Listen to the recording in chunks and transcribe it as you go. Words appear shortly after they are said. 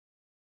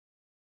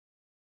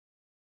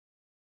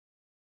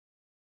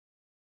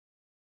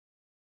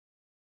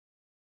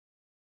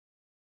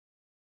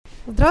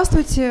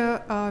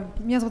Здравствуйте,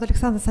 меня зовут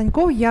Александра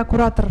Санькова, я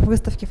куратор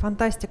выставки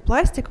 «ФАНТАСТИК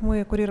ПЛАСТИК».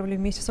 Мы курировали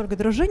вместе с Ольгой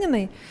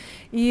Дружининой.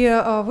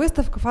 И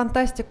выставка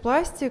 «ФАНТАСТИК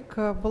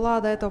ПЛАСТИК»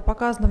 была до этого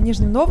показана в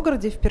Нижнем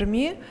Новгороде, в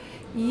Перми.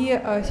 И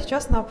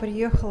сейчас она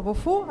приехала в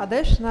Уфу, а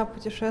дальше она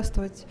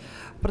путешествовать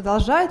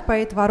продолжает,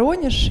 поедет в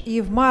Воронеж. И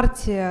в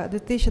марте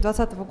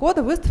 2020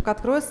 года выставка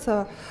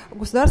откроется в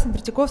Государственной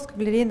Третьяковской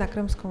галерее на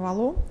Крымском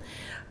валу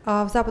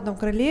в западном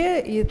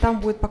крыле, и там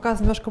будет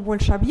показано немножко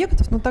больше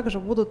объектов, но также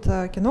будут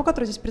кино,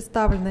 которые здесь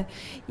представлены,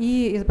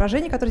 и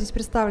изображения, которые здесь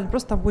представлены,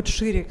 просто там будет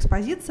шире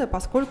экспозиция,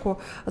 поскольку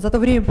за то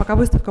время, пока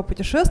выставка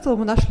путешествовала,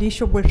 мы нашли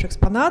еще больше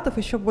экспонатов,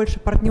 еще больше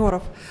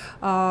партнеров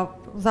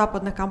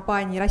западных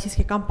компаний,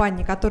 российских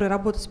компаний, которые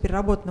работают с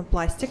переработанным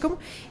пластиком,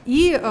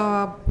 и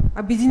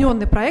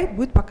объединенный проект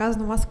будет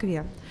показан в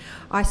Москве.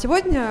 А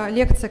сегодня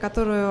лекция, на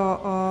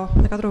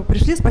которую вы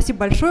пришли, спасибо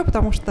большое,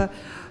 потому что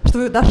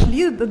вы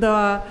дошли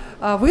до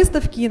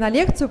выставки и на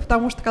лекцию,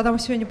 потому что когда мы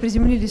сегодня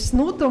приземлились с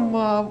Нутом,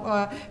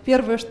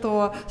 первое,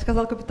 что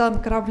сказал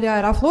капитан корабля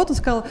Аэрофлота,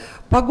 сказал: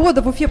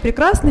 погода в Уфе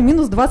прекрасная,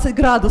 минус 20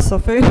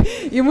 градусов.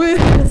 И мы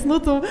с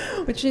Нутом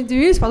очень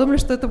удивились, подумали,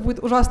 что это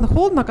будет ужасно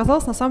холодно,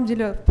 оказалось на самом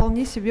деле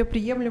вполне себе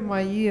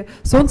приемлемо, и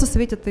солнце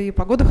светит, и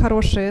погода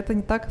хорошая, это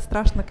не так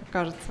страшно, как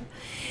кажется.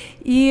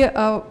 И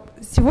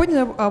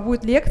сегодня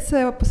будет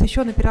лекция,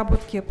 посвященная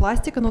переработке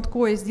пластика. Нут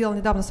Койи сделал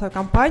недавно свою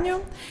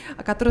компанию,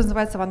 которая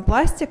называется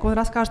VanPlestik. Он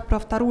расскажет про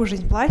вторую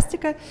жизнь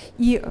пластика.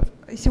 И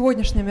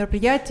сегодняшнее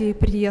мероприятие, и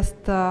приезд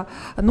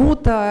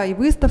Нута, и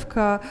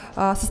выставка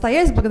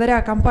состоялись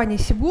благодаря компании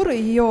Сибур и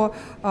ее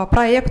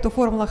проекту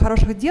 «Формула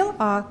хороших дел»,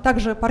 а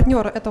также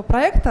партнер этого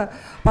проекта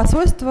 —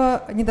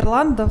 посольство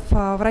Нидерландов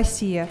в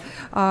России.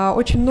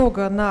 Очень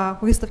много на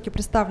выставке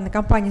представлены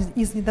компании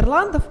из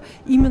Нидерландов,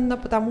 именно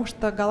потому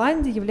что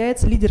Голландия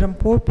является лидером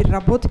по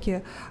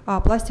переработке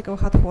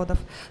пластиковых отходов.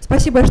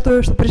 Спасибо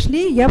большое, что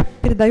пришли. Я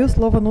передаю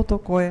слово Нуту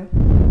Койи.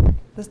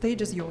 The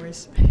stage is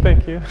yours.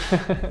 Thank you.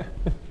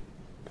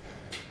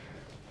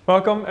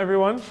 Welcome,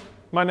 everyone.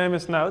 My name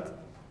is Nut,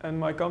 and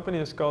my company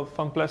is called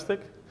VanPlestik.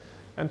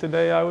 And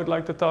today I would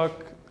like to talk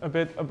a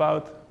bit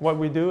about what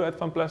we do at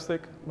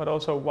VanPlestik, but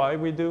also why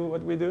we do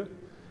what we do.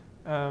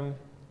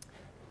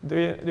 Do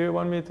you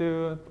want me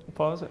to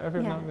pause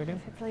every now and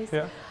again? Please.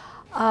 Yeah.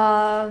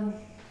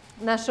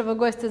 Нашего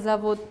гостя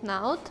зовут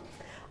Наут.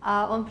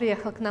 Он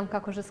приехал к нам,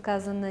 как уже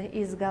сказано,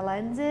 из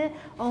Голландии.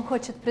 Он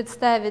хочет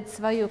представить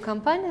свою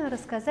компанию,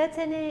 рассказать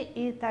о ней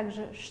и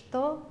также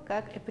что,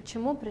 как и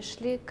почему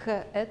пришли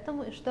к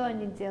этому и что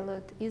они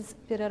делают из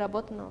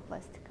переработанного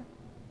пластика.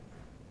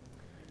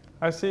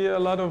 I see a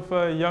lot of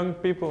young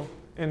people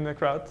in the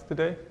crowd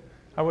today.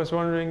 I was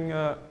wondering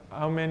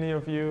how many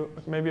of you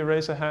maybe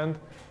raise a hand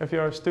if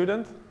you're a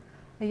student.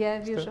 Я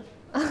вижу.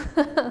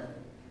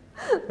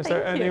 Is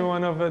there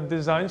anyone of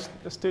design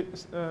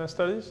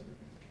studies?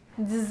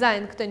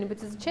 Дизайн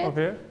кто-нибудь изучает?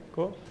 Over here,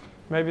 cool.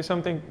 Maybe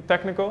something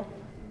technical.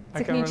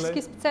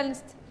 Технические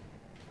специальности.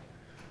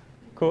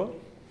 Cool.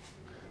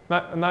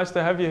 Nice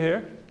to have you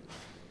here.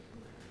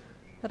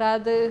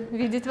 Рады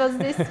видеть вас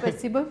здесь.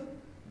 Спасибо.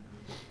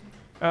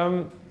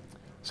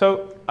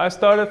 So I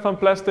started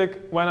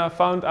VanPlestik when I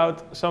found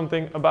out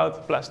something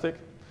about plastic.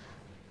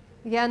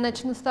 Я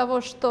начну с того,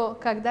 что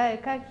когда и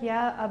как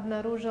я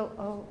обнаружил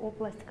о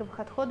пластиковых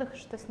отходах,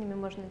 что с ними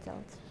можно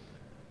делать.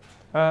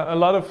 A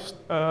lot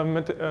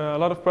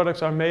of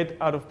products are made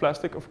out of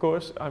plastic, of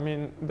course. I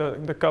mean,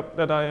 the cup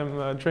that I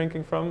am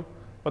drinking from,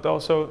 but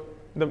also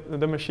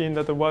the machine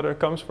that the water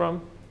comes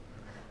from.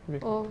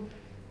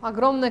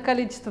 Огромное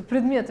количество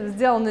предметов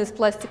сделано из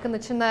пластика,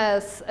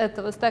 начиная с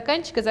этого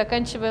стаканчика,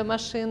 заканчивая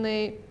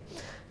машиной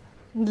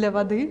для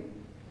воды.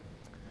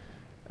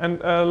 And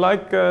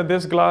like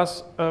this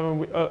glass,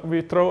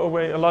 we throw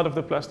away a lot of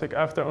the plastic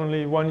after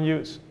only one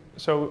use.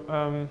 So,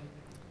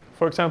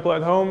 for example,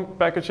 at home,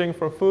 packaging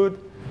for food,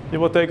 you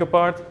will take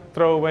apart,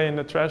 throw away in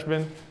the trash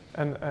bin,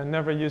 and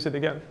never use it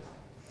again.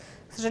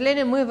 К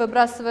сожалению, мы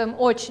выбрасываем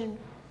очень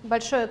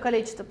большое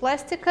количество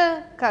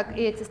пластика, как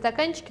и эти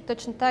стаканчики,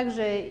 точно так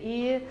же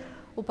и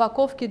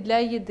упаковки для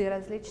еды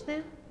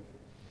различные.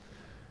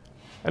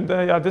 And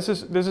yeah, this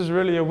is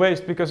really a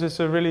waste because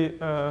it's a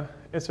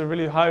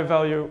really high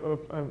value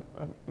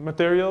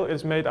material.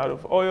 It's made out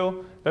of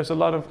oil. There's a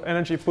lot of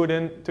energy put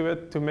into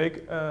it to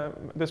make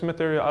this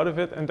material out of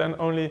it, and then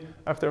only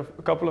after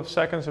a couple of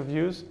seconds of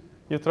use,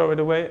 you throw it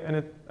away, and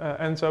it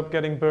ends up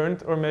getting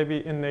burned, or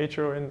maybe in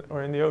nature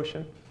or in the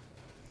ocean.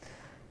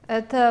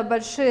 Это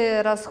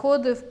большие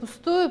расходы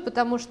впустую,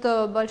 потому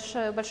что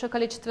большое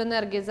количество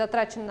энергии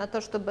затрачено на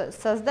то, чтобы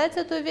создать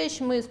эту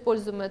вещь. Мы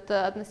используем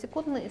это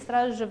односекундно и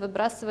сразу же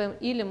выбрасываем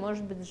или,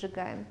 может быть,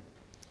 сжигаем.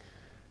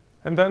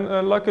 And then,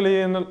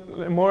 luckily,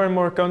 more and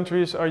more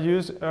countries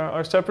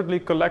are separately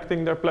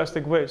collecting their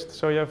plastic waste.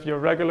 So you have your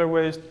regular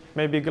waste,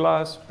 maybe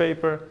glass,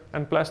 paper,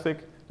 and plastic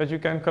that you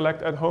can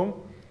collect at home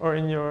or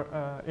in your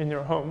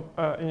home,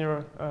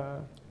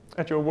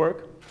 at your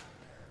work.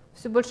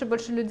 Все больше и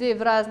больше людей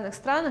в разных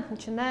странах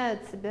начинают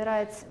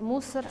собирать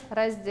мусор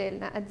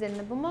раздельно.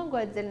 Отдельно бумагу,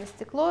 отдельно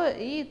стекло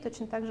и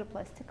точно так же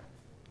пластик.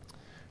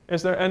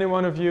 Is there any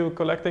one of you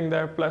collecting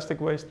their plastic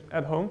waste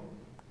at home?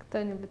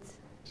 Кто-нибудь?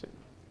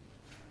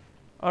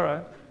 All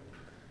right.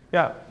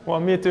 Yeah, well,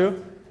 me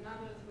too.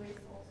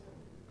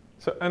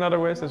 So another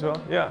waste as well.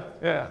 Yeah,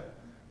 yeah,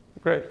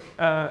 great.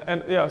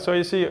 And yeah, so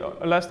you see,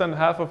 less than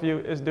half of you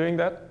is doing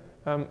that.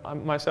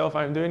 Myself,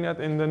 I'm doing that.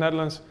 In the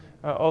Netherlands,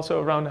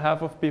 also around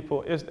half of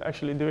people is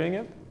actually doing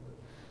it.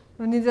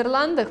 В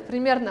Нидерландах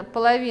примерно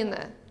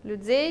половина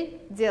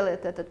людей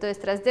делает это, то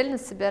есть раздельно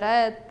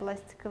собирает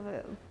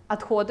пластиковые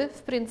отходы,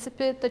 в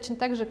принципе, точно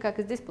так же, как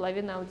и здесь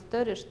половина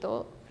аудитории,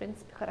 что, в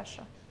принципе,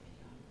 хорошо.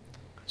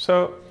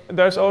 So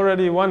there's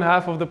already one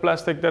half of the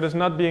plastic that is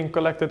not being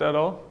collected at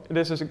all.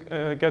 This is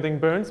getting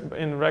burned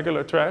in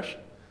regular trash.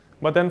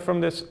 But then from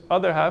this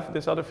other half,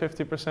 this other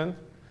 50%,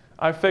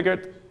 I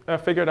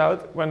figured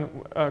out when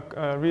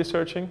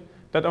researching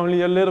that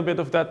only a little bit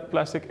of that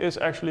plastic is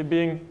actually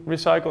being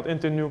recycled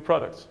into new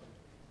products.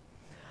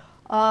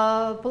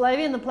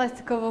 Половина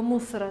пластикового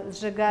мусора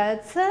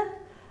сжигается,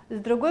 с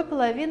другой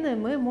половины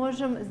мы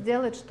можем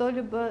сделать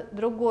что-либо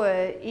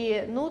другое.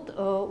 И Нут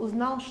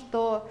узнал,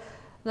 что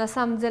на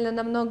самом деле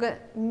намного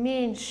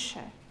меньше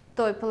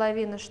той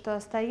половины, что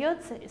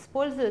остается,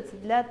 используется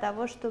для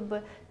того,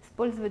 чтобы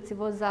использовать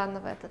его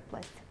заново, этот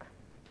пластик.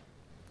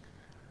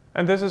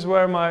 And this is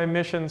where my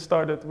mission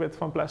started with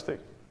VanPlestik.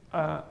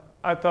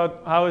 I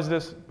thought, how is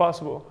this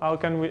possible?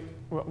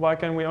 Why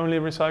can we only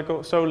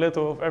recycle so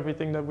little of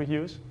everything that we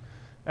use?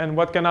 And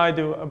what can I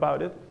do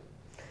about it?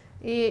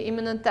 И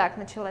именно так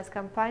началась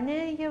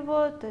кампания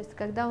его, то есть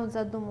когда он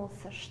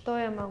задумался, что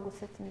я могу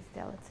с этим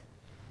сделать.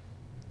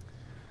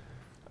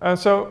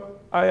 So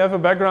I have a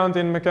background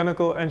in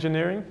mechanical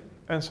engineering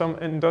and some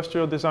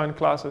industrial design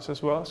classes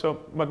as well,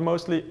 but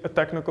mostly a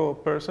technical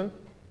person.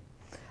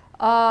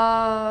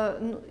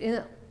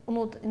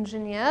 Нут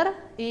инженер,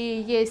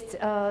 и есть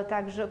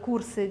также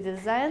курсы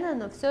дизайна,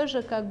 но все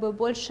же как бы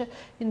больше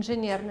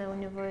инженерное у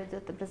него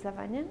идет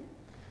образование.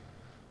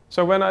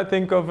 So when I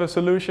think of a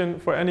solution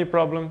for any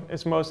problem,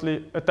 it's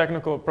mostly a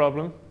technical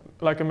problem,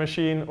 like a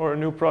machine or a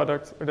new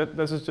product.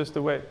 This is just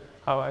the way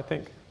how I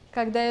think.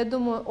 Когда я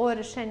думаю о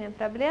решении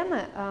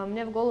проблемы,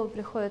 мне в голову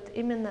приходит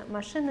именно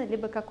машина,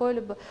 либо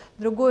какое-либо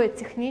другое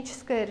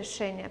техническое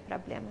решение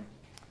проблемы.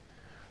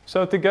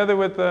 So together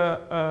with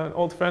an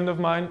old friend of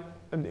mine,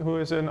 who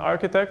is an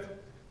architect,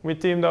 we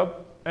teamed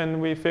up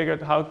and we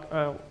figured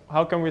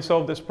how can we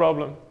solve this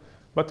problem.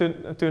 But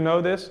to know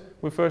this,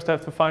 we first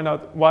have to find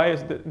out why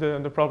is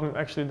the problem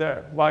actually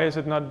there. Why is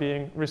it not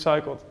being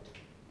recycled?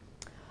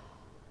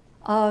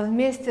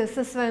 Вместе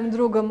со своим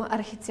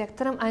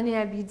другом-архитектором они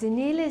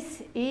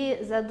объединились и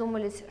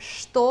задумались,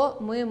 что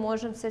мы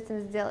можем с этим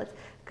сделать,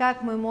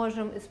 как мы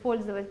можем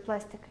использовать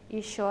пластик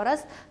еще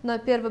раз. Но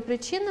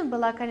первопричина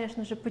была,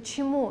 конечно же,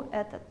 почему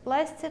этот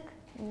пластик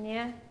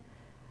не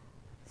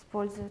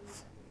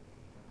используется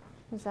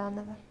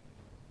заново.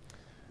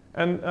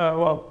 And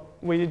well,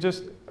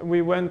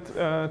 we went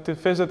to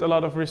visit a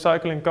lot of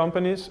recycling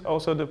companies,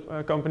 also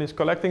the companies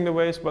collecting the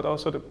waste, but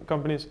also the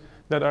companies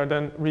that are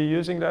then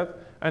reusing that,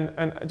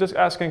 and just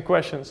asking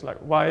questions like,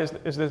 why is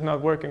this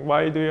not working?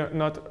 Why do you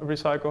not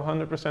recycle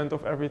 100%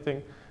 of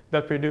everything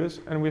that produce?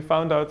 And we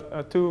found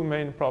out two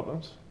main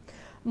problems.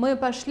 Мы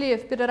пошли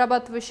в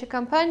перерабатывающие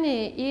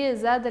компании и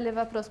задали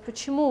вопрос,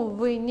 почему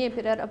вы не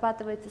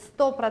перерабатываете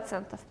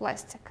 100%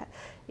 пластика?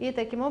 И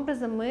таким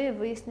образом мы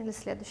выяснили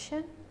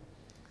следующее.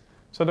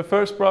 So the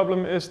first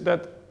problem is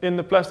that in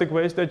the plastic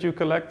waste that you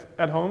collect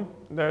at home,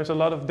 there's a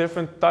lot of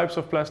different types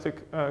of plastic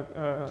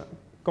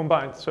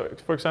combined. So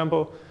for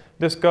example,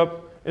 this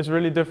cup is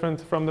really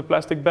different from the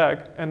plastic bag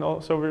and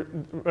also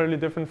really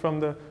different from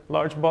the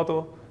large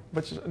bottle.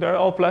 But they're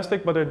all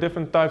plastic, but they're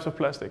different types of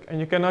plastic. And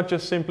you cannot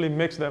just simply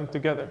mix them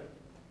together.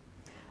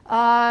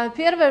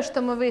 Первое,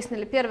 что мы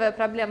выяснили, первая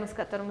проблема, с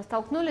которой мы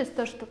столкнулись,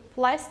 то, что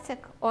пластик,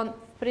 он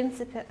в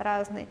принципе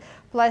разный.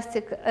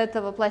 Пластик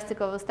этого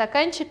пластикового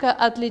стаканчика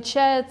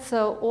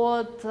отличается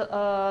от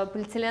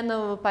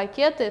полиэтиленового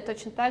пакета и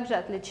точно так же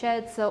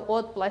отличается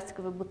от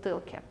пластиковой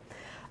бутылки.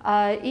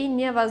 И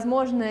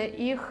невозможно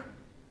их,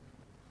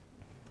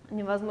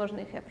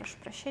 я прошу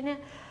прощения,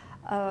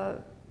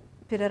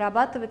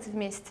 перерабатывать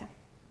вместе.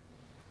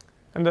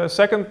 And the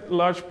second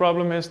large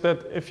problem is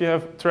that if you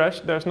have trash,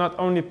 there's not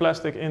only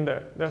plastic in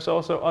there. There's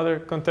also other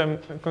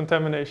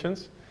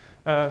contaminations.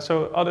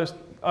 So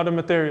other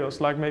materials,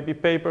 like maybe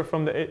paper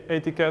from the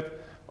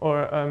etiquette,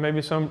 or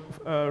maybe some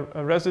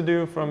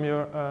residue from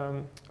your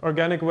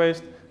organic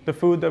waste, the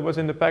food that was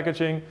in the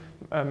packaging,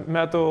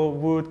 metal,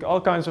 wood,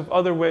 all kinds of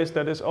other waste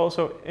that is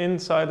also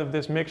inside of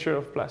this mixture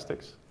of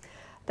plastics.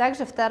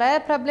 Также вторая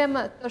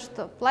проблема, то,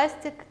 что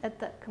пластик –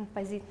 это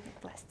композитный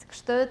пластик.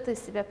 Что это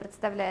из себя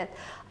представляет?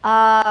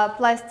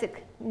 Пластик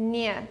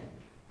не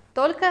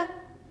только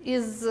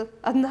из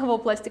одного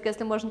пластика,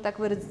 если можно так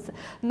выразиться,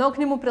 но к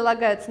нему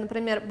прилагаются,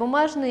 например,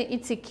 бумажные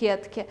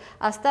этикетки,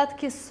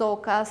 остатки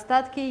сока,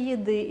 остатки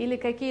еды или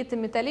какие-то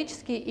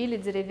металлические или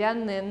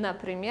деревянные,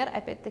 например,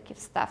 опять-таки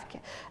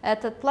вставки.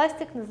 Этот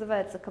пластик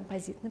называется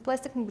композитный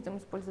пластик, мы будем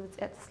использовать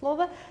это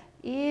слово,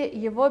 и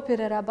его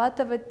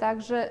перерабатывать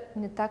также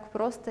не так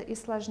просто и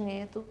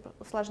сложнее, тут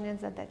усложняет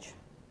задачу.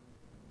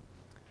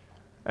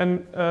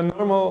 And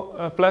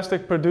normal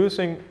plastic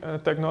producing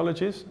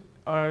technologies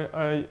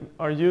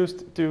are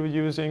used to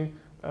using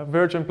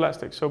virgin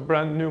plastics, so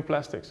brand new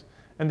plastics.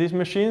 And these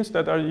machines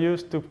that are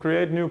used to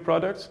create new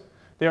products,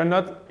 they are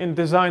not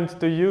designed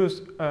to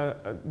use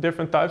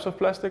different types of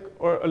plastic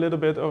or a little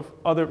bit of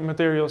other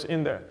materials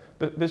in there.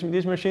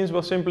 These machines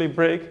will simply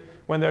break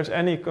when there's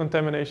any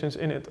contaminations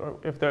in it, or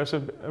if there's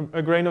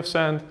a grain of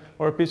sand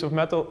or a piece of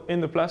metal in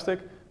the plastic,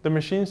 the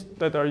machines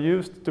that are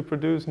used to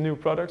produce new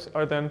products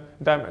are then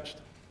damaged.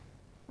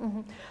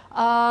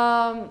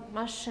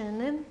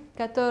 Машины,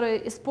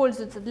 которые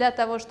используются для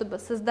того, чтобы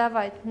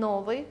создавать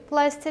новый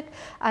пластик,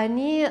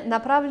 они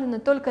направлены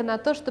только на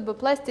то, чтобы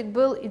пластик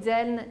был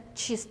идеально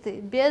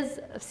чистый, без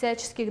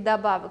всяческих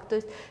добавок. То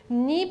есть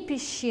ни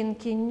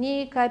песчинки,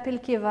 ни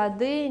капельки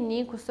воды,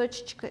 ни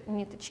кусочечка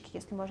ниточки,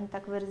 если можно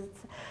так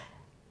выразиться.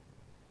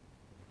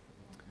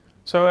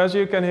 So as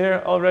you can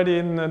hear already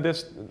in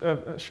this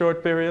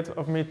short period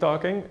of me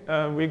talking,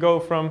 we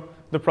go from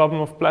the problem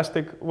of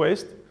plastic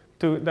waste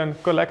to then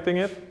collecting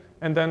it,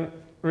 and then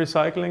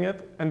recycling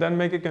it, and then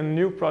making a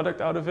new product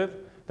out of it.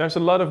 There's a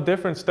lot of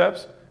different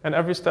steps, and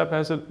every step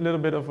has a little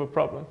bit of a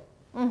problem.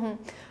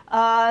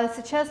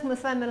 Сейчас мы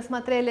с вами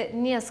рассмотрели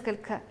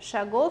несколько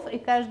шагов, и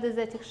каждый из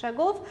этих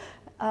шагов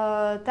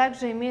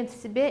также имеет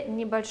в себе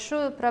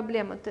небольшую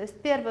проблему. То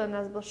есть первый у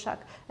нас был шаг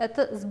 –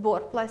 это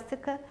сбор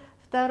пластика.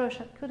 Второй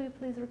шаг – could you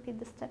please repeat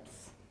the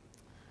steps?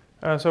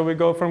 So we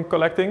go from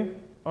collecting,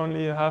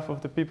 only half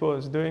of the people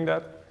is doing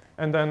that.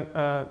 And then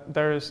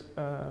there is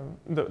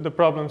the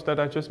problems that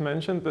I just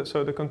mentioned,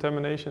 so the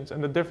contaminations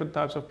and the different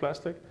types of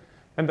plastic.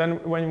 And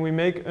then when we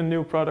make a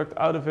new product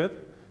out of it,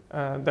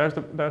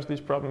 there's these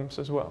problems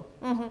as well.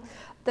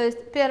 То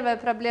есть первая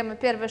проблема,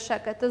 первый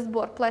шаг – это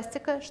сбор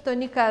пластика, что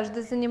не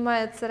каждый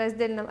занимается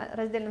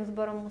раздельным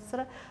сбором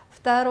мусора.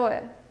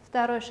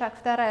 Второй шаг,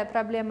 вторая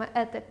проблема –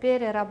 это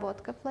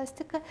переработка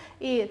пластика.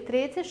 И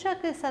третий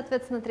шаг, и,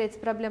 соответственно, третья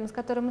проблема, с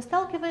которой мы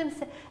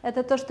сталкиваемся,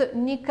 это то, что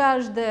не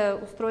каждое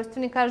устройство,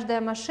 не каждая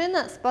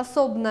машина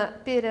способна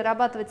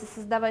перерабатывать и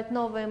создавать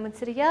новые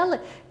материалы,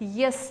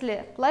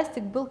 если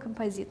пластик был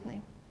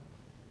композитный.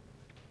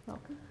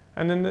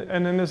 And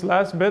in this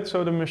last bit,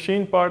 so the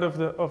machine part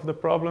of the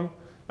problem,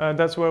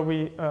 that's where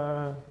we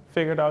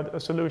figured out a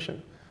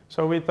solution.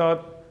 So we thought,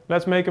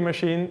 let's make a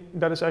machine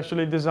that is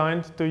actually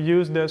designed to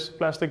use this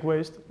plastic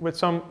waste with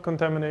some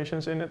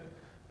contaminations in it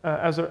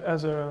as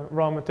a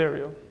raw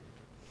material.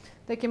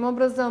 Таким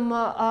образом,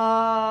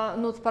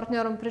 Нут с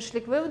партнером пришли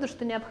к выводу,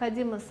 что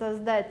необходимо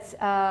создать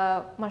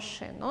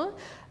машину,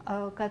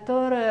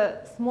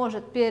 которая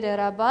сможет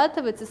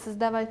перерабатывать и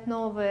создавать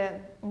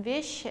новые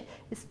вещи,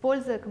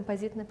 используя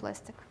композитный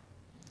пластик.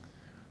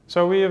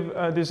 So we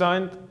have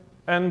designed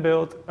and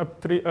built a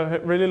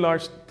really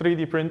large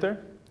 3D printer,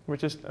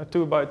 which is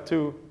 2 by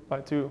 2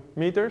 by 2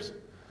 meters,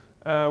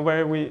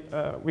 where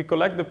we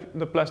collect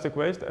the plastic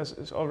waste as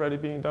is already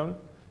being done.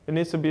 It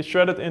needs to be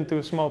shredded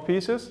into small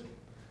pieces,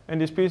 and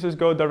these pieces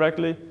go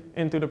directly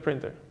into the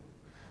printer.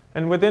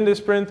 And within this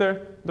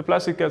printer, the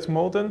plastic gets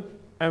molten,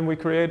 and we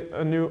create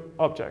a new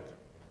object.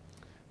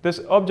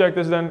 This object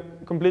is then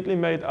completely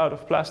made out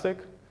of plastic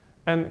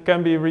and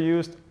can be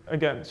reused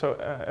again. So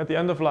at the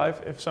end of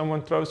life, if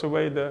someone throws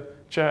away the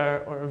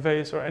chair or a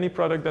vase or any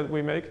product that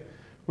we make,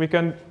 we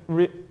can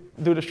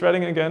do the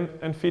shredding again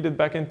and feed it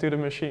back into the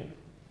machine.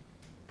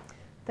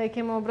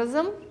 Таким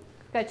образом,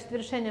 в качестве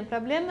решения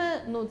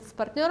проблемы Нут с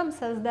партнером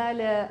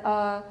создали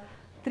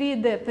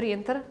 3D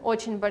принтер,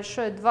 очень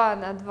большой, 2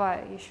 на 2,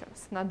 еще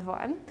раз на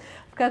 2,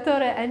 в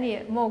который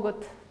они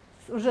могут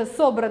уже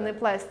собранный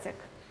пластик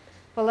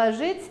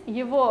положить,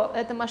 его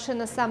эта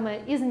машина самая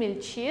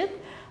измельчит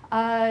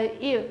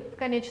и в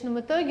конечном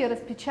итоге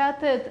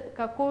распечатает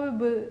какой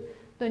бы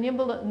то ни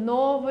было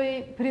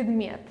новый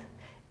предмет.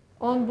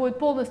 Он будет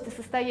полностью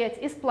состоять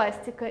из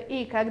пластика,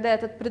 и когда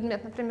этот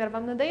предмет, например,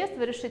 вам надоест,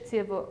 вы решите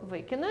его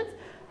выкинуть,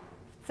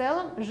 в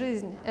целом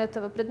жизнь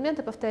этого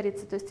предмета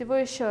повторится. То есть его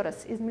еще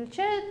раз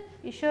измельчают,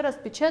 еще раз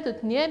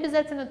печатают, не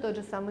обязательно тот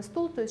же самый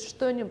стул, то есть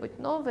что-нибудь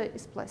новое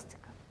из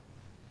пластика.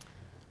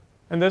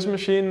 And this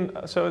machine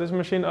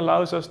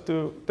allows us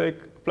to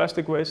take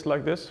plastic waste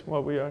like this,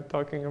 while we are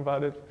talking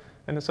about it,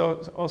 and it's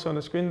also on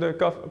the screen, the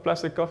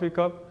plastic coffee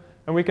cup,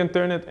 and we can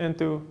turn it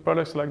into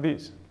products like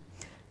these.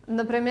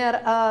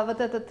 Например,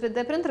 вот этот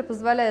 3D принтер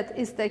позволяет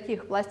из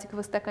таких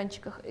пластиковых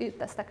стаканчиков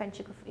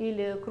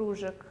или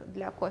кружек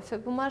для кофе,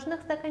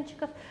 бумажных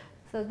стаканчиков,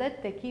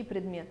 создать такие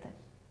предметы.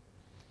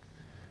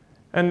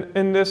 And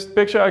in this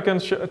picture I can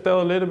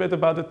tell a little bit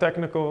about the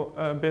technical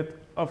bit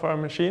of our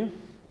machine.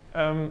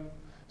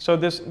 So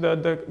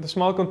the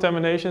small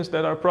contaminations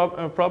that are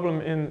a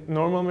problem in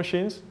normal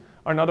machines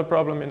are not a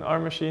problem in our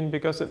machine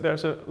because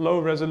there's a low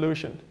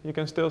resolution. You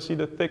can still see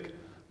the thick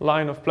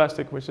line of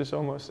plastic, which is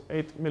almost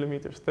 8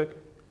 millimeters thick.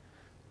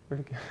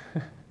 Could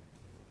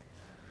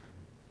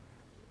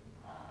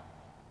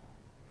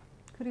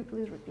you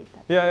please repeat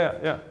that?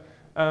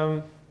 Yeah.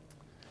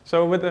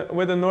 So with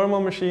a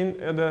normal machine,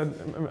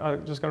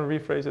 I'm just going to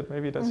rephrase it,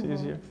 maybe that's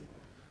easier.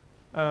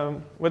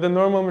 With a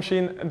normal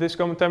machine, these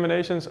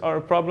contaminations are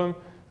a problem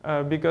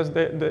because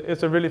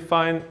it's a really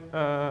fine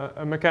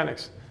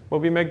mechanics. But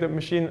we make the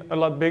machine a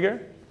lot bigger.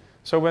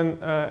 So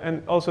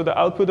and also the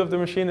output of the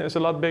machine is a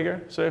lot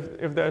bigger. So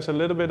if there's a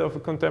little bit of a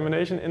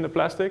contamination in the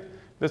plastic,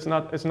 it's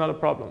not a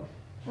problem.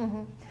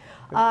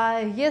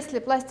 Если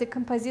пластик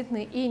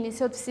композитный и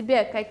несет в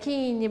себе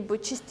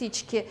какие-нибудь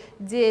частички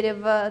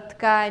дерева,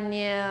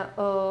 ткани,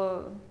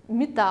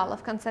 металла,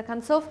 в конце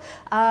концов,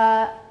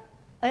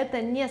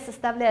 это не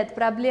составляет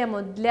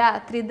проблему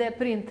для 3D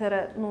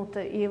принтера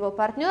Нута и его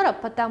партнера,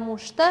 потому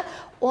что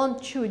он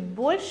чуть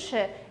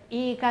больше,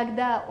 и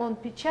когда он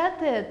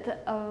печатает,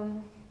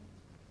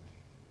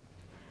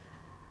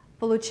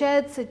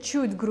 получается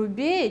чуть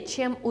грубее,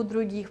 чем у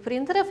других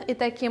принтеров, и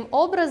таким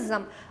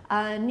образом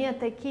не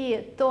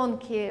такие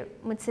тонкие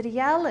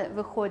материалы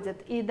выходят,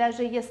 и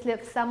даже если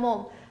в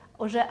самом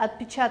уже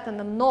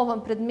отпечатанном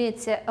новом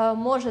предмете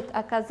может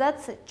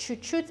оказаться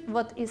чуть-чуть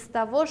вот из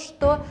того,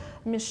 что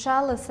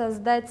мешало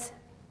создать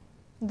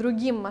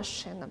другим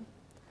машинам,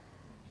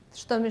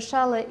 что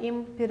мешало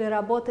им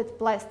переработать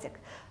пластик.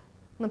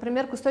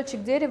 Например,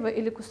 кусочек дерева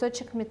или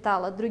кусочек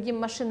металла. Другим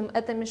машинам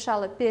это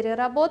мешало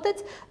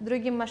переработать,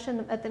 другим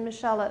машинам это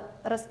мешало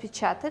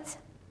распечатать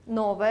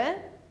новое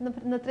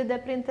на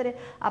 3D принтере,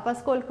 а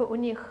поскольку у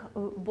них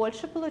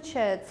больше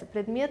получается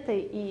предметы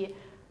и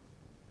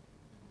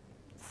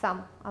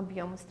сам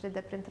объем из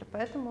 3D принтера,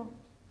 поэтому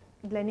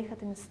для них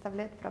это не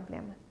составляет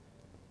проблемы.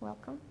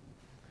 Welcome.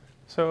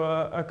 So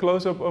a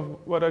close-up of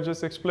what I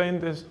just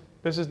explained is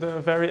this is the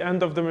very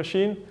end of the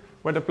machine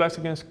where the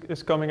plastic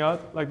is coming out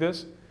like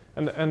this.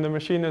 And the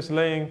machine is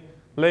laying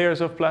layers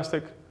of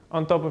plastic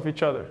on top of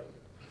each other.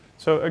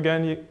 So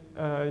again,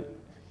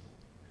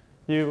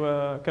 you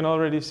can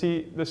already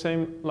see the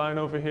same line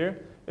over here.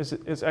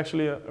 It's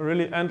actually a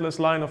really endless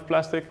line of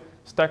plastic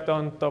stacked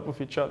on top of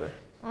each other.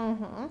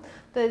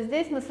 То есть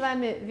здесь мы с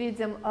вами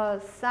видим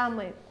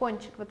самый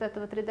кончик вот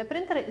этого 3D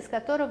принтера, из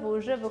которого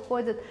уже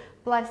выходит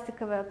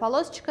пластиковая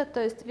полосочка.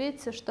 То есть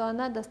видите, что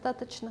она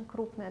достаточно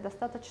крупная,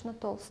 достаточно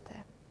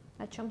толстая,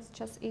 о чем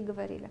сейчас и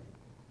говорили.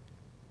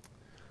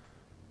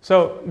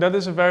 So that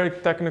is a very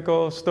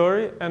technical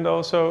story, and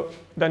also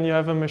then you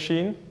have a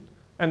machine,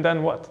 and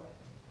then what?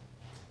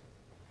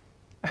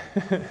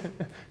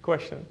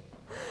 Question.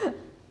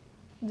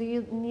 Do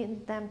you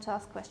need them to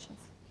ask questions?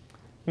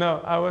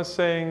 No, I was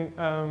saying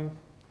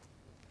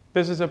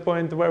this is a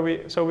point where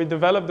we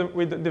developed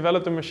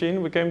the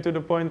machine. We came to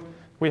the point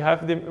we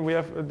have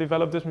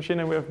developed this machine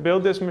and we have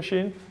built this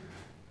machine,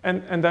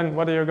 and then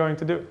what are you going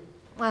to do?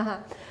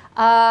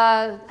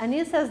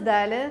 Они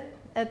создали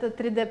этот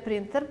 3D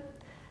принтер.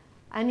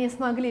 Они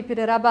смогли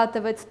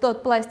перерабатывать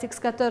тот пластик, с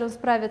которым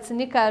справится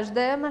не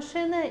каждая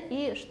машина,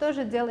 и что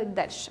же делать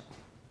дальше?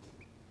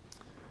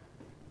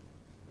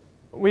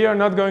 We are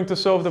not going to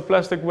solve the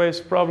plastic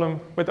waste problem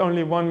with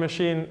only one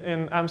machine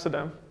in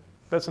Amsterdam.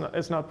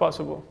 It's not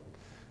possible.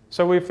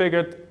 So we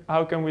figured,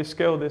 how can we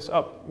scale this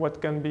up?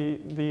 What can be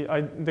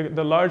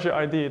the larger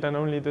idea than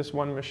only this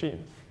one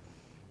machine?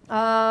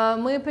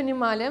 Мы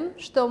понимали,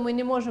 что мы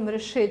не можем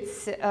решить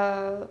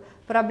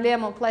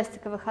проблему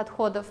пластиковых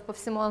отходов по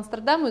всему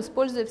Амстердаму,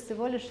 используя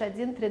всего лишь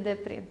один 3D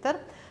принтер,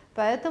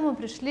 поэтому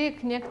пришли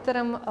к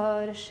некоторым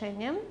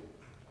решениям.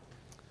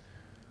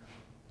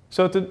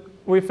 So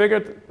we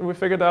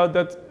figured out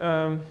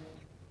that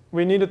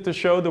we needed to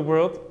show the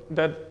world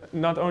that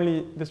not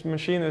only this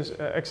machine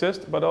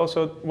exists, but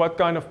also what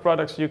kind of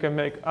products you can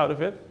make out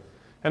of it,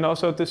 and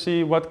also to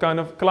see what kind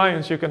of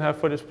clients you can have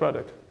for this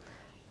product.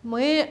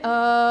 Мы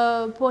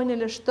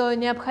поняли, что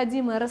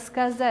необходимо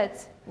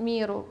рассказать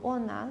миру о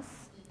нас,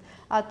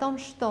 о том,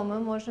 что мы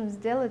можем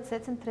сделать с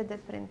этим 3D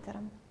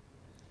принтером.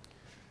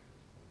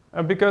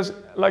 Because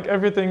like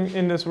everything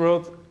in this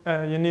world,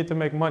 you need to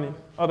make money.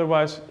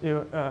 Otherwise,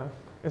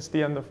 it's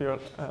the end of your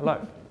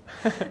life.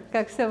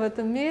 Как все в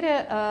этом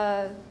мире,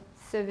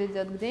 все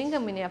ведет к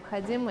деньгам, и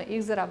необходимо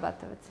их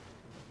зарабатывать.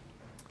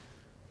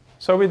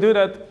 So we do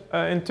that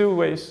in two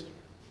ways.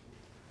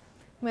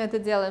 Мы это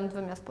делаем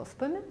двумя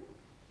способами.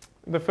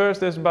 The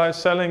first is by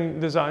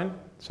selling design.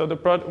 So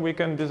we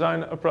can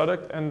design a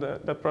product, and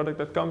the product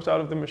that comes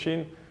out of the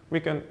machine we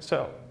can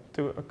sell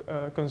to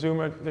a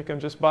consumer. They can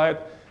just buy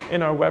it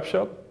in our web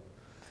shop.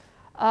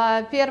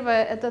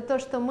 Первое – это то,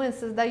 что мы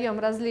создаем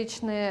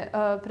различные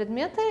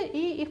предметы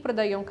и их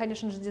продаем,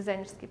 конечно же,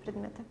 дизайнерские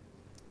предметы.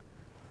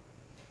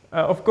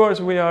 Of course,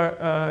 we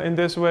are in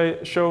this way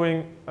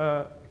showing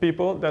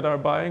people that are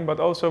buying, but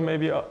also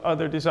maybe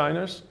other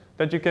designers,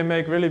 that you can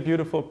make really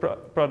beautiful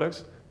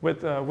products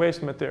with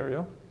waste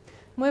material.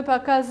 Мы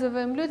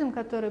показываем людям,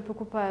 которые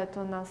покупают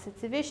у нас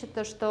эти вещи,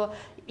 то, что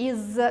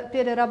из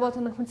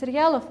переработанных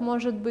материалов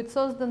может быть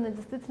создана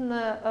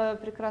действительно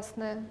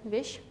прекрасная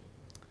вещь.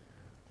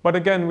 But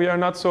again, we are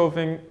not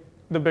solving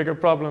the bigger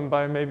problem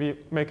by maybe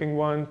making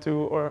 1,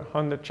 2, or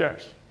 100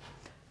 chairs.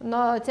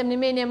 Но, тем не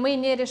менее, мы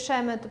не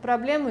решаем эту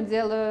проблему,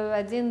 делая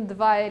 1,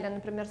 2 или,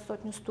 например,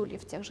 100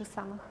 стульев тех же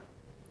самых.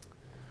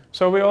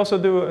 So we also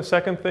do a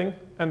second thing,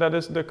 and that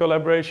is the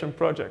collaboration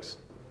projects.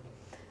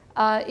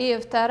 И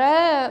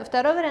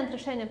второй вариант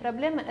решения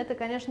проблемы – это,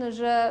 конечно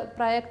же,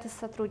 проекты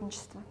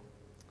сотрудничества.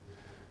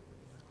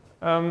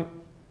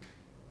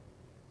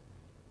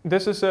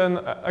 This is an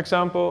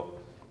example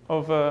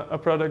of a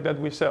product that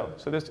we sell.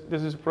 So this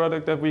is a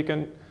product that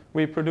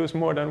we produce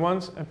more than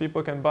once, and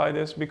people can buy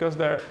this because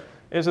there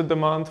is a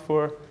demand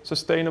for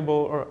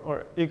sustainable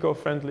or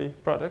eco-friendly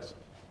products.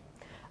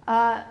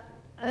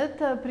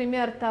 Это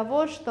пример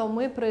того, что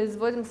мы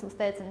производим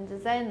самостоятельный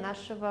дизайн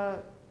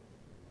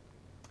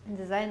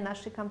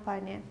нашей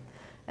компании.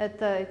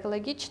 Это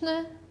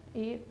экологично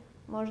и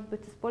может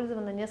быть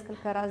использовано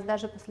несколько раз,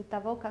 даже после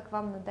того, как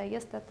вам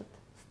надоест этот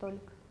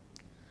столик.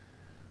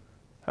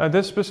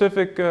 This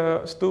specific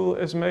stool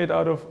is made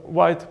out of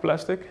white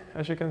plastic,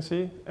 as you can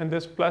see, and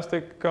this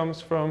plastic comes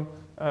from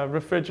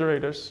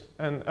refrigerators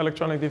and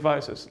electronic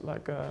devices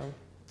like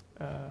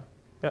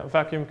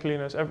vacuum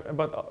cleaners,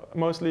 but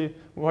mostly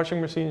washing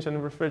machines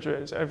and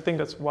refrigerators, everything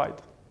that's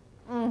white.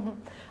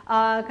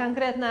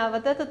 Конкретно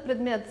вот этот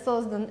предмет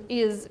создан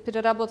из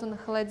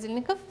переработанных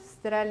холодильников,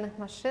 стиральных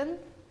машин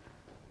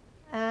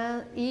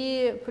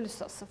и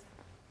пылесосов.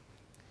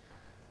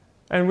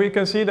 And we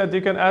can see that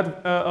you can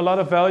add a lot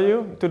of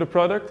value to the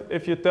product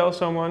if you tell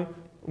someone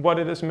what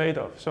it is made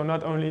of. So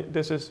not only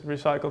this is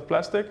recycled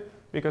plastic,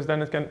 because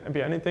then it can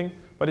be anything,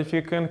 but if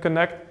you can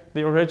connect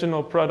the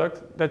original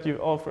product that you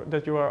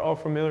are all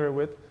familiar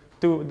with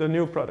to the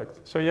new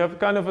product. So you have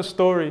kind of a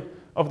story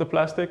of the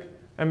plastic,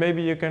 and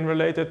maybe you can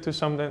relate it to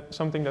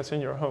something that's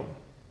in your home.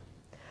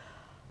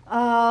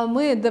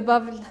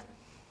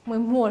 Мы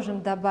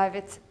можем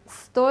добавить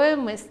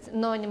стоимость,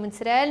 но не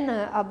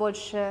материальную, а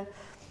больше...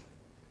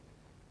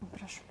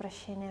 Прошу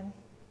прощения.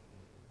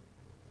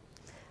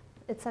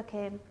 It's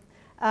okay.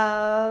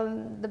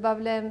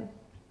 Добавляем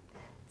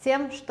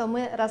тем, что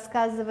мы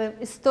рассказываем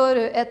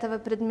историю этого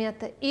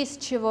предмета, из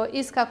чего,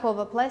 из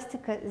какого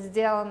пластика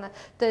сделано.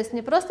 То есть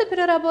не просто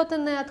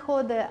переработанные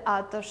отходы,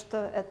 а то, что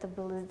это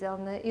было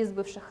сделано из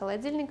бывших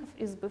холодильников,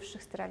 из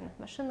бывших стиральных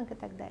машинок и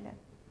так далее.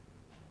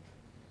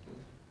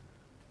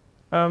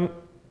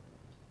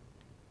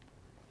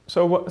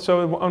 So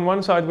on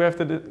one side we have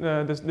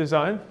this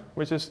design,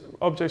 which is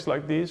objects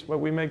like these, but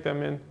we make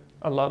them in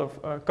a lot of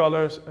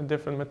colors and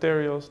different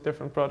materials,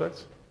 different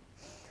products.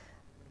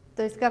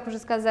 То есть, как уже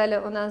сказали,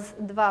 у нас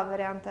два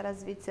варианта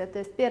развития. То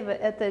есть первый –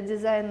 это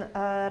дизайн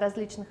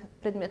различных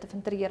предметов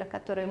интерьера,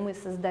 которые мы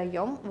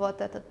создаем. Вот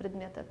этот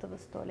предмет этого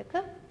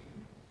столика.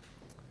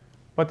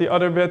 But the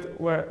other bit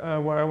where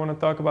I want to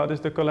talk about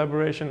is the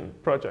collaboration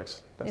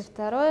projects. И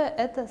второе –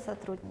 это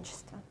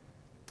сотрудничество.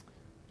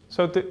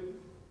 So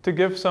to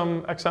give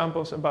some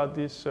examples about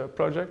these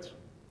projects.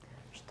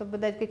 Чтобы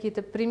дать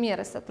какие-то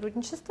примеры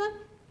сотрудничества.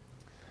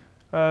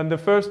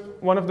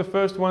 One of the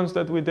first ones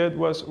that we did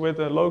was with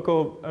a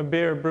local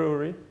beer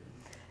brewery.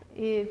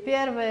 И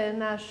первый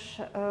наш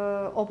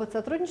опыт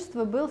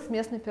сотрудничества был с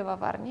местной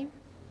пивоварней.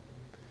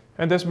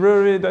 And this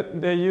brewery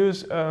that they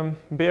use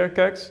beer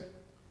kegs.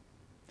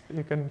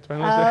 You can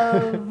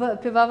translate. В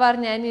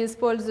пивоварне они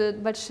используют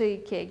большие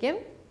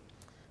кеги.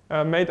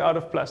 Made out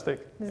of plastic.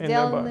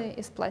 Сделанные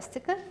из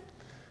пластика.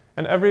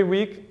 And every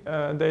week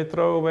they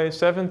throw away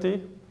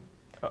 70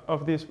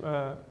 of these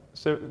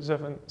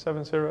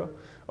 70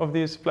 of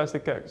these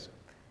plastic kegs.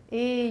 И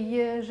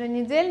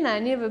еженедельно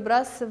они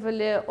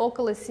выбрасывали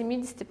около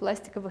 70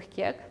 пластиковых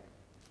кег.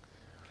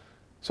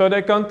 So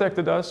they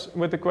contacted us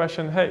with the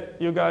question, hey,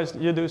 you guys,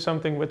 you do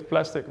something with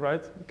plastic,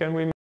 right? Can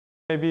we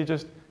maybe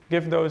just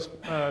give those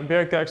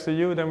beer kegs to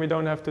you, then we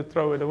don't have to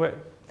throw it away?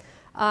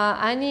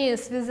 Они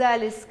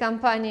связались с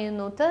компанией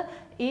Нута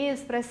и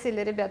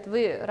спросили, ребят,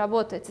 вы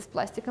работаете с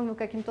пластиком, вы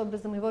каким-то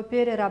образом его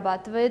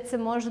перерабатываете,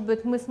 может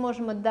быть, мы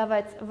сможем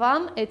отдавать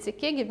вам эти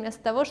кеги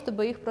вместо того,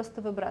 чтобы их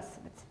просто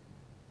выбрасывать.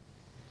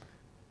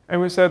 And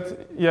we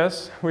said,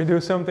 yes, we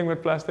do something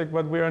with plastic,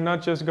 but we are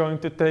not just going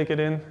to take it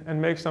in and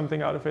make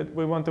something out of it.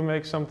 We want to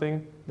make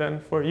something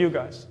then for you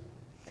guys.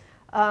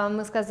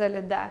 Мы сказали,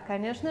 да,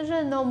 конечно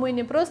же, но мы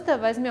не просто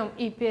возьмем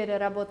и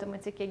переработаем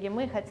эти кеги,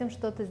 мы хотим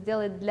что-то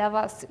сделать для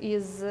вас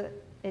из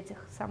этих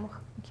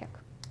самых кег.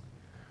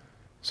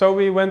 So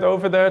we went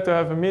over there to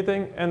have a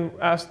meeting and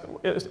asked,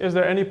 is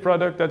there any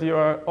product that you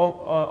are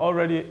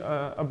already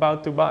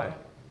about to buy?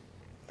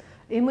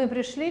 И мы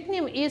пришли к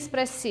ним и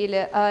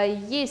спросили,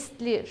 есть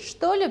ли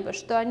что-либо,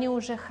 что они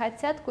уже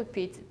хотят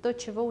купить, то,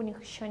 чего у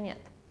них еще нет.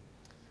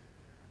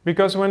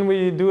 Because when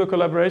we do a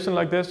collaboration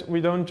like this,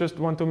 we don't just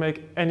want to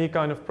make any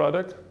kind of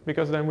product,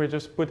 because then we're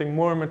just putting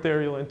more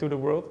material into the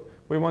world.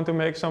 We want to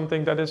make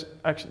something that is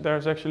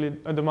there's actually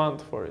a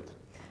demand for it.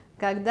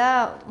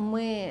 Когда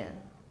мы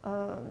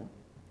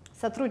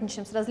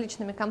сотрудничаем с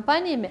различными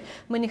компаниями,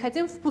 мы не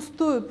хотим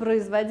впустую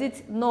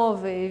производить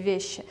новые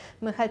вещи,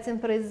 мы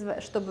хотим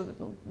чтобы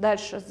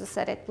дальше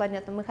засорять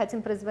планету, мы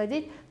хотим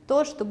производить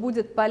то, что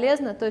будет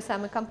полезно той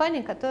самой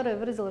компании, которая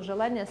выразила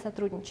желание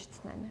сотрудничать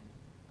с нами.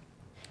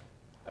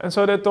 And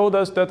so they told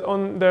us that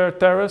on their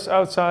terrace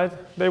outside,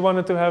 they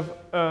wanted to have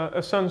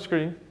a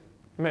sunscreen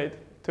made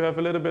to have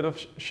a little bit of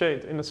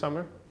shade in the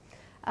summer.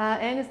 И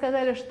они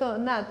сказали, что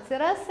над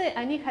террасой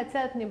они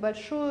хотят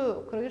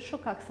небольшую крышу,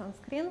 как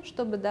санскрин,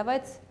 чтобы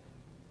давать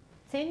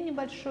тень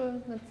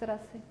небольшую над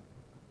террасой.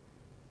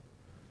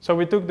 So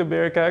we took the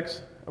beer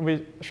kegs,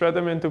 we shred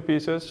them into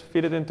pieces,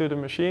 feed it into the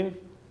machine,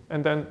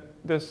 and then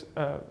this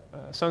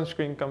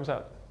sunscreen comes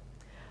out.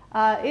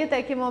 И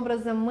таким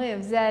образом мы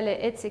взяли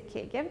эти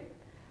кеги,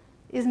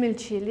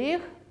 измельчили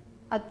их,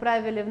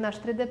 отправили в наш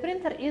 3D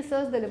принтер и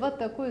создали вот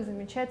такую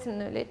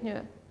замечательную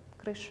летнюю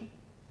крышу,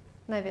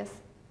 навес.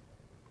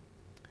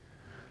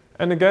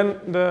 And again,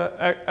 the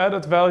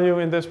added value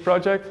in this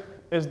project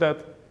is that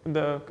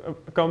the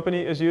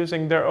company is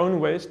using their own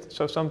waste,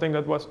 so something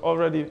that was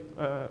already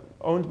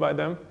owned by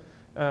them,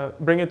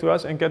 bring it to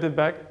us and get it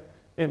back,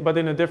 but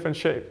in a different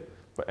shape.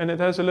 And it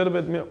has a little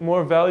bit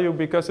more value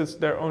because it's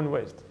their own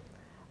waste.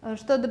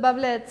 Что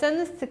добавляет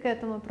ценности к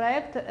этому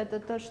проекту,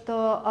 это то,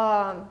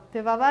 что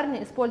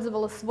пивоварня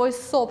использовала свой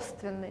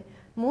собственный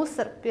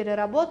мусор,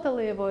 переработала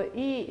его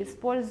и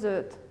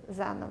использует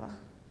заново.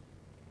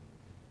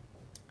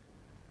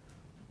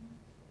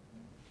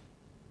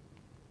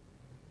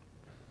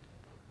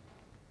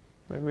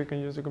 Maybe we can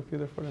use the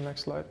computer for the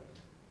next slide.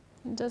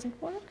 It doesn't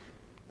work?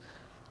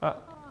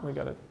 We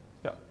got it.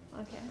 Yeah.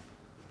 Okay.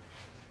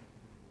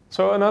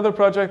 So another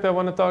project I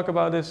want to talk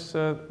about is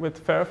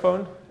with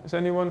Fairphone. Is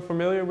anyone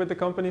familiar with the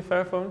company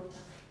Fairphone?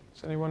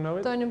 Does anyone know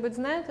it? Кто-нибудь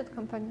знает эту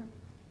компанию?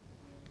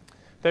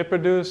 They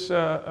produce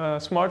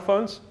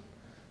smartphones,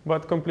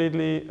 but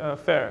completely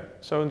fair.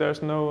 So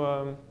there's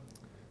no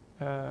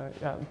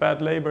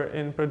bad labor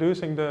in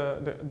producing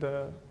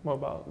the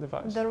mobile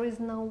device. There is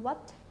no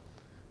what?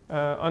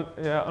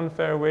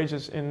 Unfair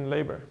wages in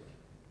labor.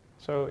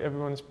 So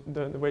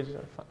the wages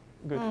are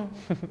good.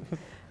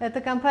 Эта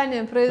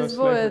компания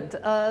производит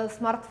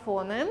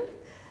смартфоны,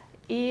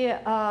 и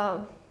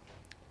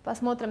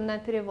посмотрим на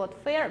перевод.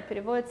 Fair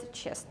переводится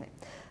честный.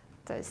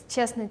 То есть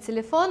честный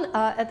телефон.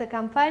 Эта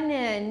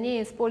компания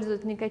не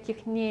использует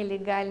никаких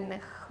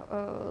нелегальных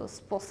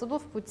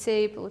способов,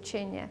 путей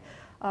получения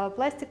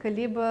пластика,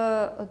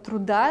 либо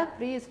труда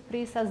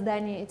при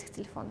создании этих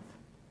телефонов.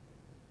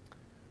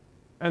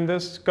 And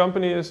this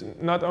company is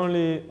not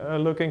only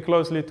looking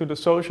closely to the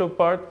social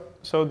part,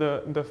 so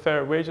the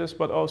fair wages,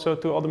 but also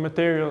to all the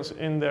materials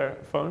in their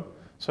phone.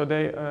 So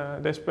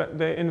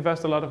they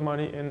invest a lot of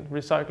money in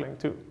recycling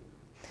too.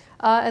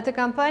 Эта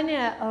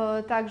компания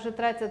также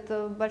тратит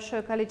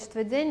большое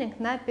количество денег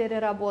на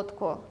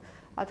переработку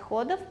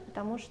отходов,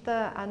 потому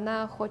что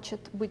она хочет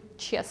быть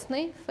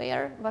честной,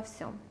 fair во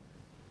всем.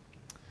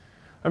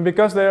 And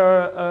because they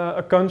are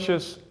a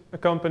conscious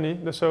company,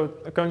 so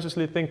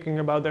consciously thinking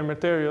about their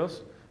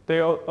materials,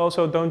 they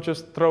also don't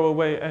just throw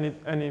away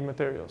any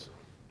materials.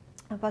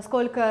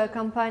 Поскольку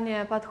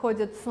компания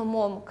подходит с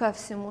умом ко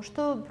всему,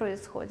 что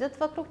происходит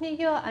вокруг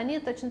нее, они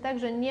точно так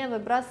же не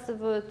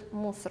выбрасывают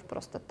мусор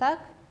просто так.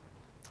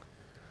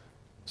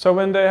 So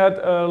when they had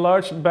a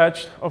large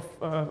batch of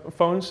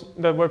phones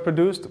that were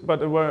produced, but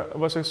there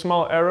was a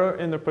small error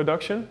in the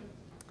production,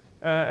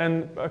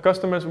 and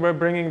customers were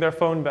bringing their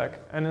phone back,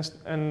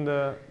 and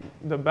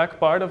the back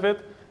part of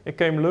it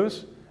came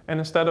loose, and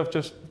instead of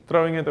just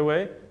throwing it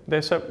away,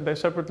 they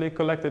separately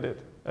collected it,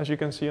 as you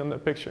can see on the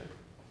picture.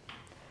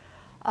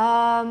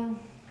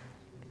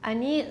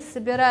 Они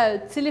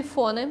собирают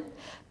телефоны,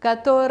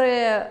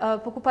 которые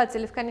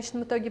покупатели в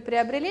конечном итоге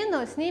приобрели,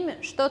 но с ними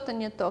что-то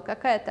не то,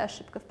 какая-то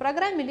ошибка в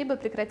программе, либо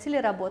прекратили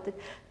работать.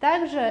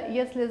 Также,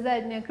 если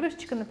задняя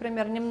крышечка,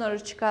 например,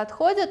 немножечко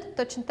отходит,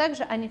 точно так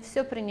же они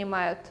все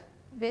принимают,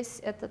 весь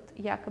этот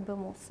якобы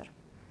мусор.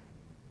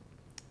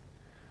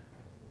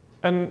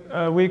 And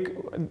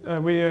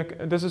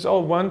this is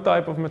all one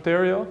type of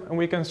material, and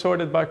we can sort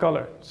it by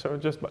color. So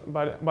just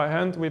by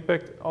hand, we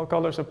picked all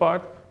colors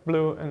apart,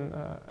 blue and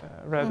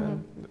red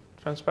and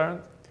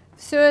transparent.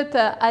 Все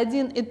это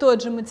один и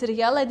тот же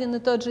материал, один и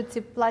тот же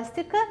тип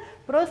пластика,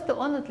 просто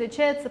он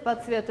отличается по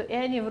цвету, и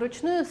они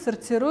вручную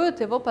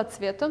сортируют его по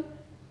цвету.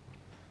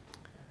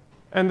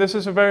 And this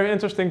is a very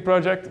interesting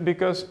project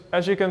because,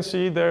 as you can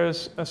see,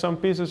 there's some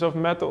pieces of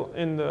metal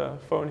in the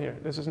phone here.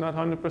 This is not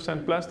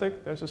 100%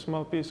 plastic. There's a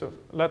small piece of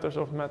letters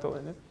of metal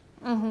in it.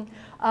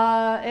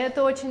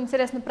 Это очень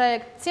интересный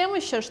проект тем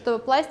еще, что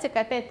пластик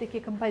опять-таки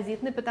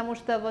композитный, потому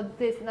что вот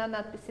здесь на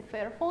надписи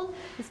Fairphone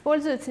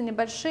используется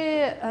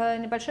небольшое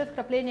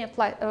вкрапление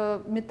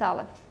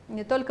металла,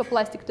 не только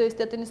пластик, то есть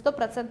это не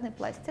стопроцентный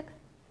пластик.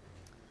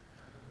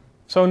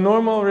 So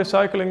normal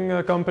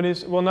recycling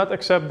companies will not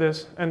accept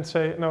this and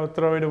say, no,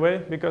 throw it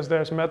away, because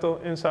there's metal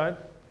inside.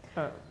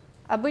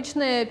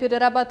 Обычные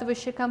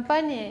перерабатывающие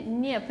компании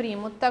не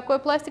примут такой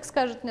пластик,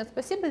 скажут, нет,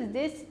 спасибо,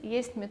 здесь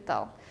есть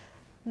металл.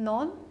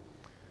 Но...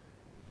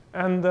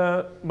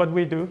 But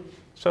we do.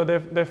 So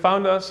they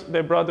found us, they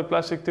brought the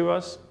plastic to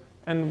us,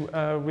 and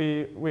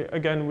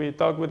we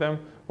talked with them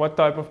what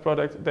type of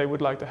product they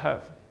would like to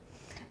have.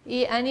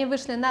 И они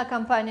вышли на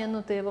компанию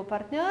Нута и его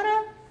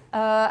партнера,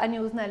 они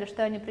узнали,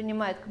 что они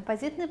принимают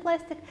композитный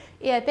пластик,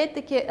 и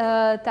опять-таки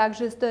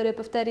также история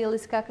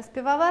повторилась, как и с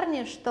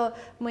пивоварней, что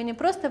мы не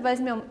просто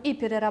возьмем и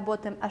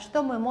переработаем, а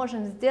что мы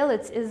можем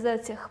сделать из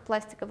этих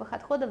пластиковых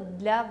отходов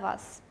для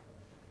вас.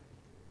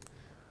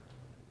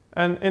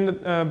 And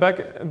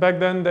back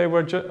then they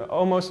were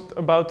almost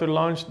about to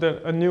launch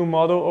a new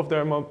model of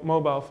their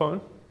mobile phone.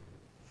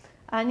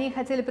 Они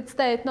хотели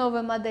представить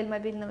новую модель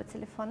мобильного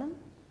телефона.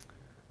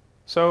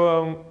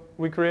 So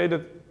we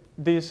created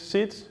these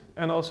seats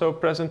and also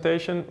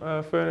presentation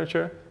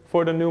furniture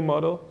for the new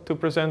model to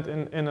present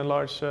in a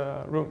large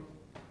room.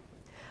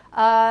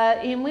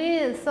 И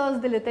мы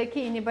создали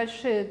такие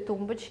небольшие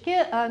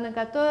тумбочки,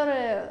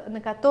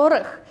 на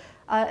которых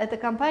эта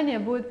компания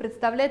будет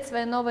представлять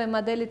свои новые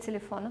модели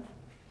телефонов.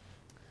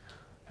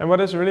 And what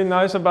is really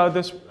nice about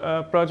this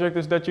project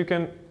is that you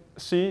can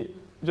see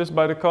just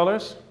by the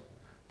colors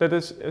that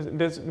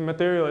this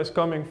material is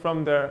coming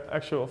from their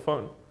actual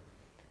phone.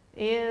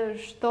 И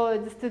что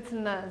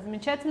действительно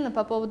замечательно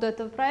по поводу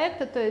этого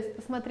проекта, то есть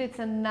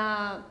посмотрите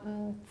на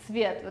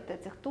цвет вот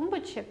этих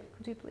тумбочек,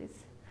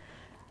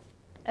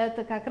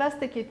 это как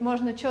раз-таки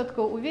можно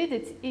четко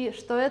увидеть, и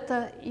что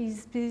это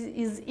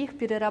из их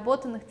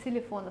переработанных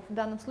телефонов, в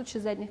данном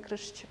случае задних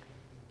крышечек.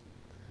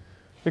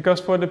 Because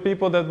for the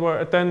people that were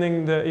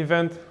attending the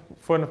event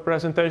for the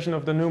presentation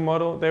of the new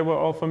model, they were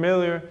all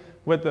familiar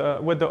with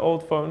the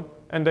old phone,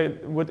 and they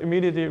would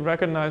immediately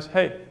recognize,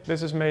 hey,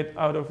 this is made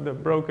out of the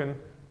broken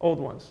old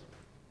ones.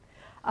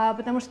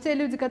 Потому что те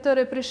люди,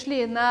 которые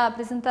пришли на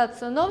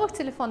презентацию новых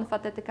телефонов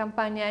от этой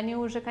компании, они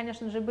уже,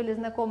 конечно же, были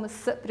знакомы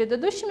с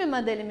предыдущими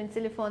моделями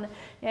телефона,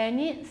 и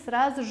они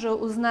сразу же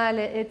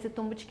узнали эти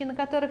тумбочки, на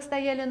которых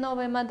стояли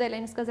новые модели.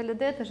 Они сказали,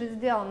 да это же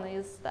сделано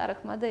из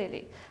старых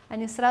моделей.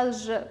 Они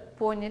сразу же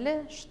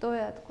поняли, что и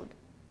откуда.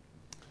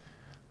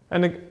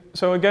 And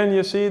so again,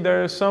 you see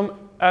there is some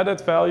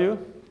added value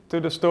to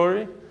the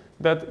story,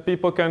 that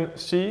people can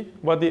see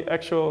what the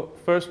actual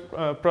first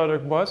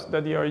product was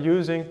that they are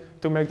using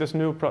to make this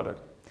new product.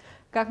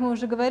 Как мы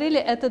уже говорили,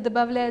 это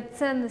добавляет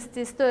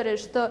ценности истории,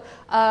 что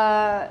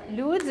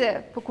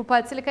люди,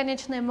 покупатели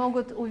конечные,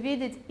 могут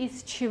увидеть,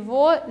 из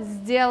чего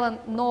сделан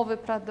новый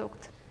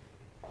продукт.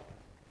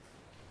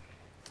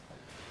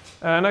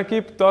 And I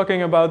keep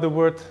talking about the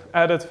word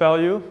added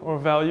value or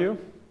value,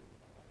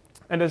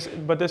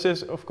 but this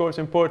is of course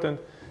important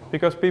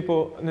because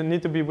people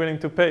need to be willing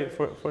to pay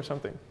for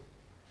something.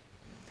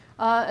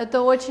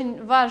 Это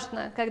очень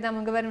важно, когда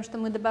мы говорим, что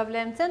мы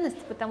добавляем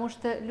ценности, потому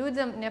что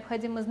людям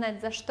необходимо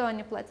знать, за что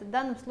они платят, в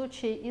данном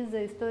случае и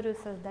за историю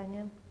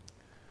создания.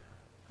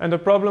 And the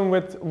problem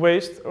with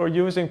waste or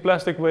using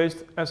plastic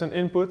waste as an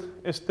input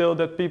is still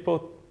that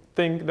people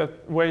think that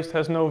waste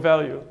has no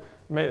value.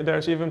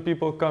 There's even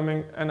people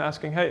coming and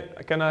asking, hey,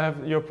 can I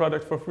have your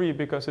product for free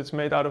because it's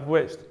made out of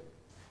waste?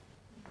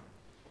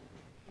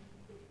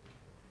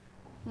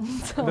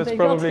 So that's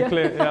probably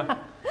clear, yeah.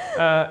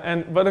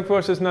 But of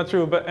course it's not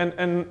true. But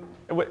in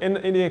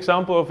the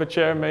example of a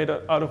chair made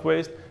out of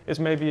waste is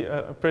maybe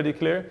pretty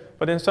clear.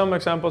 But in some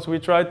examples we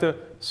try to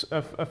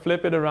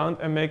flip it around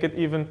and make it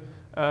even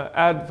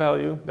add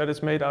value that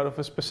is made out of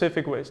a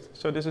specific waste.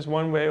 So this is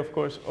one way, of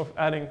course, of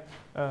adding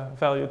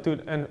value to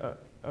and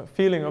a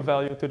feeling of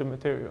value to the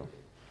material.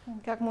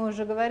 Как мы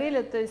уже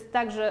говорили, то есть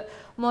также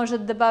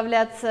может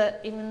добавляться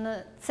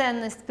именно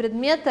ценность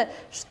предмета,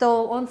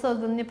 что он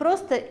создан не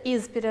просто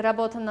из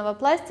переработанного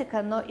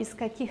пластика, но из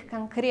каких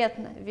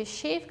конкретно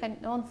вещей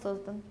он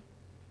создан.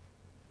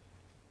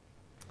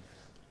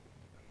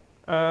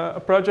 A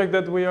project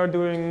that we are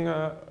doing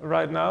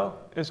right now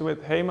is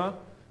with HEMA,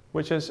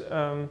 which is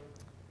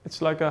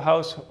it's like a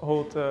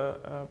household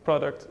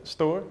product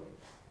store.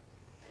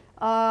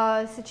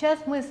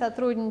 Сейчас мы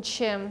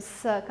сотрудничаем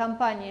с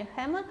компанией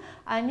HEMA.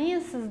 Они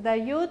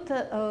создают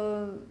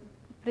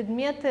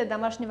предметы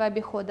домашнего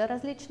обихода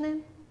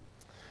различные.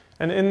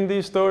 And in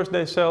these stores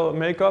they sell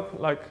makeup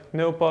like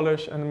nail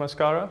polish and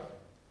mascara.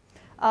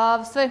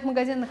 В своих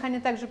магазинах они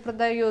также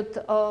продают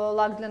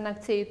лак для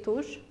ногтей и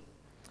тушь.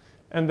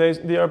 And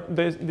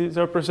these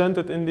are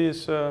presented in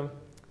these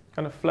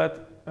kind of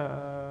flat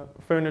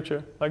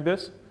furniture like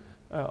this.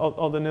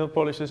 All the nail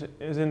polish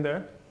is in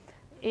there.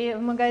 И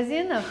в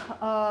магазинах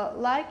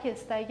лаки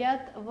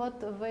стоят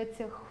вот в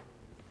этих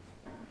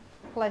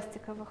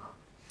пластиковых.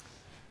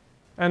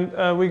 And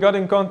we got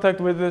in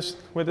contact with this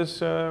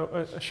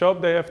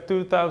shop. They have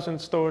 2,000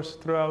 stores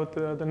throughout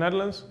the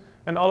Netherlands,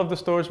 and all of the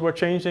stores were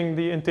changing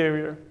the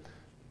interior.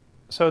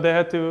 So they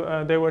had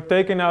to. They were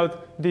taking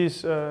out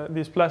these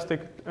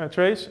plastic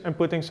trays and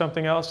putting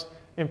something else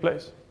in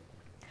place.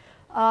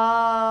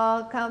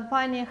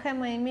 Компания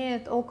HEMA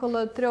имеет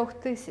около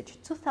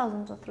 3,000,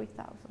 2,000 or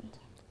 3,000.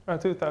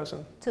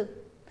 2,000.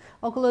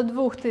 Около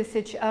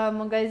 2,000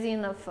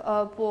 магазинов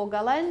по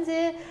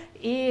Голландии,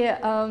 и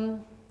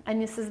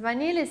они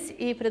созвонились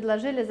и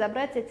предложили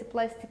забрать эти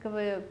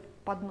пластиковые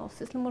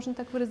подносы, если можно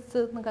так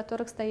выразиться, на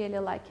которых стояли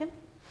лаки.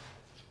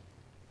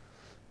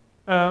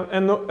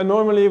 And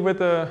normally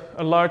with a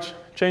large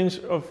change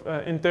of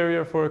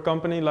interior for a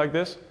company like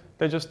this,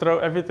 they just throw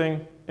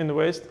everything in the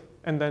waste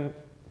and then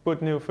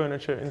put new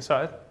furniture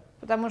inside.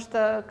 Потому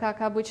что, как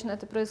обычно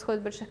это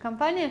происходит в больших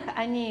компаниях,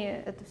 они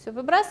это все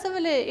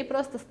выбрасывали и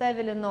просто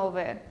ставили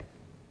новые.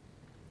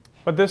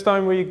 But this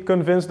time we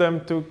convinced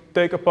them to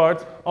take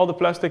apart all the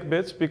plastic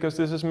bits, because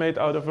this is made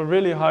out of a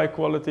really high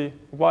quality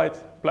white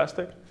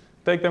plastic.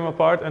 Take them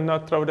apart and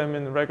not throw them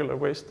in regular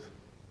waste.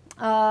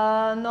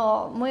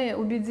 Но мы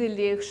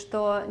убедили их,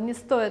 что не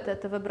стоит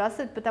это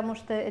выбрасывать, потому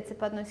что эти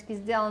подносики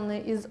сделаны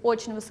из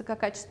очень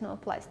высококачественного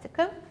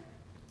пластика.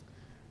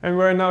 And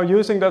we're now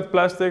using that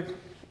plastic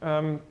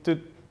to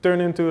turn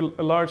into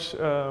large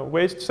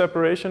waste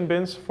separation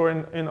bins for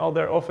in all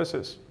their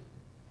offices.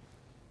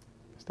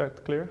 Is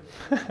that clear?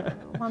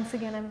 Once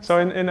again, so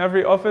in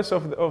every office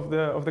of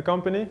the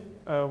company,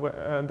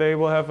 they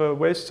will have a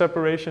waste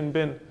separation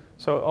bin.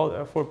 So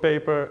all, for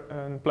paper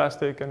and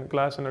plastic and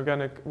glass and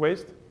organic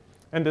waste.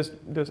 And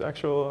this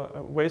actual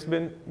waste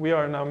bin we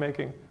are now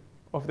making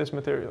of this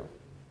material.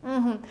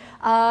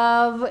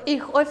 В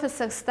их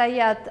офисах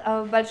стоят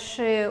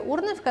большие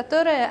урны, в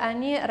которые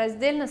они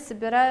раздельно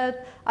собирают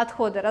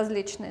отходы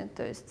различные,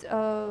 то есть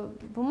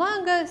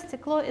бумага,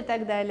 стекло и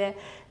так далее,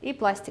 и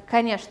пластик,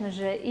 конечно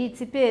же. И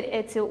теперь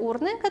эти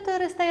урны,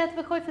 которые стоят в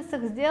их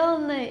офисах,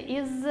 сделаны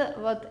из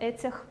вот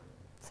этих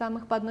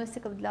самых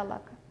подносиков для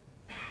лака.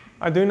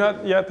 I do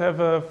not yet have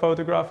a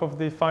photograph of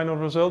the final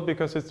result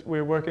because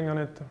we're working on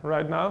it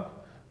right now.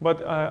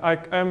 But I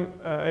am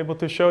able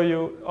to show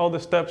you all the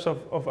steps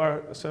of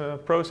our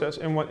process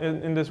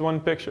in this one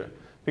picture.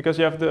 Because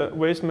you have the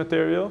waste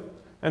material,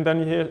 and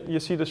then here you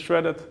see the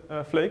shredded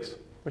flakes,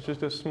 which is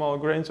just small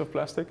grains of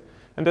plastic.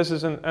 And this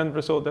is an end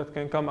result that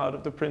can come out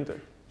of the printer.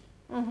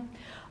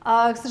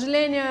 К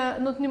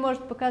сожалению, Нут не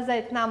может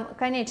показать нам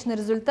конечный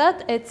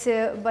результат,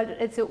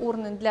 эти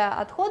урны для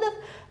отходов,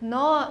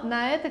 но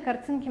на этой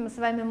картинке мы с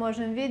вами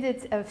можем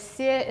видеть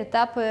все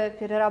этапы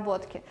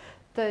переработки.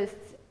 То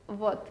есть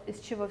вот из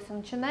чего все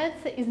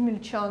начинается,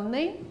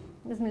 измельченные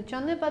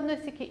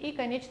подносики и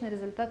конечный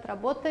результат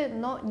работы,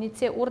 но не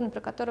те урны,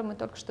 про которые мы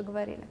только что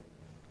говорили.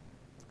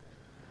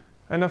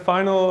 And a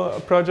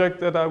final project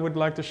that I would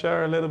like to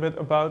share a little bit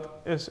about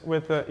is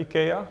with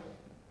IKEA.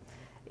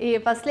 И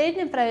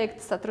последний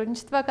проект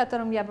сотрудничества, о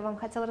котором я бы вам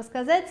хотела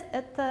рассказать,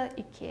 это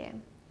IKEA.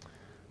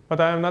 But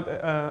I am not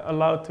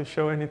allowed to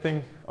show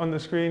anything on the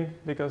screen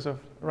because of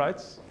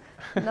rights.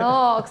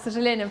 Но, к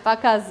сожалению,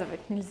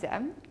 показывать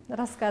нельзя,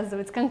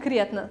 рассказывать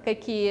конкретно,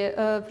 какие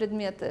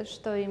предметы,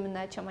 что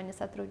именно, о чем они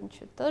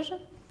сотрудничают тоже.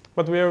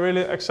 But we are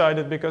really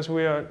excited because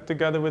we are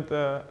together with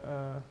the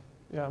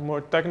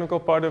more technical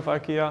part of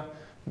IKEA,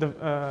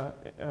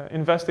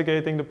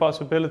 investigating the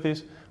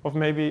possibilities of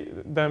maybe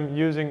them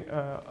using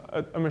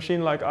a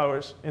machine like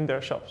ours in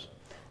their shops.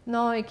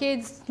 Но IKEA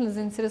действительно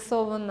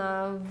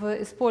заинтересована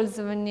в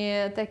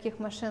использовании таких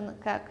машин,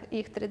 как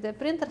их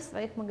 3D-принтер в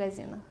своих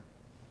магазинах.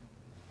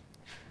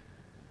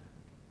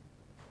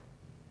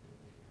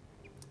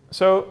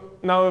 So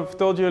now I've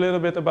told you a little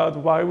bit about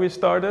why we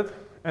started,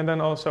 and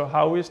then also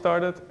how we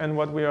started and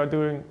what we are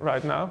doing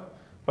right now.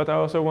 But I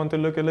also want to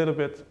look a little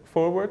bit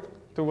forward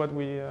to what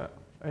we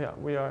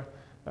are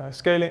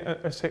scaling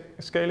a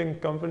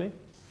scaling company.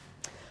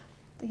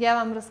 Я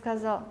вам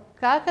рассказал,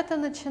 как это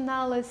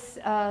начиналось,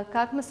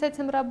 как мы с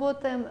этим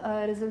работаем,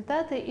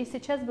 результаты, и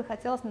сейчас бы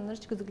хотелось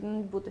немножечко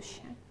заглянуть в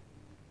будущее.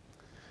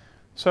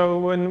 So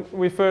when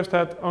we first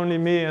had only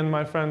me and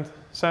my friend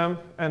Sam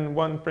and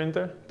one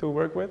printer to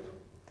work with.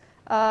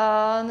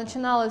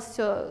 Начиналось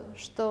все,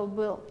 что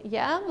был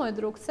я, мой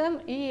друг Сэм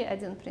и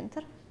один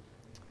принтер.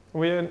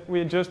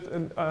 We just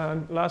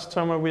last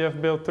summer we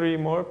have built 3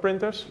 more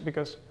printers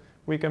because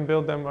we can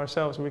build them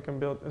ourselves. We can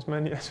build as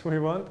many as we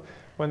want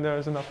when there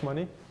is enough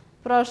money.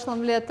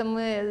 Прошлым летом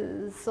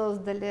мы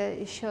создали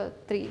еще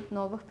 3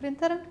 новых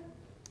принтера.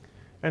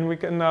 And we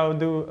can now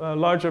do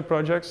larger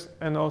projects,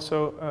 and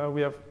also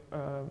we have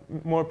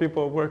more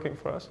people working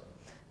for us.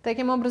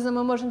 Таким образом,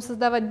 мы можем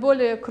создавать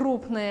более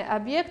крупные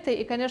объекты,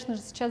 и, конечно же,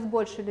 сейчас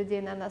больше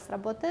людей на нас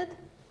работает.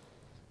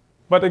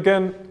 But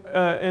again,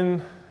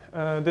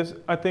 this,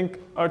 I think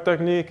our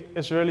technique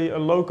is really a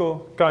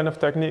local kind of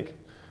technique.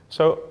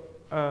 So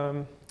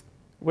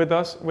with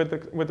us,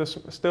 with a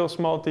still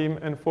small team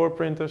and 4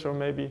 printers or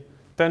maybe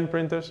 10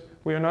 printers,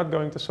 we are not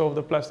going to solve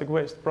the plastic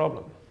waste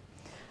problem.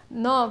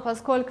 Но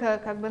поскольку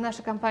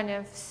наша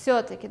компания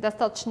все-таки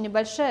достаточно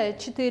небольшая,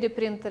 4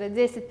 принтера,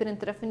 10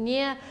 принтеров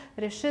не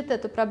решит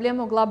эту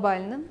проблему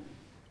глобально.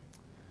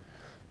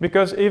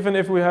 Because even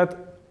if we had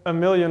 1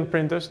 million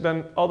printers,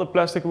 then all the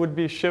plastic would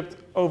be shipped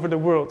over the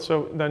world.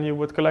 So then you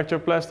would collect your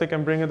plastic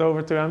and bring it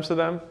over to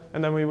Amsterdam,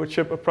 and then we would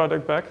ship a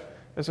product back.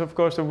 It's of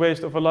course a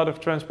waste of a lot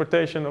of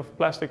transportation of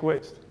plastic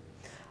waste.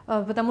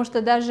 Потому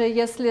что даже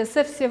если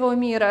со всего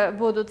мира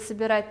будут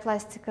собирать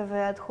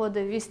пластиковые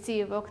отходы, везти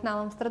его к нам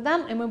в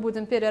Амстердам, и мы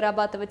будем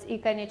перерабатывать и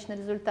конечный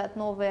результат,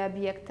 новые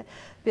объекты,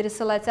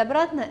 пересылать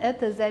обратно,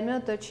 это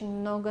займет очень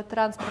много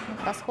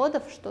транспортных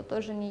расходов, что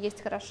тоже не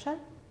есть хорошо.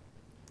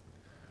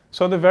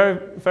 So the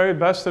very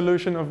best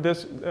solution of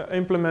this,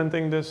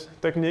 implementing this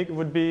technique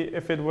would be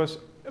if it was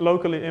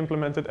locally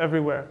implemented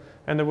everywhere.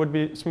 And there would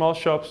be small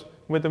shops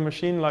with a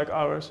machine like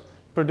ours,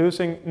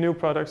 producing new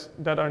products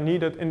that are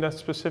needed in that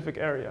specific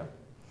area.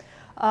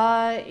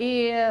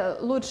 И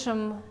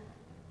лучшим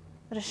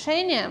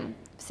решением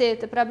всей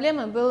этой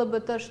проблемы было бы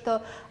то,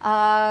 что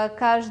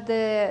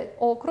каждый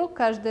округ,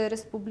 каждая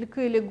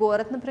республика или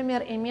город,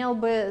 например, имел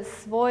бы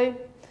свой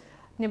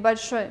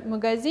небольшой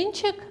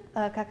магазинчик,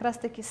 как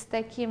раз-таки с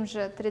таким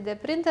же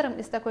 3D-принтером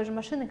и с такой же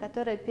машиной,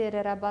 которая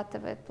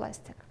перерабатывает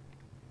пластик.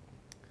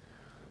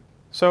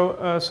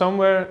 So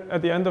somewhere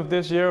at the end of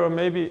this year or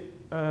maybe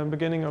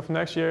beginning of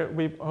next year,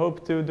 we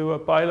hope to do a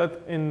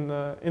pilot,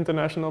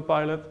 international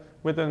pilot,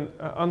 with an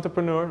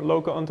entrepreneur,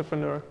 local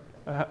entrepreneur,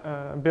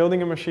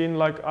 building a machine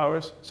like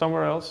ours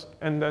somewhere else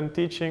and then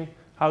teaching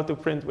how to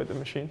print with the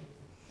machine.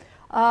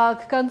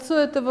 К концу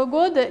этого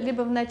года,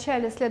 либо в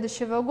начале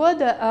следующего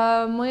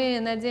года, мы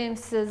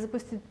надеемся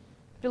запустить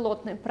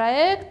пилотный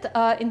проект,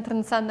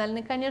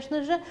 интернациональный,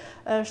 конечно же,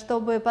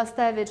 чтобы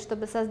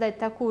создать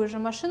такую же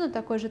машину,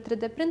 такой же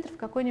 3D-принтер в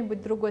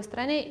какой-нибудь другой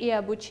стране и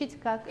обучить,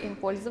 как им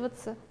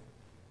пользоваться.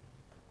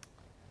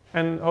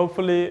 And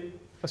hopefully,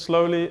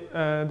 slowly,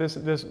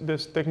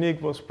 this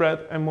technique will spread,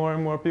 and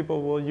more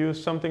people will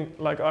use something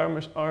like our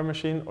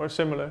machine or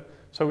similar,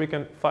 so we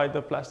can fight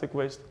the plastic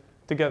waste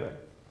together.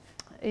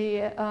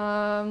 И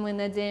мы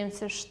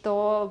надеемся,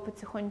 что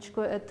потихонечку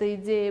эта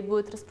идея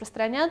будет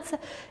распространяться,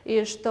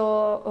 и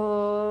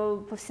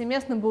что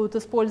повсеместно будут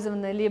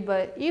использованы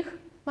либо их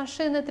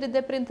машины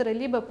 3D-принтеры,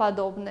 либо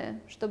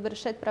подобные, чтобы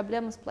решать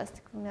проблему с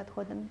пластиковыми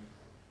отходами.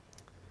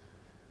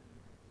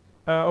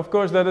 Of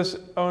course, that is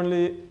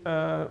only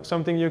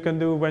something you can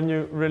do when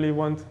you really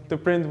want to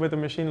print with a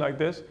machine like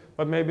this,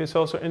 but maybe it's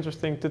also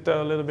interesting to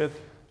tell a little bit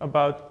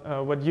about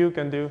what you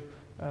can do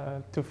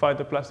to fight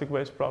the plastic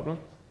waste problem.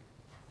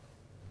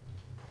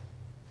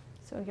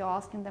 So you're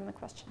asking them a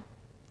question?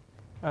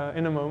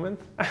 In a moment.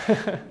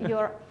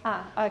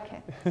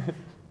 Okay.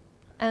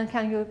 And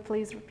can you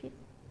please repeat?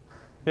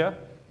 Yeah.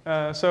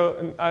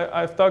 So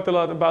I've talked a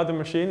lot about the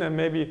machine, and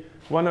maybe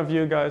one of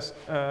you guys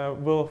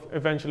will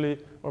eventually,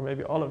 or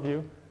maybe all of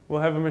you,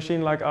 will have a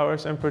machine like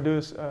ours and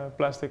produce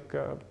plastic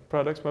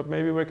products. But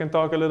maybe we can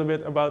talk a little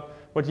bit about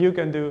what you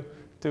can do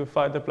to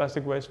fight the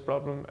plastic waste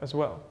problem as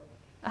well.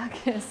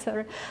 Okay,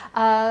 sorry.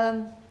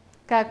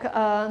 Как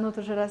Нут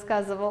уже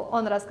рассказывал,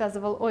 он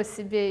рассказывал о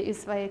себе и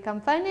своей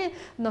компании,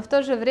 но в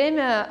то же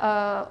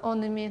время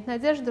он имеет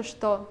надежду,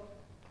 что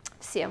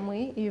все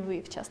мы, и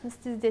вы, в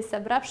частности, здесь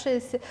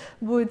собравшиеся,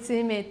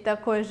 будете иметь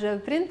такой же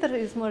принтер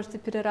и сможете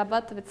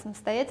перерабатывать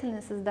самостоятельно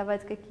и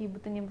создавать какие бы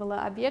то ни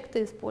было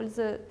объекты,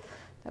 используя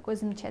такой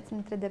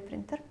замечательный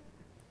 3D-принтер.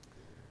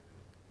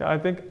 Yeah, I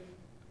think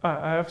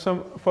I have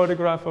some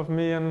photograph of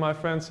me and my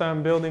friend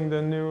Sam building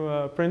the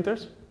new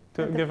printers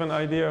to give an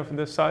idea of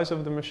the size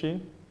of the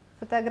machine.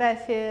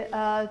 Фотографии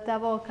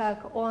того,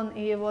 как он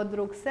и его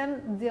друг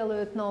Сэм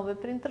делают новый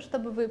принтер,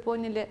 чтобы вы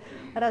поняли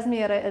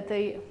размеры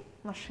этой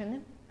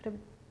машины.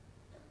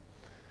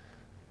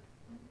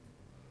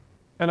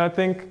 And I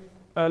think,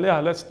 yeah,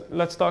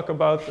 let's talk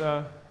about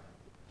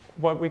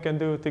what we can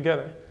do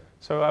together.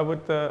 So I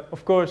would,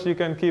 of course, you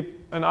can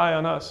keep an eye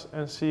on us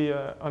and see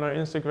on our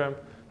Instagram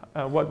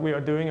what we are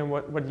doing and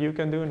what you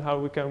can do and how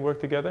we can work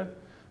together.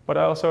 But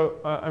I also,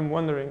 I'm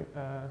wondering,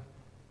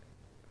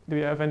 do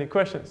you have any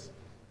questions?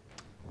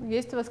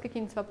 Есть у вас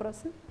какие-нибудь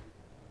вопросы?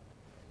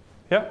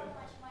 Yeah.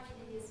 How much money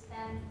did you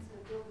spend to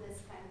build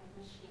this kind of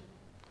machine?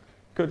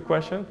 Good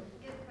question.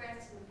 Good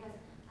question.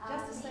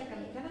 Just a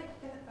second.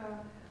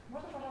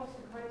 Можно, пожалуйста,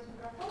 говорить в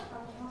микрофон,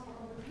 потому что у нас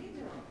потом будет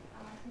видео,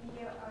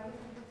 и если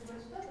вы будете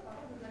говорить сюда, то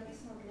потом будет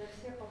записано для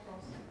всех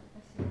вопросов.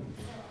 Спасибо.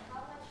 So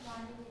how much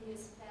money did you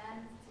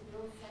spend to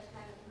build such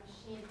kind of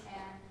machine?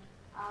 And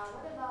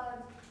what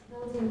about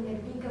building a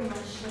bigger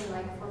machine,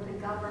 like for the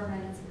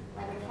government,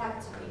 like a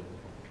factory?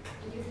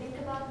 Did you think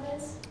about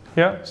this?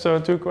 Yeah, so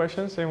 2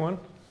 questions in one.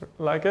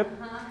 Like it?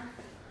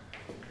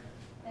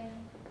 Thank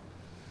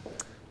you.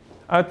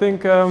 I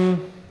think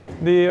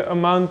the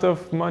amount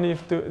of money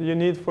you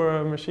need for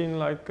a machine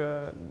like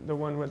the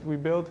one that we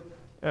built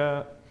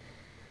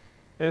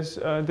is,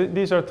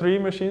 these are 3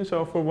 machines,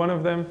 so for one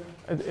of them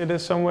it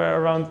is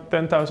somewhere around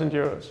 10,000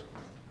 euros.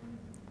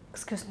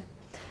 Excuse me.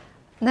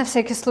 На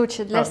всякий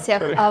случай, для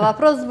всех.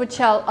 Вопрос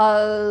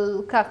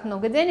звучал, как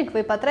много денег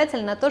вы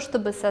потратили на то,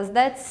 чтобы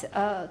создать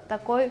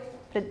такой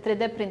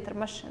 3D-принтер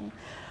машину.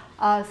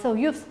 So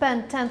you've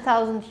spent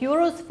 10,000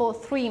 euros for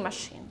 3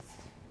 machines.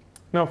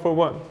 No, for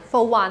one.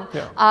 For one.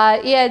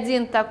 Yeah. И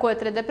один такой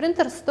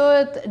 3D-принтер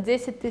стоит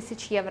 10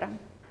 тысяч евро.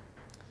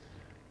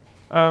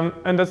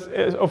 And that's,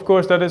 of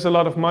course, that is a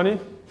lot of money,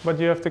 but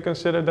you have to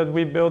consider that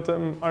we built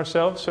them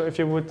ourselves. So if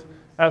you would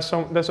ask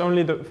that's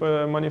only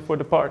the money for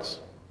the parts.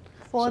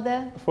 For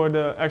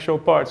the actual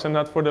parts and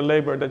not for the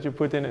labor that you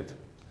put in it.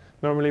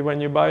 Normally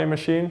when you buy a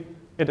machine,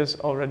 it is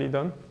already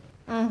done.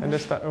 And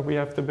this time we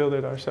have to build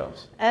it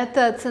ourselves.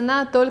 Это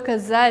цена только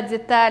за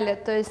детали,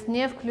 то есть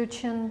не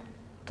включен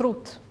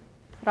труд,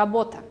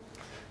 работа.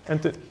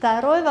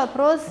 Второй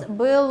вопрос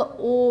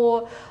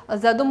был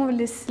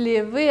задумывались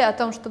ли вы о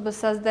том, чтобы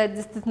создать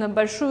действительно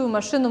большую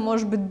машину,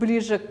 может быть,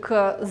 ближе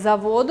к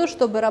заводу,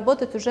 чтобы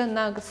работать уже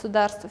на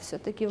государство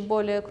все-таки в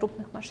более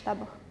крупных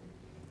масштабах?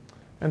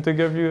 And to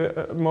give you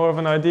more of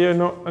an idea,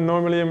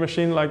 normally a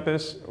machine like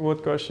this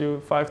would cost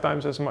you 5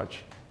 times as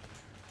much.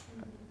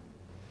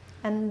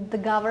 And the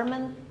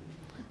government?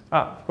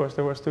 Of course,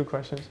 there was 2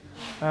 questions.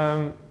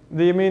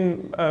 Do you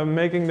mean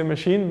making the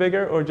machine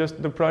bigger or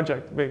just the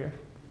project bigger?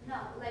 No,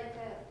 like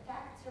a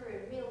factory,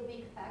 real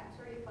big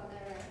factory for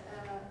their,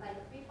 like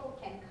people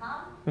can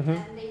come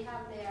and they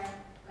have their,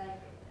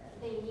 like,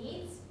 they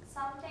need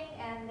something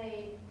and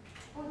they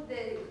put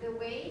the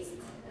waste,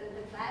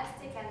 the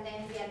plastic, and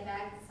then get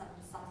back some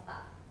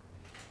stuff.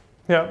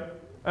 Yeah,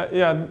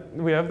 yeah,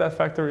 we have that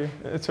factory.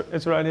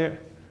 It's right here.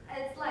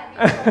 It's like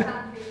in your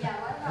country, yeah.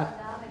 What about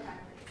the other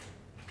countries?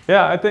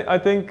 Yeah, I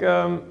think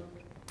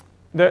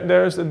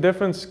there's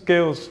different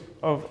scales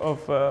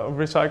of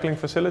recycling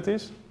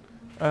facilities.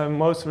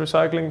 Most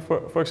recycling,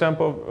 for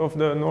example, of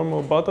the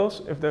normal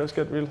bottles, if those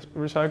get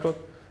recycled,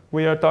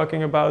 we are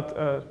talking about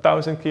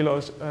 1,000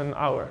 kilos an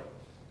hour,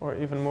 or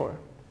even more.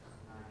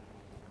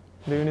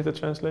 Do you need a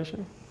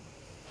translation?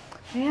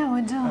 Yeah,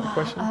 we do.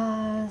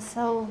 Question?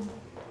 So,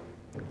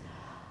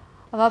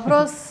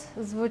 вопрос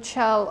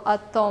звучал о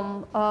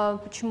том,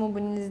 почему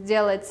бы не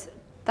сделать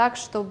так,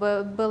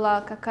 чтобы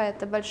была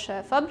какая-то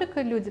большая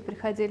фабрика, люди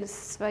приходили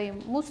со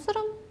своим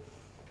мусором,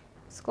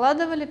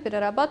 складывали,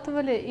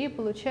 перерабатывали и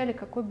получали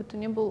какой бы то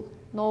ни был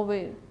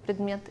новый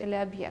предмет или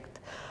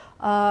объект.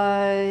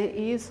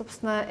 И,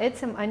 собственно,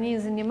 этим они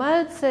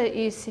занимаются,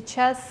 и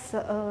сейчас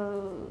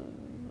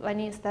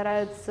они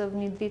стараются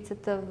внедрить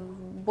это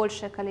в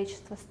большее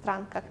количество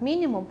стран, как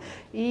минимум.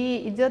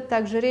 И идет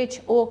также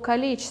речь о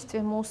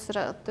количестве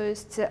мусора, то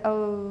есть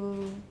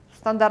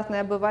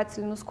стандартный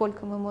обыватель, ну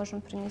сколько мы можем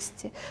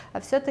принести.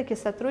 А все-таки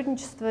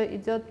сотрудничество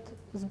идет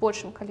с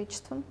большим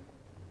количеством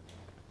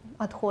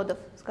отходов,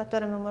 с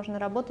которыми можно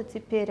работать и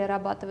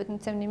перерабатывать. Но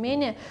тем не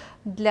менее,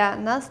 для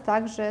нас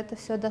также это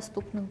все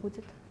доступно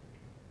будет.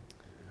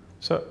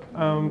 So,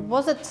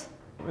 Was it?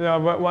 Yeah,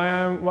 why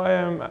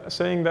I'm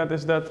saying that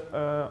is that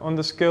on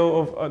the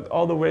scale of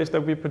all the waste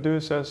that we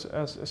produce as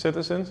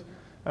citizens,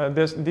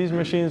 these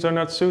machines are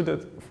not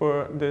suited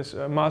for this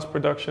mass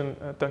production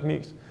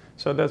techniques.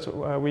 So that's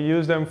we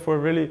use them for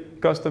really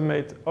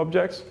custom-made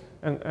objects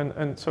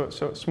and so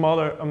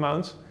smaller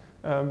amounts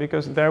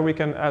because there we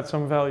can add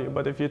some value.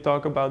 But if you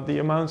talk about the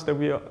amounts that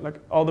we are, like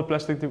all the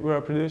plastic that we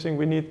are producing,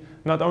 we need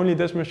not only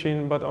this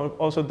machine but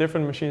also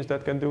different machines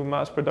that can do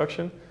mass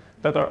production.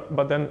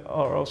 But then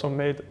are also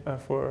made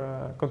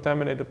for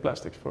contaminated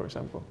plastics, for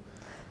example.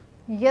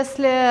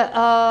 Если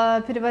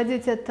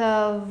переводить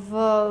это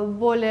в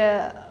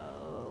более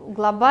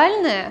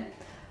глобальное,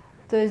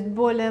 то есть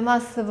более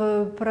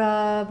массовое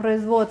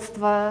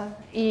производство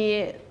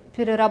и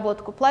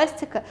переработку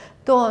пластика,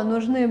 то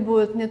нужны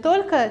будут не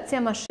только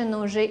те машины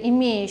уже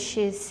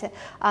имеющиеся,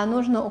 а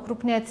нужно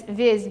укрупнять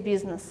весь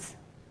бизнес.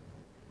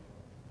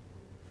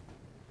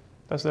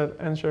 Does that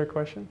answer your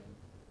question?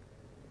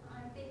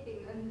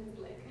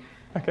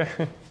 Okay.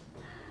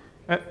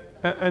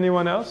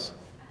 Anyone else?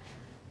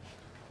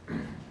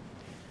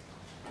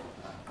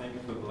 Thank you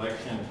for the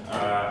lecture.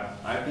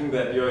 I think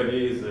that your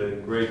idea is a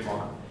great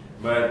one,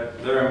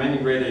 but there are many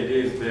great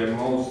ideas. The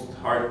most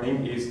hard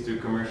thing is to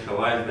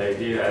commercialize the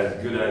idea as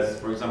good as,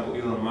 for example,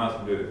 Elon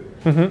Musk did.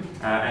 And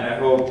I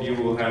hope you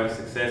will have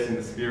success in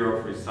the sphere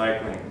of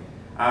recycling.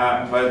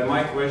 But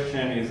my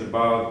question is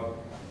about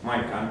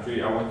my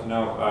country. I want to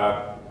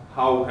know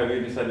how have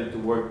you decided to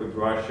work with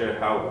Russia?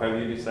 How have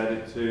you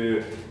decided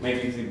to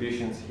make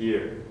exhibitions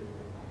here?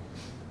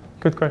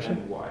 Good question.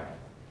 And why?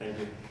 Thank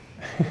you.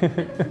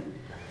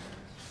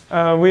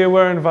 We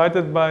were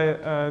invited by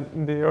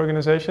the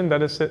organization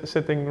that is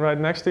sitting right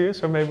next to you,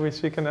 so maybe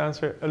she can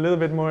answer a little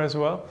bit more as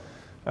well.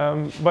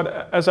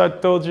 But as I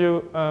told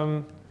you,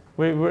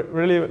 we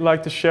really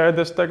like to share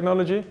this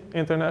technology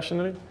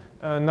internationally,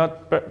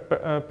 not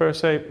per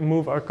se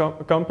move our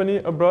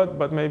company abroad,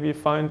 but maybe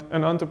find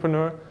an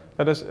entrepreneur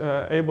that is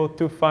able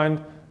to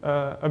find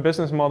a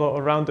business model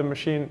around the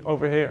machine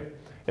over here.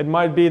 It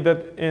might be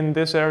that in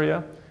this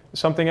area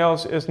something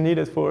else is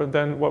needed for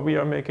than what we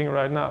are making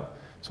right now.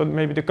 So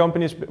maybe the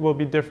companies will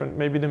be different,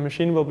 maybe the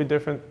machine will be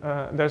different.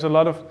 There's a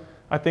lot of,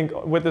 I think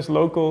with this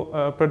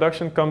local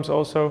production comes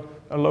also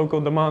a local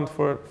demand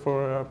for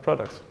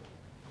products.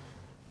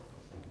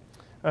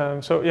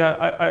 So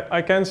yeah,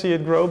 I can see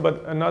it grow,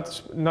 but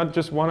not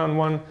just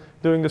one-on-one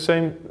doing the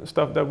same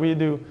stuff that we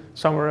do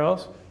somewhere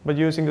else, but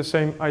using the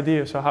same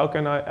idea. So how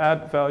can I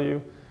add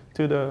value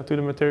to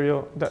the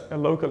material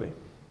locally?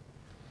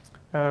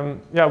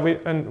 Yeah,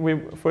 we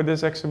for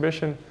this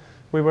exhibition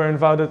we were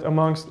invited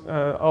amongst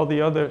all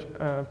the other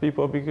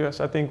people because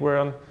I think we're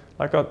on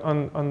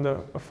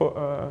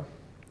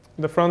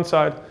the front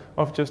side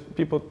of just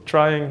people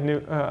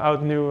trying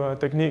out new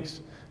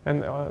techniques,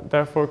 and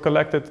therefore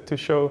collected to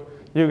show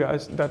you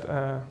guys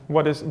that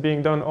what is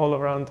being done all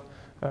around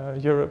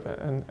Europe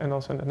and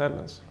also in the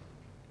Netherlands.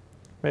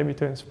 maybe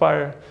to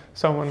inspire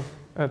someone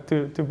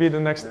to be the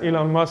next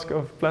Elon Musk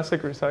of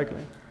plastic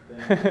recycling.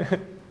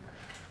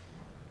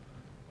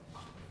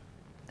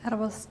 That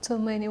was too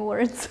many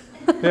words.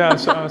 Yeah,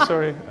 so,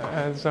 sorry.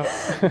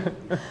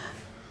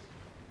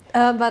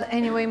 But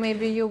anyway,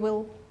 maybe you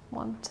will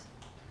want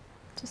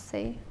to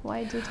say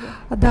why did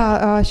you?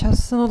 Да,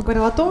 сейчас Нут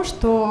говорил о том,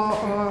 что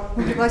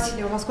мы пригласили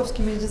его в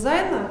Московский музей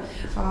дизайна.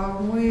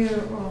 Мы,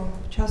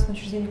 частное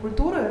учреждение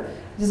культуры,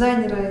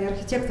 дизайнеры и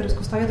архитекторы,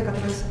 искусствоведы,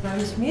 которые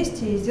собрались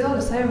вместе и сделали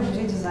сами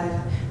музей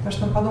дизайна. Потому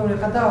что мы подумали,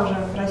 когда уже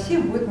в России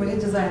будет музей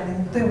дизайна.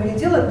 Никто его не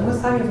делает, мы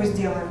сами его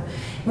сделаем.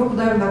 Мы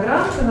подаем на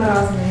гранты на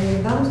разные, и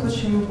в данном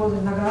случае мы подали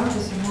на гранты,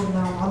 Сибур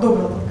нам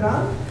одобрил этот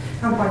грант,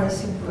 компания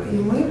Сибур, и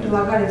мы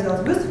предлагали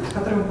делать выставку, в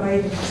которой мы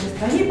проедем по всей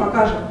стране и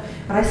покажем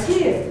в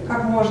России,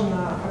 как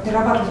можно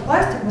перерабатывать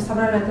пластик. Мы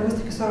собрали на этой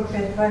выставке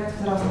 45 проектов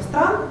из разных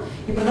стран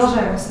и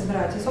продолжаем их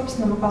собирать. И,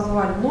 собственно, мы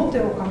позвали Нута,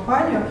 его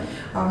компанию,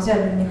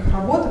 взяли у них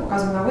работы,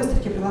 показываем на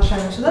выставке,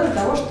 приглашаем их сюда для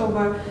того,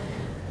 чтобы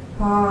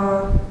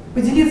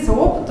поделиться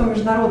опытом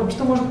международным,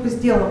 что может быть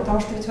сделано, потому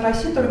что ведь в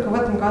России только в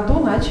этом году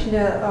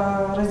начали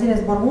раздельный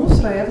сбор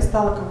мусора, и это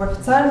стало как бы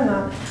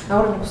официально на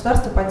уровне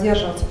государства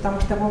поддерживаться, потому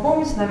что, вы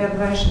помните,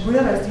 наверное, раньше были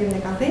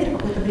раздельные контейнеры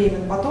какое-то время,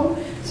 но потом,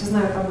 все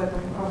знают об этом,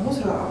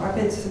 мусор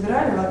опять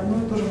собирали в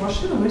одну и ту же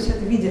машину, мы все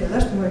это видели, да,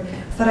 что мы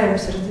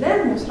стараемся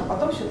разделять мусор, а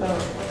потом все это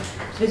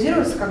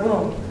утилизируется, как бы,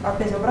 ну,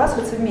 опять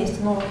выбрасывается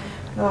вместе, но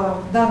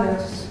в данной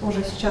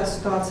уже сейчас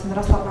ситуации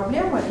наросла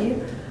проблема,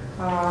 и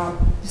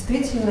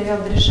действительно ее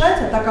надо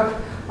решать, а так как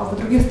в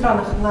других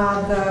странах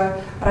над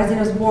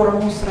раздельным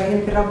сбором мусора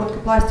и переработкой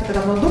пластика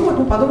давно думают,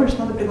 мы подумали,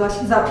 что надо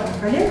пригласить западных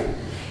коллег,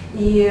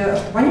 и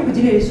чтобы они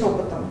поделились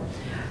опытом.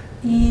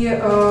 И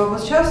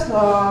вот сейчас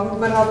он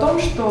говорил о том,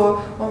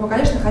 что он бы,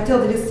 конечно,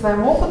 хотел делиться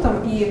своим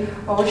опытом, и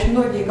очень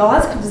многие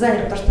голландские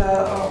дизайнеры, потому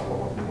что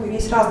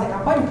есть разные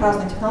компании,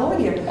 разные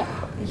технологии,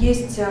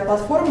 есть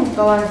платформа в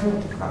Голландии,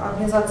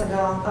 организация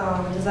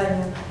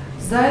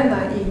дизайна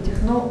и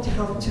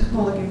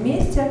технологии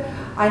вместе,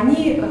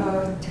 они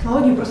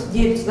технологии просто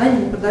делятся, да,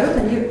 они не продают,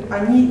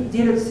 они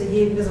делятся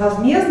ей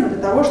безвозмездно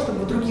для того,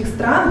 чтобы в других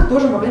странах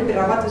тоже могли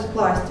перерабатывать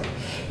пластик.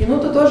 И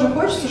Нуту тоже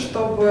хочется,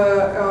 чтобы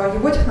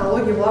его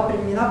технология была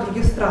применена в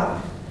других странах.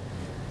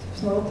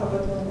 Собственно, вот об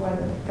этом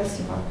говорили.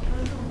 Спасибо.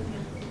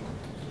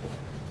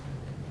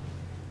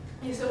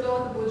 Если у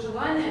кого-то будет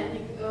желание,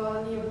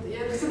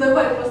 я хочу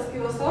добавить просто к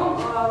его словам,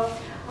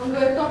 он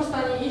говорит о том, что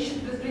они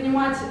ищут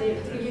предпринимателей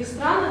в других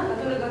странах,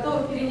 которые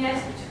готовы перенять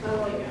эту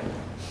технологию.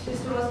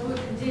 Если у вас будет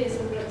идея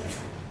создать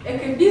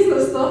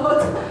экобизнес, то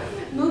вот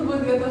Нут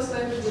будет готов с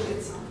вами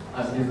поделиться.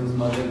 А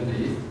бизнес-модель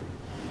есть?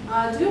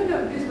 Do you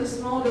have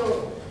business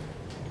model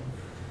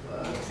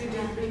 3D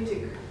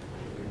printing?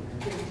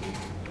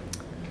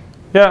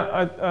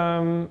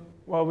 Yeah,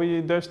 well,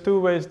 there's two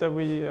ways that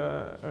we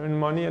earn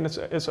money, and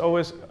it's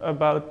always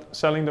about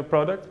selling the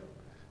product.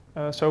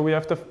 So we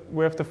have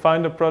to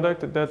find a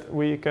product that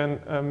we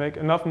can make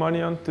enough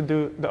money on to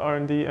do the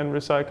R&D and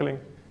recycling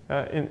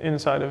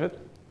inside of it.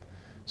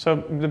 So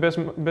the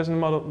business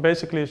model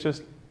basically is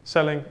just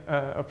selling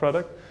a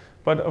product,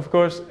 but of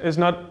course it's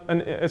not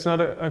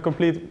a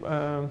complete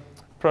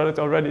product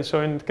already.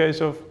 So in the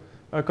case of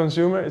a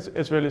consumer,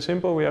 it's really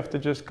simple. We have to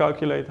just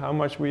calculate how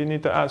much we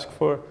need to ask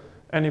for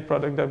any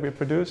product that we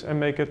produce and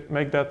make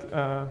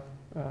that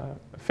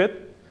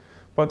fit.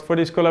 But for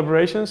these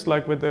collaborations,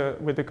 like with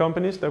the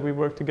companies that we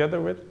work together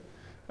with,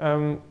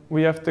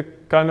 we have to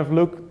kind of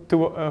look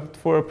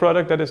for a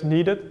product that is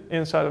needed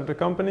inside of the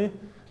company,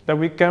 that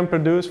we can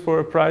produce for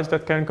a price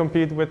that can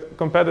compete with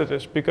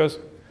competitors, because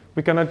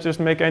we cannot just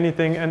make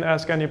anything and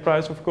ask any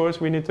price, of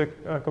course. We need to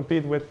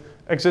compete with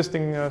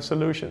existing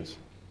solutions.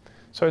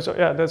 So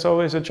yeah, that's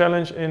always a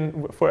challenge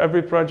for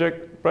every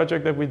project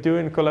that we do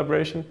in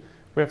collaboration.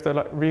 We have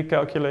to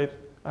recalculate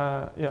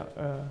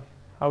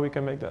how we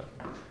can make that.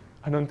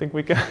 I don't think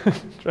we can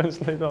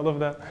translate all of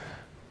that.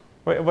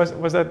 Wait,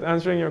 was that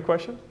answering your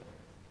question?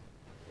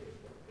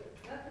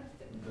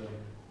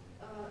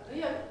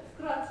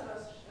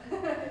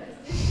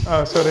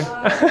 Oh, sorry.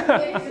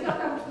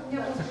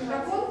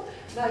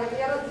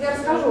 Я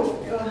расскажу.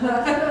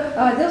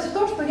 Дело в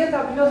том, что нет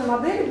определенной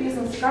модели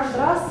бизнеса, каждый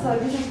раз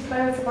бизнес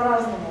устраивается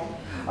по-разному.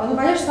 Ну,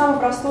 конечно, самое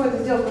простое — это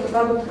сделать какой-то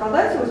продукт,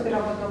 продать его из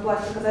переработанного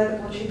пластика, за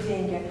это получить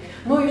деньги.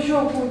 Но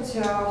еще путь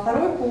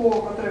второй,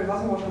 по который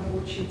возможно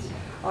получить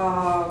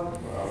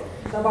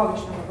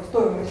добавочную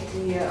стоимость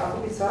и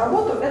окупить свою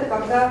работу, это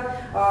когда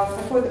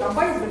с какой-то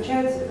компанией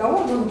заключается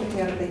договор, ну,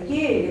 например, это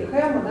Ikea или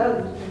Hema,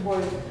 да, любой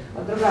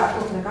другая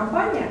крупная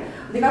компания,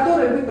 для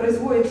которой вы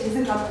производите из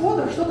их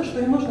отходов что-то, что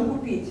им нужно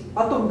купить,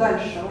 потом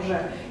дальше уже.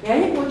 И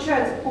они,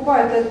 получается,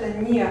 покупают это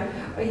не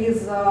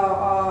из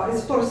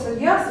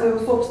вторсырья своего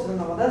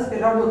собственного, да, с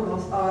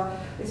переработанного,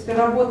 из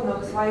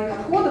переработанных своих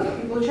отходов,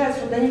 и получается,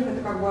 что для них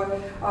это как бы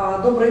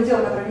доброе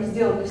дело, которое они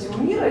сделали для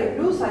всего мира, и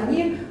плюс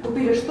они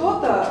купили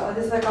что-то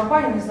для своей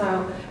компании, не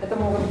знаю, это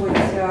могут быть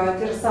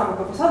те же самые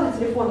корпуса для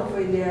телефонов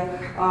или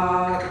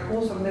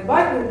мусорные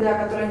баки,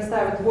 которые они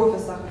ставят в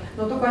офисах,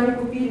 но только они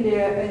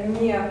купили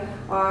не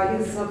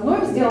из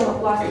вновь сделанного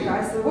пластика,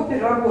 а из своего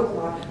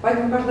переработанного.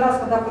 Поэтому каждый раз,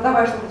 когда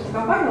продаваешь что-то в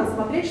компании, надо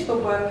смотреть,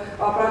 чтобы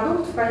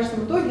продукт в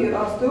конечном итоге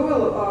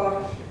стоил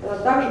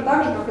так же,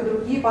 как и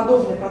другие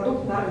подобные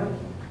продукты на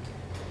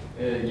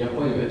рынке. Я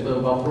понял,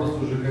 это вопрос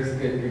уже, как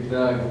сказать,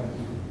 когда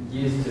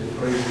есть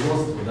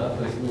производство, да,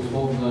 то есть,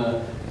 условно,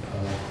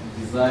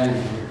 дизайн,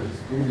 как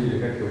студия, или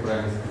как ее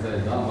правильно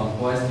сказать, да,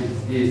 VanPlestik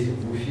здесь,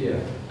 в Уфе.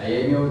 А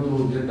я имею в виду,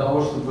 для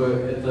того, чтобы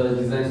эта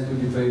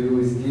дизайн-студия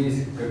появилась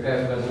здесь,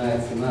 какая входная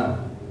цена?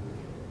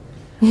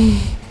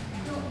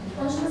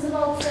 Он же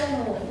называл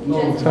цену.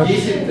 Ну,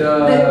 10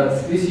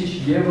 тысяч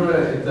евро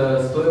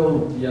это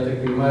стоил, я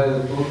так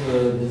понимаю, тот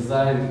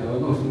дизайн,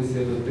 ну, в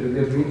смысле, этот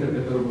 3D-принтер,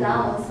 который был.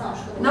 Да, он сам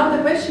что-то. Now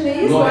the question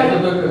is, Но like,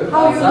 это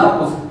только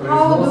запуск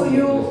производства.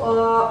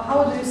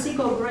 how do you see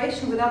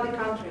collaboration with other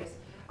countries?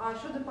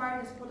 Should the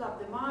partners put up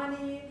the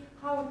money?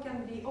 How it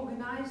can be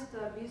organized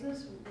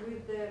business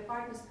with the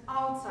partners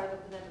outside of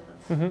the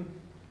Netherlands?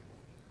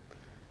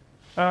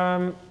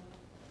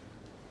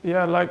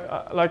 Yeah,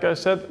 like I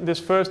said, this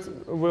first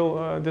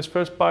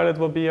pilot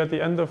will be at the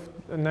end of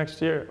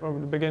next year or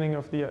the beginning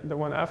of the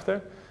one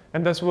after,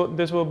 and this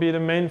will be the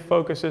main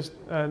focus.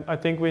 I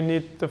think we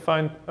need to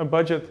find a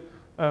budget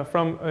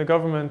from a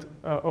government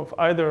of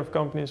either of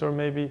companies, or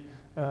maybe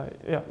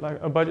like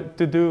a budget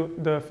to do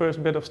the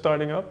first bit of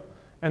starting up,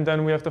 and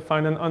then we have to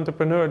find an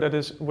entrepreneur that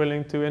is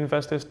willing to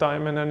invest his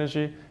time and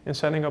energy in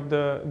setting up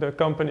the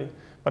company.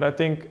 But I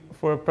think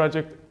for a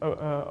project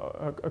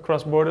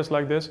across borders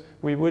like this,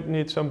 we would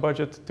need some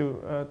budget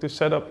to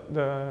set up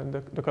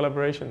the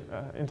collaboration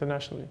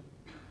internationally.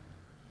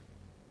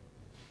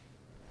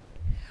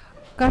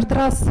 Каждый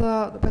раз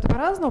это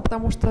по-разному,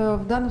 потому что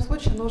в данном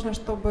случае нужно,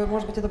 чтобы,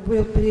 может быть, это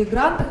было при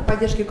грантах,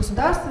 поддержке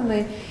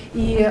государственной,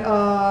 и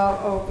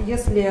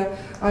если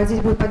здесь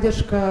будет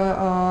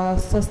поддержка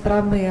со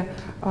стороны,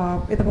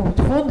 это могут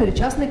фонды или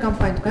частные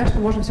компании, то,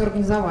 конечно, можно все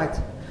организовать.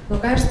 Но,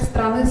 конечно, со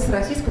стороны с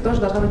российской тоже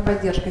должна быть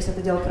поддержка, если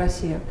это делает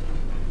Россия.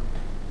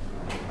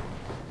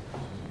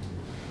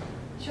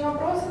 Еще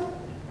вопросы?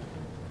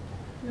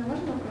 Да,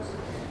 можно вопрос?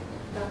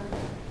 Да.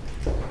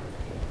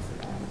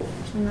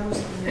 На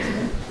русском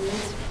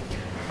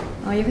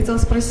я хотела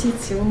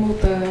спросить у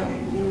Нута,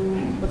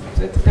 вот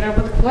эта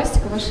переработка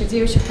пластика, ваша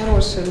идея очень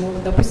хорошая, но,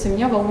 допустим,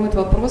 меня волнует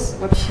вопрос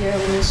вообще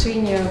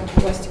уменьшения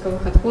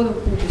пластиковых отходов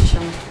в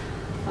будущем.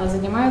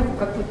 Занимаю,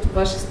 как вот в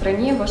вашей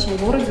стране, в вашем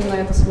городе на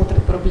это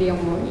смотрят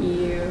проблему,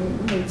 и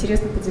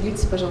интересно,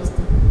 поделитесь, пожалуйста.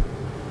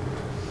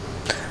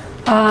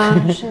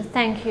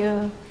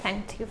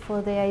 Thank you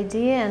for the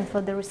idea and for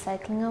the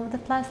recycling of the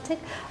plastic.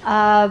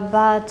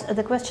 But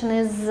the question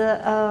is,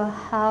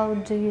 how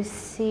do you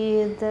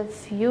see the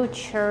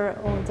future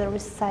of the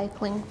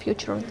recycling?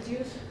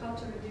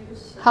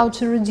 How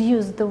to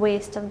reduce the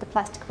waste of the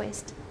plastic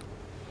waste?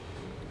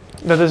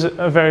 That is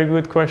a very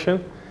good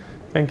question.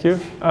 Thank you.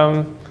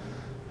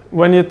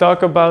 When you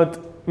talk about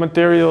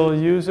material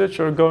usage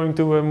or going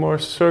to a more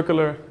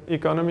circular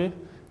economy,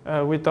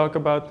 we talk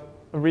about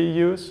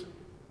reuse.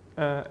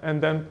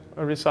 And then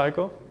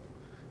recycle,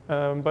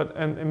 and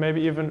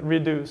maybe even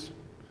reduce.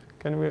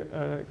 Can we?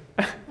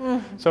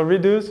 So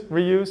reduce,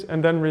 reuse,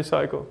 and then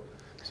recycle.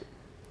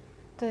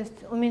 То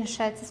есть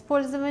уменьшать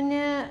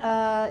использование,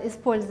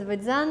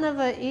 использовать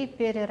заново и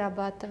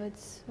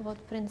перерабатывать. Вот,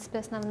 в принципе,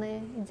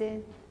 основные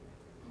идеи.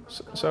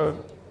 So.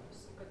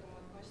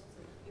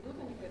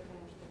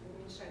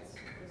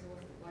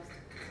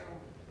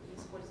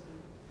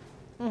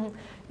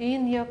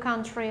 In your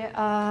country,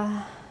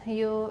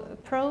 you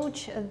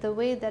approach the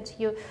way that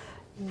you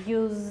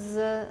use,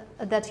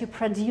 that you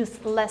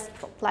produce less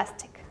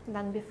plastic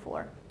than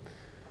before.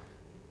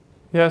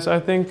 Yes, I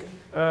think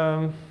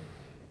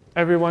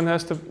everyone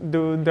has to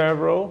do their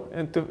role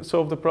and to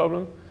solve the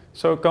problem.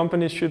 So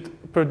companies should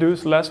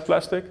produce less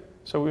plastic.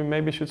 So we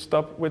maybe should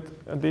stop with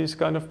these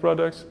kind of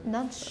products.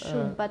 Not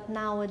should, but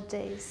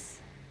nowadays.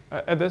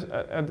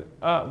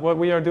 What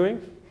we are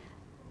doing?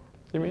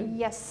 You mean?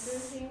 Yes. Do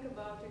you think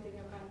about it in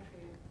your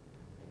country,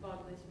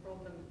 about this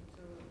problem,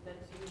 that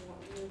you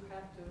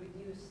have to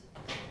reduce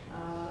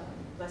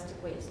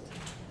plastic waste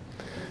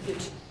in the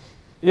future?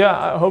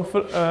 Yeah,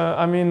 hopefully.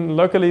 I mean,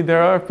 luckily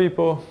there are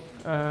people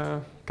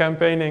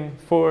campaigning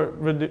for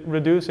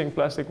reducing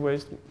plastic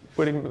waste,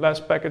 putting less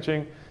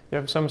packaging. You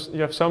have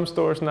some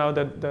stores now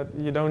that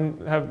you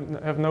don't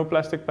have no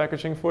plastic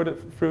packaging for the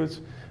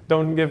fruits.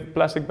 Don't give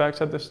plastic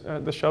bags at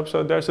the shop.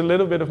 So there's a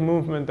little bit of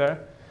movement there.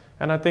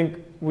 And I think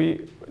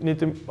we need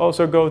to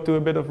also go to a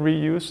bit of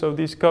reuse. So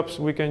these cups,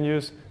 we can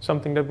use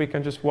something that we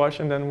can just wash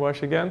and then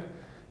wash again.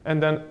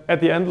 And then at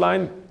the end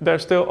line,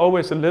 there's still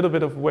always a little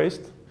bit of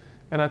waste.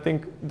 And I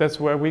think that's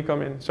where we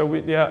come in. So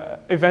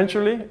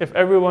eventually, if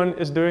everyone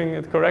is doing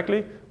it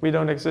correctly, we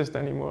don't exist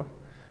anymore.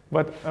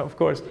 But of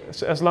course,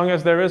 as long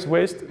as there is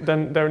waste,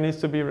 then there needs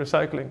to be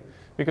recycling.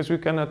 because we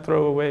cannot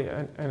throw away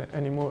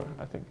anymore,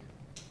 I think.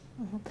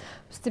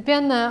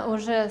 Постепенно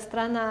уже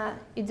страна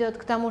идет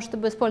к тому,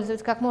 чтобы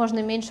использовать как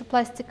можно меньше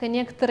пластика.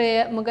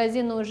 Некоторые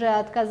магазины уже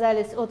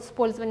отказались от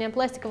использования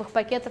пластиковых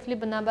пакетов,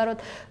 либо наоборот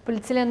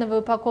полиэтиленовой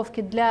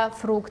упаковки для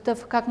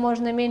фруктов. Как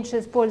можно меньше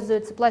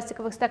используется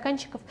пластиковых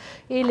стаканчиков,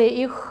 или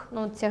их,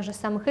 ну, тех же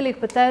самых, или их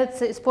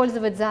пытаются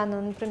использовать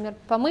заново, например,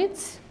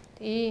 помыть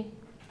и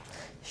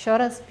еще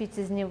раз пить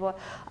из него.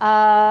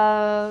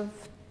 А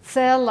в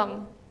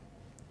целом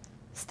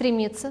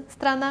стремится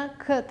страна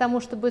к тому,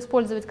 чтобы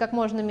использовать как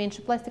можно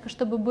меньше пластика,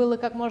 чтобы было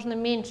как можно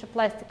меньше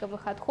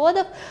пластиковых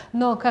отходов,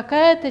 но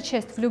какая-то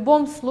часть в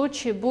любом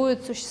случае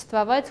будет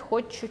существовать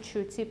хоть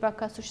чуть-чуть. И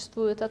пока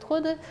существуют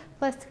отходы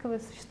пластиковые,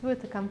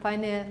 существует и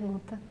компания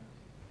Нута.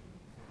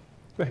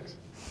 Thanks.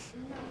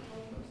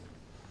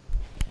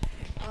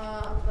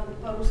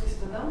 По-русски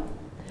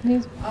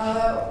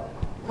да?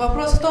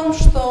 Вопрос в том,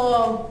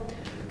 что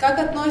как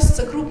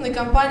относятся крупные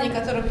компании,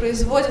 которые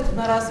производят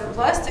одноразовый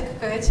пластик,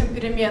 к этим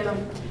переменам?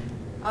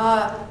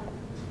 How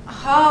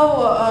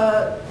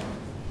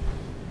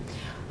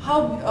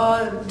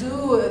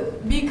do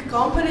big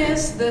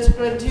companies that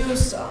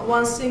produce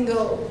one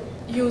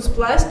single-use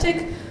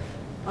plastic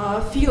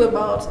feel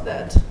about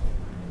that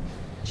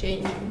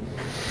changing?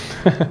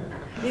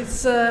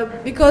 It's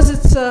because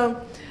it's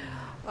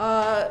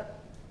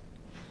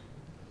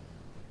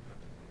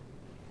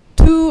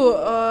too.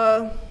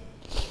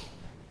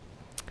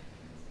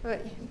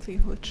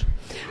 Лучше.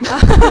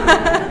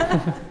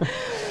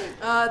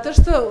 То,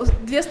 что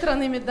две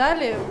стороны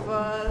медали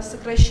в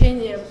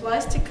сокращении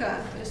пластика,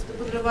 то есть это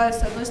подрывает,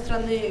 с одной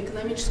стороны,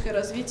 экономическое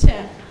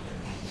развитие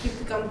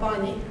каких-то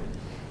компаний,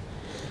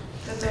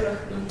 которых...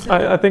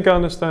 I think I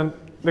understand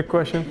the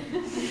question.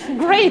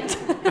 Great!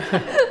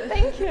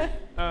 Thank you.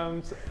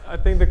 I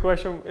think the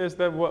question is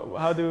that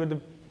how do the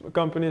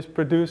companies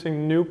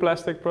producing new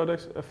plastic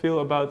products feel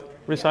about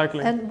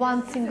recycling? And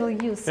one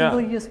single-use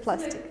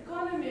plastic.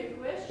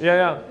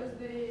 Yeah.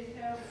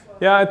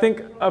 Yeah, I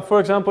think, for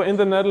example, in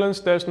the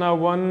Netherlands, there's now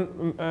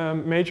one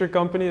major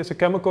company. It's a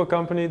chemical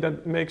company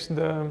that makes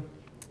the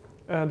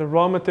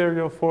raw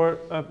material for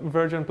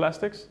virgin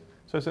plastics.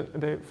 So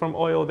from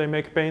oil, they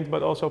make paint,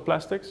 but also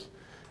plastics.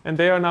 And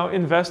they are now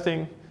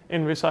investing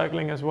in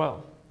recycling as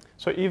well.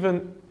 So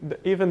even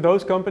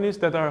those companies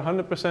that are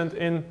 100%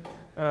 in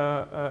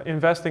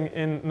investing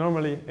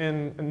normally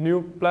in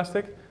new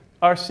plastic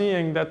are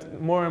seeing that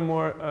more and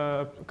more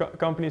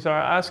companies are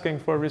asking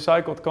for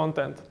recycled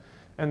content,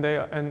 and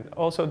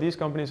also these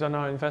companies are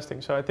now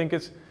investing. So I think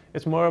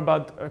it's more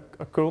about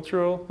a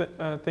cultural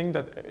thing,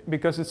 that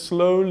because it's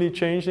slowly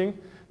changing,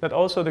 that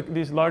also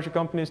these larger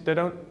companies they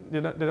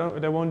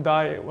won't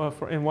die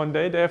in one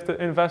day. They have to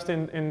invest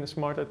in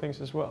smarter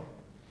things as well.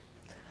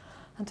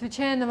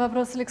 Отвечая на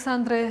вопрос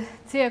Александры,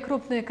 те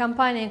крупные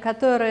компании,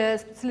 которые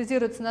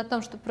специализируются на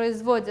том, что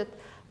производят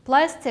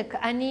пластик,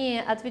 они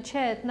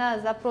отвечают на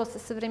запросы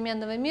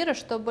современного мира,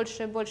 что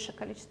больше и больше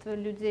количество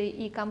людей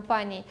и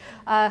компаний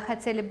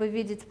хотели бы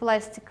видеть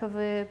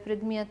пластиковые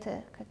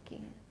предметы,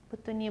 какие бы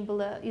то ни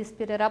было, из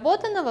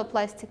переработанного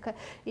пластика,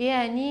 и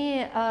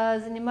они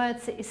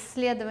занимаются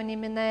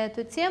исследованиями на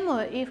эту тему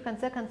и в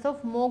конце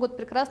концов могут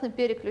прекрасно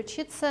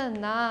переключиться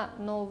на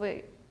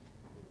новый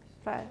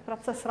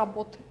процесс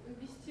работы.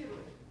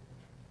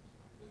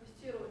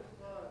 Инвестируют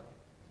в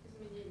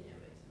изменения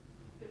в этих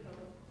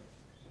переработках.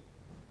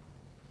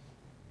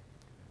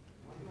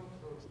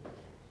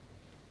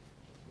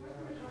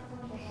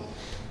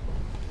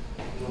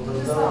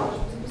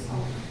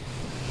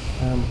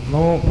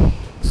 Ну,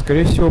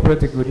 скорее всего, про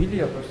это говорили,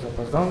 я просто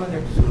опоздал на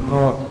лекцию,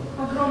 но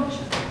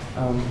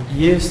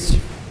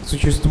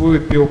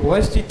существуют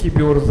биопластики,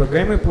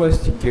 биоразлагаемые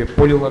пластики,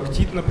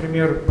 полилактит,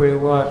 например,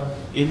 ПЛА,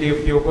 или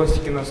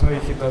биопластики на основе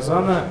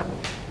хитозана,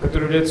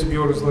 которые являются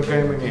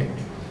биоразлагаемыми.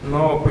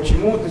 Но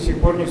почему до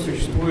сих пор не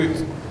существует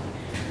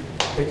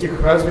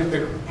таких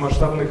развитых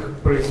масштабных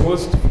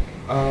производств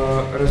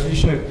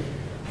различных,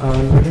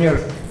 например,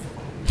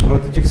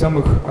 вот этих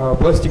самых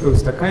пластиковых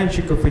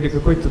стаканчиков или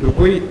какой-то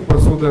другой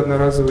посуды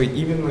одноразовой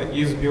именно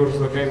из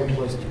биоразлагаемых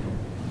пластиков?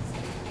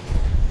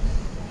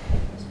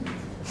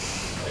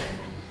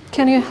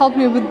 Can you help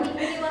me with?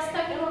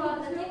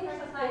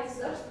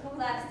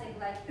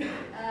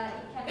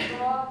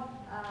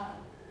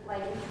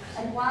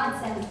 At once,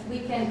 and we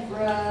can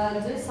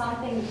do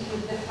something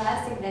with the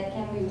plastic that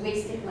can be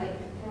wasted like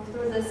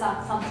through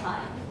some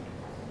time.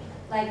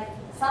 Like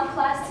some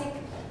plastic,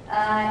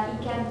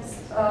 it can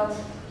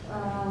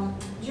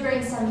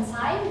during some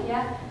time,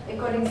 yeah,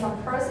 according to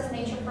some process,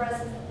 nature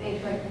process, they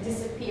like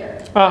disappear.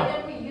 Why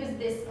don't we use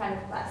this kind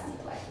of plastic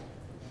like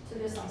to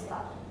do some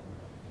stuff?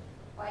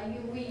 Why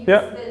we use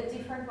the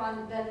different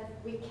one that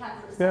we can't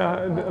recycle?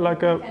 Yeah,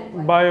 like a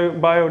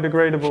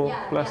biodegradable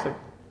plastic.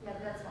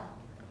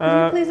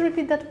 Could you please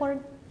repeat that word?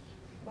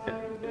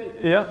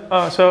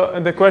 Yeah, so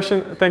the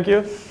question, thank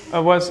you,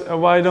 was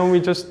why don't we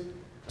just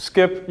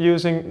skip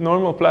using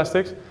normal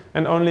plastics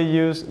and only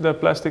use the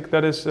plastic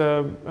that is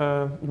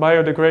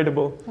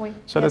biodegradable,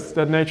 so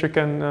that nature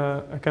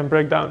can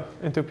break down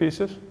into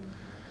pieces.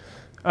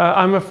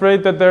 I'm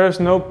afraid that there is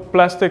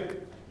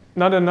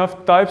not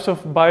enough types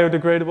of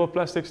biodegradable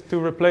plastics to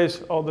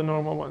replace all the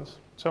normal ones.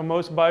 So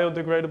most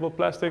biodegradable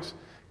plastics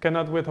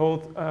cannot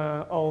withhold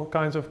all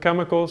kinds of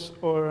chemicals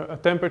or a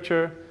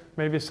temperature,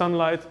 maybe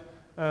sunlight.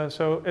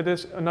 So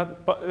it's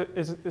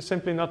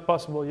simply not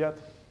possible yet.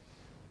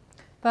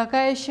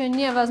 Пока еще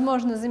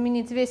невозможно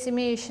заменить весь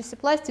имеющийся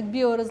пластик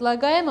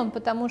биоразлагаемым,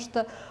 потому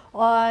что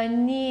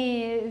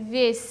не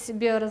весь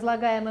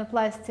биоразлагаемый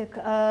пластик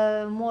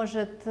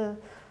может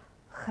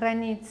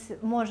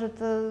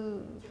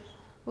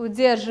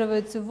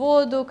удерживать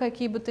воду,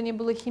 какие бы то ни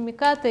было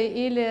химикаты,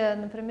 или,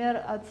 например,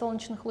 от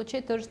солнечных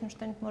лучей тоже с ним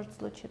что-нибудь может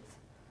случиться.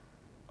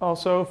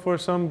 Also, for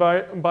some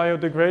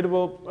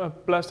biodegradable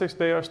plastics,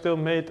 they are still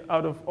made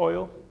out of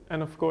oil,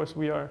 and of course,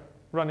 we are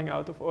running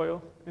out of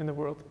oil in the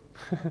world.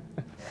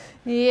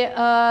 И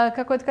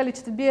какое-то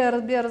количество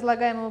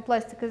биоразлагаемого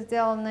пластика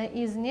сделано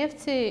из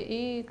нефти,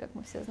 и, как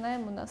мы все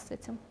знаем, у нас с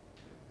этим.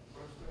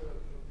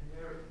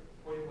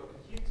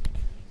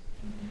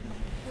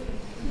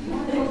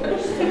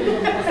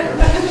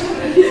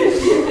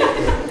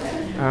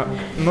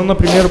 Ну,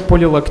 например,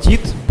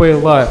 полилактит,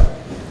 ПЛА,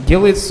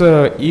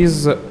 делается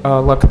из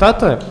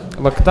лактата.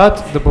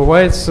 Лактат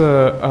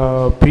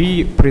добывается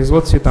при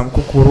производстве там,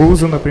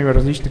 кукурузы, например,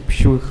 различных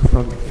пищевых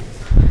продуктов.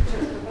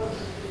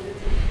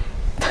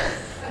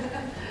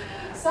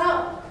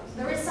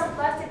 There is some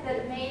plastic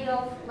that made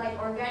of like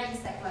organic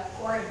stuff like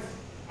corn,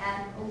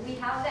 and we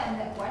have them.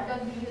 Why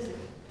don't we use it?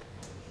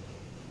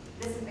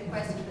 This is the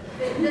question.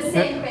 The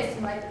same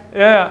question, like.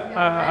 Yeah,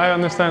 I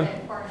understand.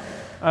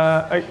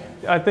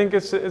 I think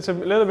it's a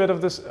little bit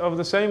of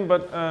the same,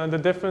 but the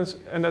difference,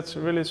 and that's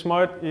really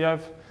smart. You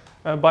have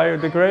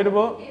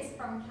biodegradable.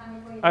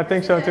 I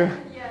think so too.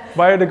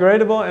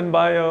 Biodegradable and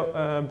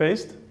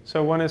bio-based.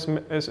 So one is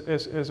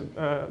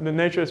the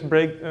nature is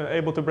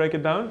able to break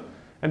it down,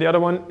 and the other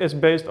one is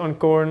based on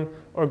corn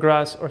or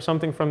grass or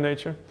something from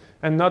nature.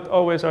 And not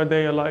always are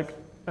they alike.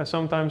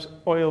 Sometimes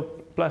oil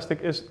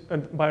plastic is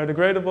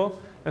biodegradable,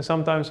 and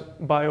sometimes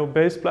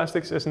bio-based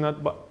plastics is not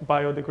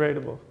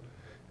biodegradable.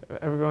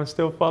 Everyone's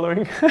still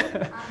following?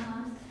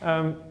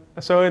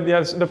 So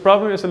yes, the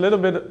problem is a little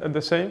bit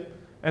the same.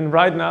 And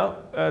right now,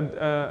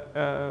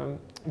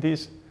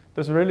 there's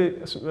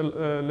really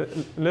a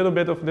little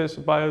bit of this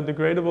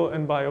biodegradable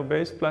and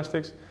bio-based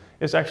plastics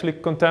is actually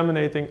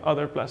contaminating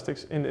other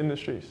plastics in the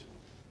industries.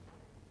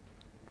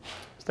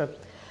 Steps.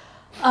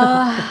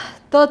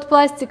 Тот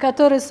пластик,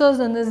 который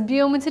создан из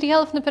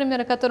биоматериалов,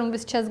 например, о котором вы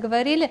сейчас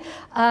говорили,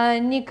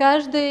 не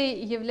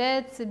каждый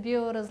является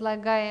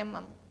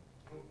биоразлагаемым.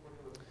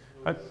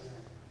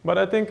 But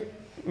I think,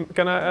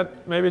 can I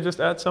maybe just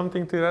add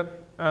something to that?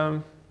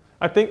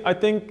 I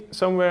think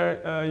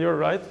somewhere you're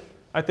right.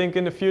 I think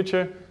in the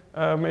future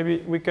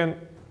maybe we can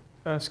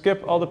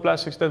skip all the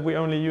plastics that we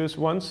only use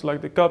once,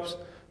 like the cups,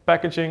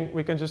 packaging.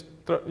 We can just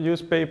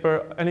use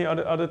paper, any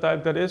other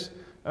type that is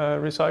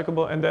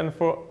recyclable, and then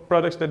for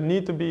products that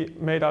need to be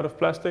made out of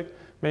plastic,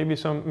 maybe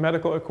some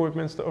medical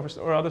equipment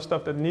or other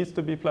stuff that needs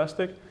to be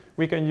plastic,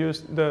 we can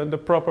use the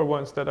proper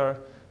ones that are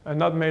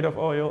not made of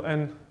oil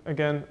and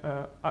again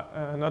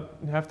not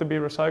have to be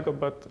recycled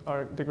but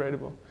are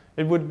degradable.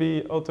 It would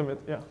be ultimate,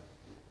 yeah.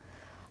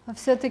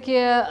 Все-таки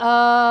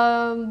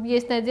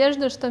есть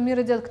надежда, что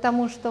мир идет к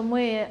тому, что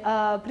мы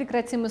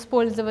прекратим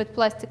использовать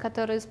пластик,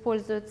 который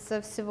используется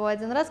всего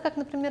один раз, как,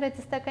 например,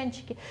 эти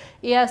стаканчики,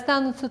 и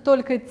останутся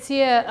только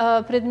те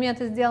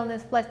предметы, сделанные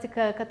из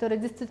пластика, которые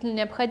действительно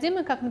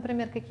необходимы, как,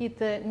 например,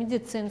 какие-то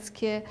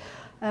медицинские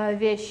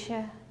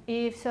вещи,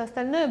 и все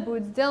остальное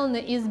будет сделано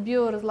из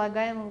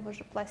биоразлагаемого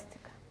же пластика.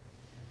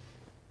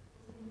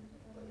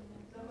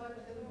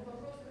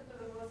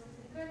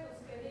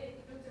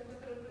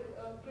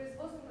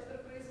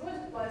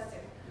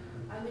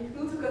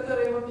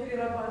 Который его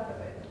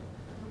перерабатывает.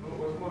 Ну,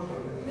 возможно.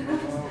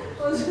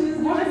 Он же не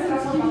знает с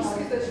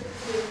технической точки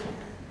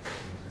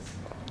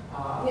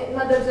зрения.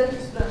 Надо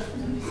обязательно спрашивать.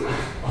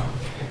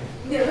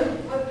 Нет,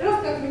 вот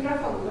просто как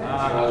микрофон.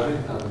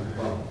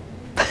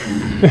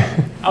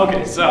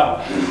 Okay,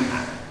 so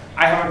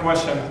I have a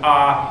question.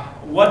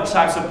 What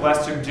types of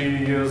plastic do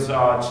you use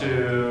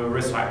to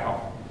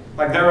recycle?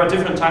 Like there are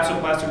different types of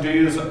plastic. Do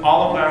you use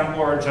all of them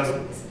or just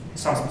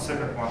some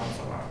specific ones?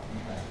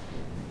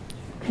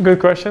 Good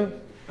question.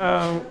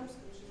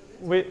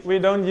 We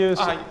don't use.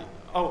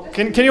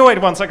 Can you wait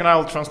 1 second?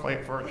 I'll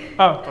translate for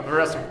the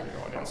rest of the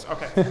audience.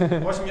 Okay.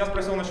 В общем, я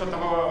спросил насчет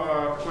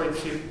того, какой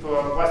тип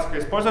пластика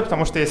использовать,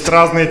 потому что есть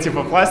разные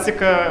типы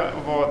пластика.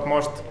 Вот,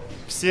 может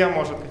все,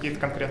 может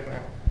какие-то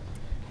конкретные.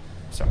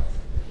 Все.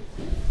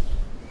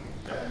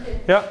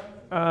 Yeah,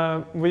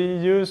 we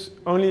use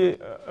only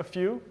a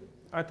few.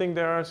 I think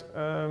there are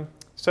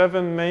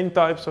 7 main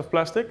types of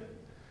plastic,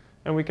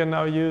 and we can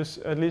now use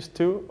at least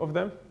 2 of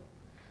them.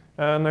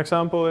 An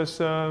example is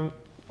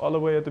all the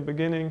way at the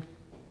beginning,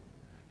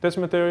 this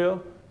material,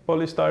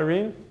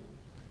 polystyrene.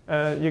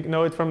 You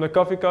know it from the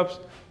coffee cups,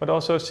 but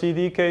also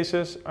CD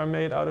cases are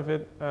made out of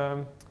it.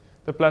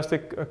 The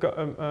plastic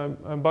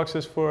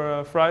boxes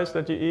for fries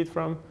that you eat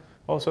from,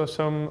 Also,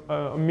 some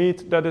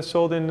meat that is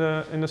sold in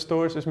the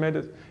stores is made.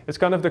 It's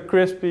kind of the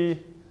crispy,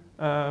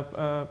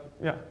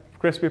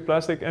 crispy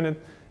plastic, and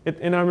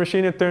in our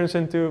machine it turns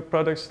into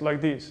products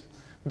like these.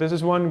 This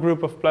is one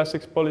group of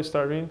plastics,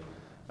 polystyrene.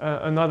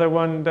 Another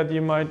one that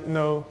you might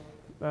know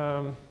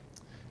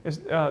is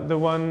the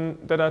one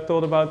that I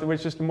told about,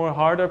 which is the more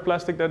harder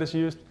plastic that is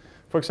used,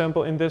 for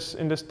example, in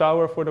this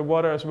tower for the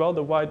water as well,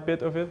 the white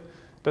bit of it.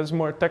 That's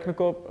more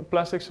technical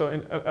plastic, so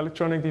in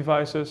electronic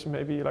devices,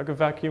 maybe like a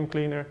vacuum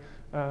cleaner,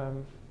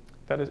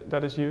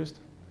 that is used.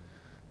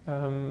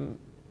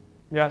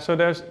 Yeah, so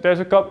there's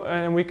a couple,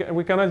 and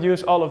we cannot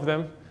use all of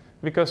them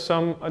because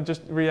some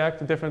just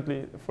react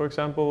differently. For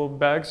example,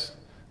 bags,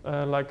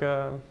 like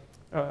a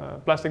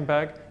plastic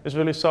bag is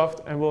really soft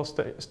and will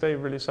stay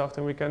really soft,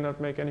 and we cannot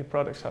make any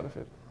products out of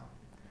it.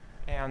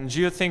 And do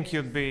you think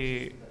you'd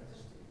be...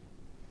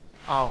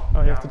 Oh,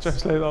 you have to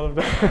translate all of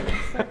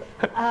that.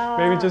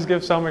 Maybe just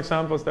give some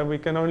examples that we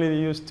can only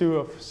use 2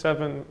 of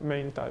 7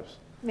 main types.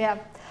 Yeah.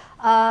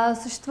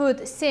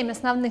 Существует 7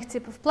 основных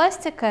типов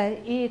пластика,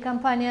 и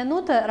компания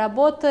Нута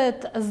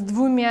работает с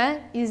 2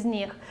 из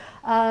них.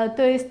 То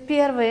есть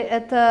первый —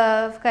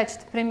 это в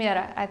качестве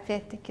примера,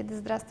 опять-таки, да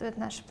здравствуют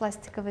наши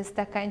пластиковые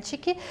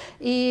стаканчики,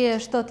 и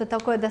что-то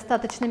такое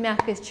достаточно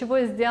мягкое, из чего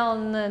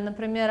сделаны,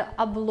 например,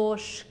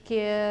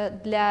 обложки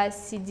для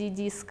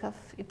CD-дисков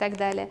и так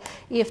далее.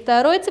 И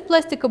второй тип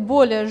пластика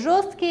более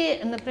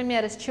жесткий,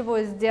 например, из чего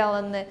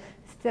сделаны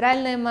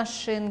стиральные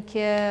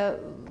машинки,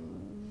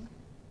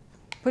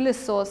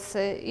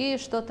 пылесосы и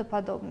что-то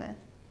подобное.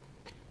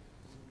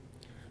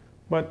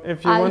 But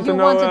if you want to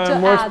know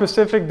more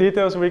specific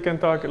details, we can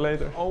talk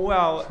later. Oh,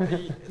 well,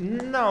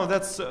 no,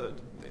 that's...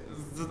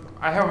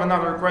 I have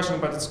another question,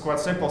 but it's quite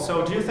simple.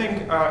 So do you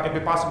think it'd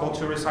be possible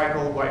to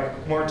recycle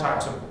like more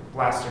types of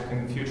plastic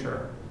in the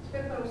future?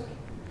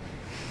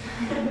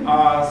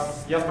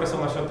 Я спросил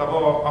насчет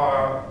того,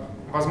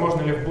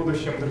 возможно ли в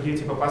будущем другие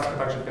типы пластика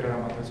также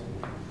перерабатывать.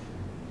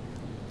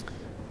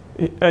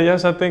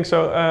 Yes, I think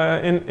so.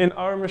 In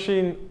our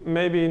machine,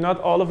 maybe not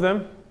all of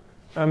them.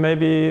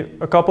 Maybe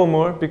a couple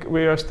more, because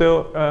we are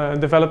still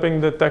developing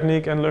the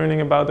technique and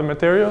learning about the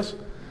materials.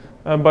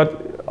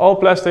 But all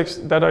plastics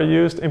that are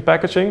used in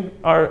packaging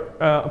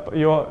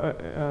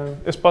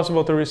is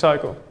possible to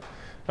recycle,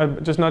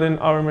 just not in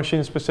our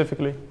machine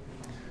specifically.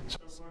 So,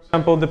 for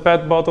example, the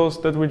PET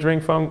bottles that we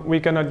drink from,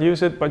 we cannot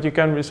use it, but you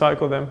can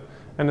recycle them.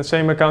 And the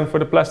same account for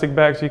the plastic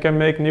bags. You can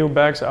make new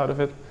bags out of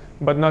it,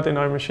 but not in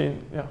our machine.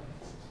 Yeah.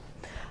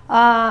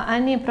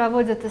 Они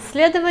проводят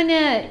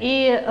исследования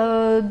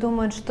и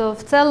думают, что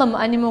в целом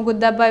они могут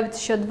добавить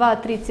еще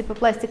 2-3 типа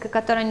пластика,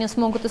 которые они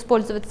смогут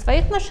использовать в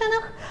своих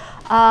машинах.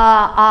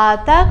 А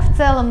так в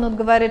целом Нут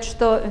говорит,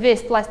 что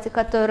весь пластик,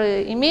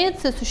 который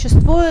имеется и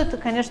существует,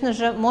 конечно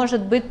же,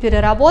 может быть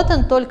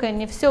переработан, только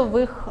не все в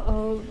их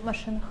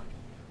машинах.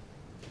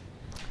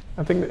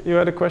 I think you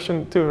had a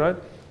question too, right?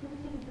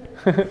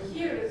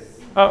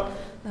 Oh,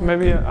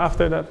 maybe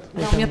after that.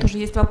 Да, у меня тоже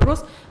есть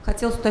вопрос.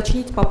 Хотелось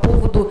уточнить по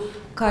поводу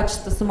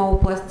качества самого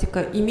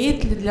пластика.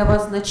 Имеет ли для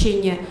вас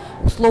значение,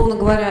 условно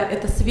говоря,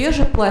 это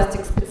свежий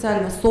пластик,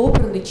 специально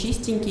собранный,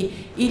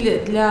 чистенький, или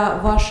для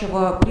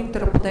вашего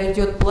принтера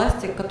подойдет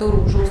пластик, который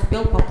уже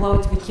успел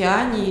поплавать в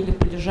океане или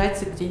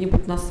полежать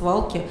где-нибудь на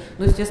свалке,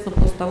 ну, естественно,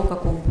 после того,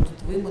 как он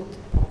будет вымыт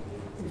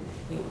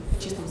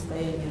в чистом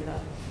состоянии, да.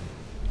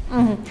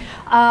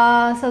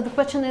 So the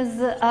question is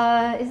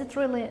it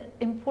really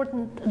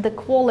important, the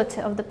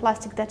quality of the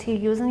plastic that you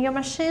use in your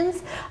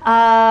machines,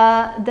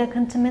 the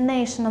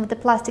contamination of the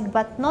plastic,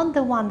 but not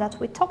the one that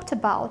we talked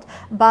about,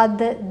 but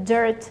the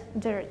dirt,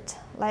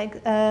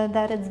 like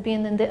that it's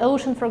been in the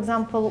ocean, for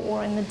example,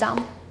 or in the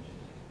dump?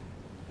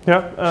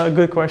 Yeah,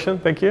 good question,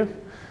 thank you.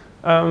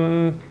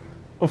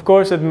 Of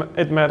course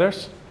it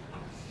matters,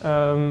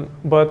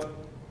 but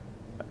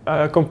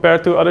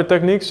compared to other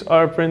techniques,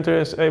 our printer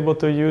is able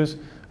to use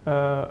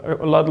a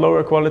lot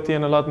lower quality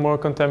and a lot more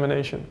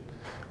contamination.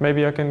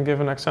 Maybe I can give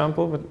an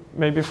example, but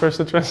maybe first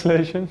a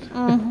translation.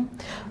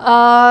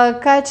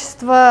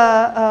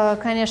 Качество,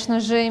 конечно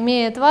же,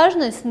 имеет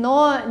важность,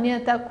 но не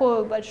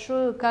такую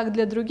большую, как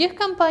для других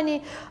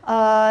компаний.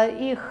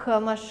 Их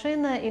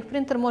машина, их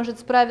принтер может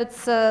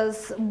справиться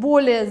с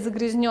более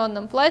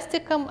загрязненным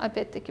пластиком,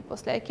 опять-таки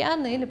после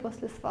океана или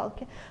после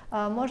свалки.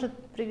 Может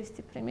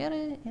привести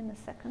примеры in a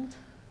second.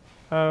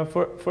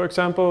 For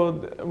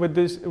example, with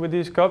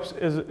these cups,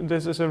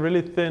 this is a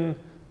really thin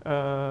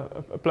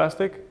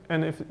plastic,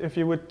 and if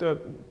you would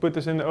put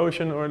this in the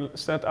ocean or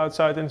set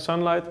outside in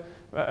sunlight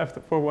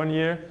for 1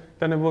 year,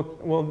 then it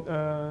will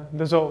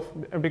dissolve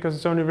because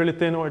it's only really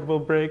thin, or it will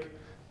break.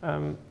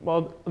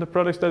 While the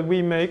products that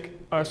we make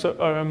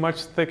are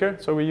much thicker,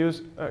 so we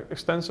use an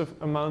extensive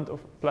amount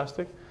of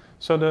plastic.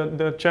 So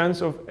the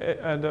chance of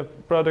the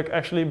product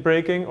actually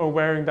breaking or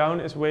wearing down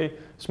is way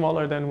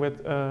smaller than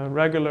with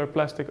regular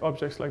plastic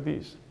objects like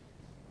these.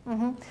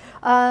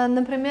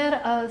 Например,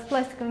 с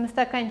пластиковыми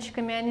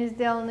стаканчиками они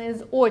сделаны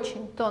из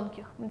очень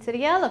тонких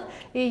материалов,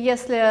 и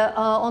если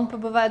он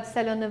побывает в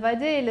соленой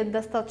воде или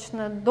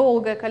достаточно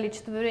долгое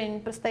количество времени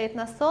простоит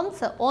на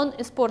солнце, он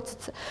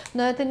испортится.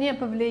 Но это не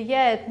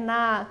повлияет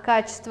на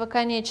качество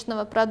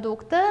конечного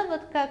продукта,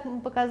 вот как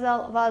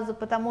показал вазу,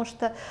 потому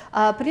что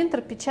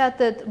принтер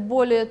печатает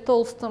более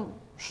толстым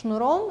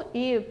шнуром,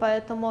 и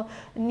поэтому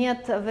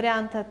нет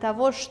варианта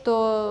того,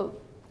 что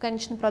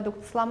конечный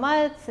продукт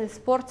сломается,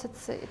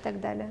 испортится и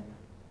так далее.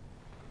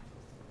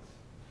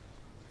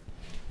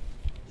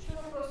 Еще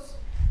вопрос.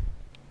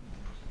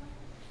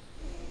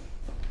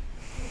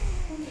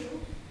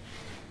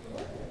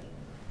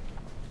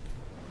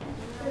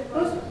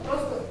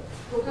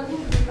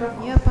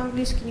 Я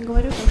по-английски не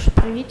говорю, так что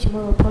проявите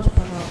мой вопрос,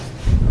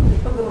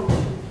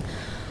 пожалуйста.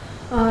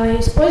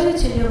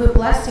 Используете ли вы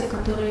пластик,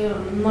 который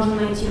можно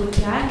найти в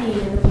океане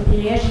или на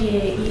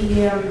побережье,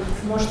 или,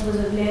 может, вы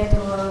для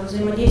этого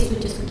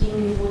взаимодействуете с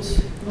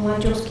какими-нибудь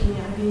волонтерскими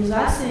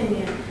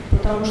организациями,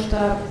 потому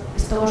что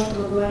из того, что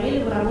вы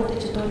говорили, вы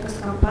работаете только с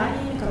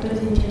компаниями, которые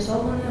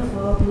заинтересованы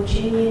в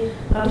получении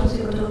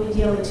продукции, которую вы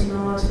делаете,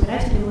 но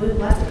собираете ли вы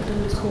пластик,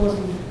 который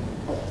бесхозный?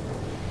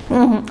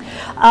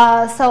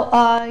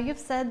 You've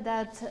said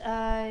that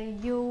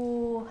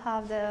you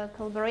have the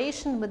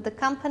collaboration with the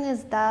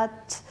companies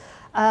that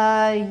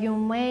you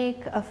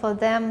make for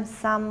them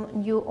some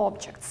new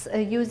objects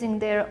using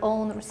their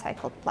own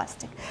recycled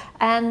plastic.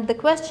 And the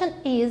question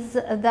is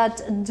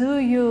that do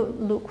you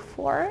look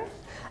for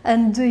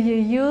and do you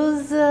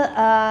use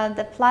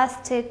the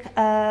plastic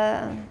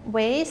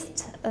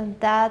waste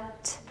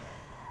that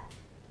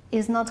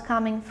is not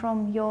coming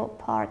from your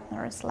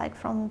partners, like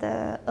from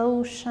the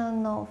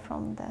ocean or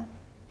from the,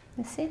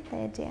 you see the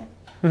idea?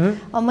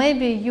 Or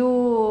maybe you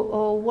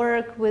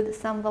work with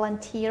some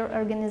volunteer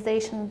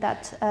organization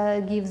that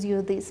gives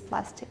you these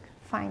plastic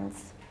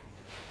finds.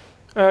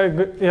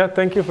 Yeah,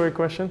 thank you for your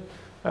question.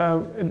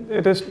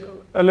 It is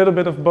a little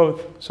bit of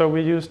both. So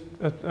we used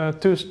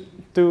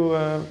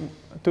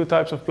two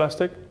types of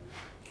plastic.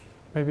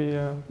 Maybe.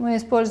 Мы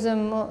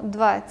используем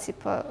два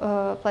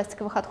типа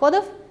пластиковых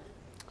отходов.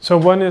 So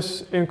one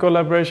is in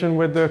collaboration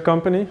with the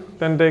company,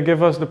 then they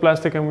give us the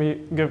plastic and we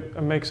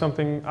make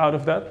something out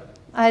of that.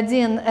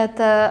 Один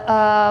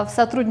это в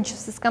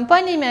сотрудничестве с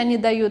компаниями, они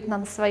дают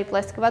нам свои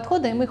пластиковые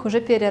отходы, и мы их уже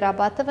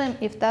перерабатываем.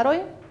 И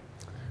второй.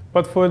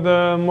 But for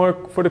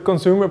the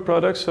consumer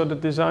products, so the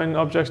design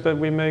objects that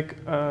we make,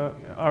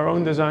 our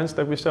own designs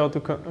that we sell to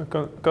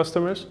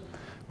customers,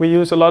 we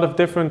use a lot of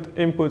different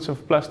inputs of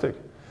plastic.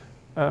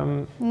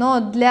 Но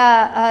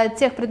для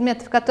тех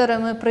предметов, которые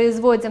мы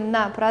производим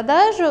на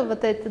продажу,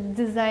 вот эти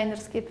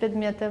дизайнерские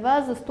предметы,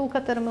 вазы, стул,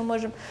 который мы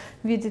можем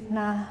видеть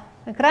на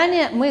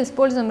экране, мы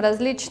используем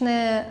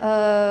различные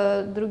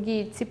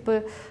другие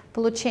типы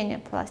получения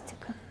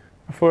пластика.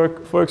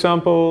 For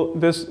example,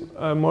 this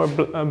more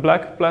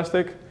black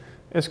plastic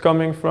is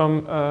coming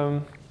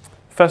from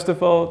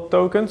festival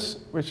tokens,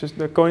 which is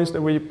the coins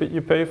that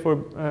you pay for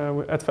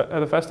at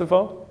a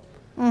festival.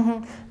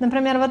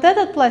 Например, вот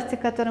этот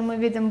пластик, который мы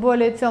видим,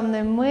 более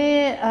темный,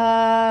 мы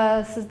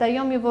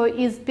создаем его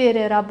из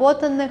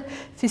переработанных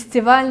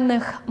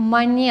фестивальных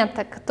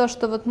монеток. То,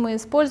 что вот мы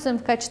используем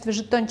в качестве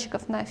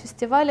жетончиков на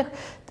фестивалях,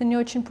 это не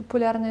очень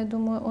популярно, я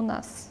думаю, у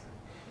нас.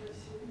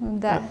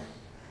 Да,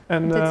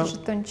 вот эти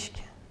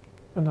жетончики.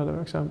 Another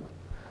example.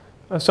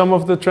 Some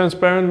of the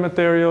transparent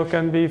material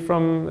can be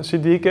from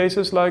CD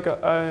cases, like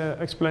I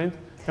explained.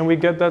 And we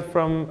get that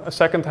from a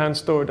second-hand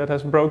store that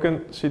has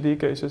broken CD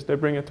cases. They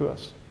bring it to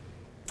us.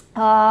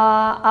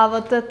 А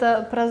вот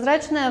эта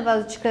прозрачная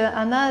вазочка,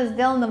 она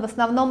сделана в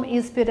основном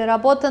из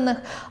переработанных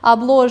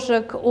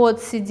обложек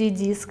от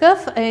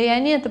CD-дисков, и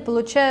они это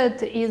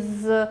получают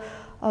из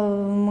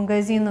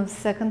магазинов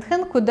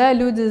second-hand, куда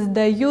люди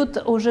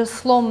сдают уже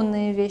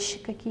сломанные вещи,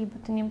 какие бы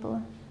то ни было.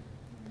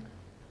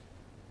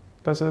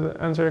 Does it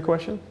answer your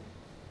question?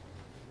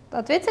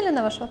 Ответили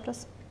на ваш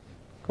вопрос?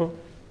 Cool.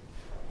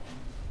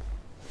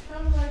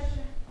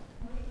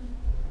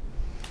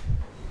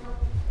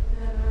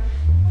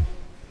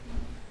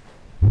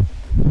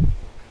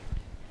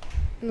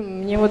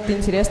 Мне вот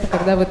интересно,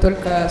 когда вы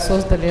только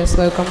создали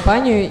свою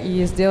компанию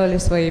и сделали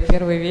свои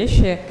первые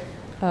вещи,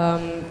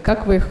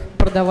 как вы их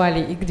продавали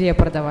и где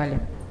продавали?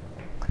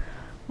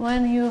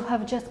 When you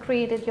have just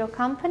created your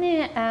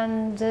company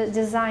and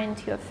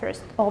designed your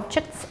first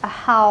objects,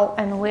 how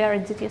and where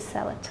did you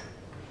sell it?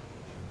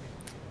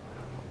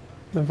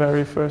 The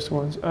very first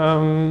ones.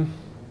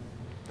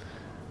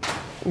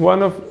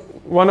 One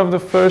of the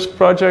first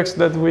projects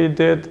that we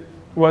did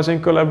was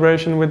in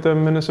collaboration with the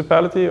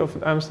municipality of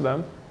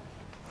Amsterdam.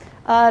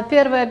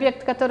 Первый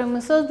объект, который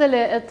мы создали,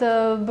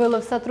 это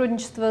было в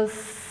сотрудничестве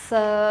с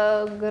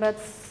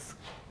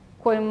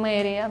городской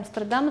мэрией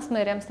Амстердама, с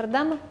мэрией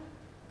Амстердама.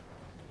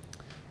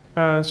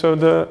 So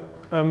the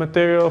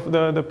material of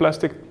the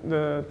plastic,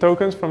 the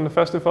tokens from the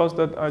festivals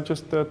that I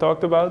just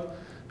talked about,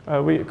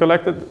 we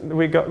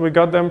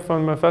got them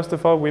from a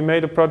festival. We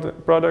made a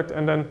product,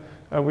 and then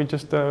we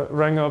just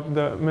rang up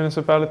the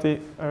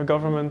municipality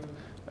government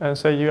and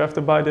say you have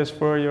to buy this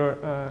for your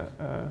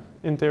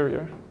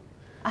interior.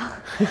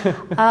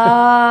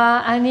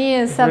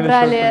 Они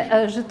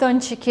собрали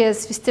жетончики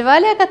с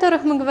фестиваля, о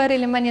которых мы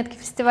говорили, монетки,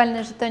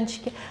 фестивальные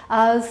жетончики,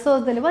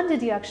 создали. What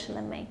did you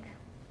actually make?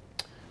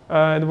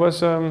 It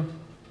was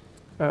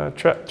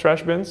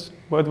trash bins,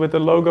 but with the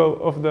logo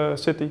of the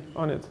city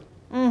on it.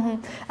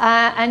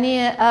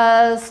 Они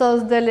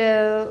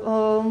создали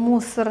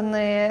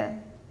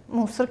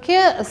мусорки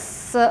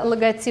с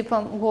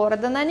логотипом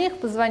города на них,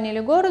 позвонили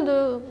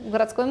городу,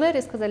 городской мэрии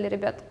и сказали: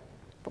 ребят,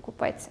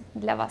 покупайте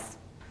для вас.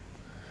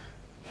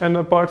 And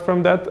apart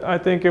from that, I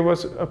think it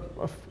was a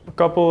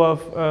couple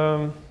of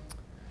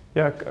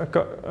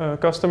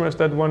customers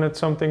that wanted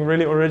something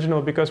really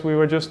original because we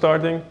were just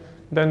starting.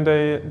 Then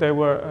they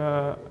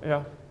were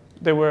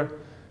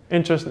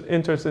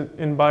interested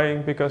in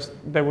buying because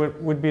they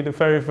would be the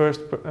very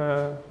first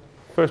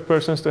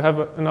persons to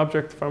have an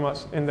object from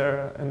us in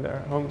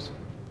their homes.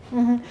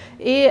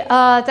 И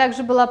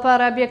также была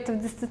пара объектов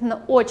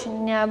действительно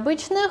очень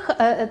необычных.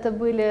 Это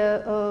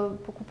были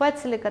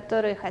покупатели,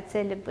 которые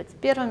хотели быть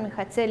первыми,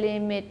 хотели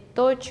иметь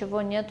то,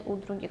 чего нет у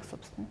других,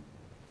 собственно.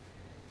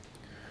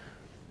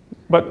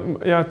 But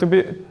yeah, to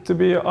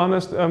be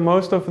honest,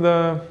 mostly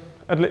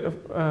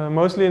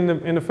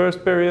in the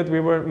first period, we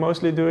were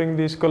mostly doing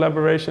these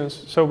collaborations.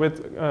 So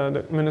with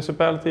the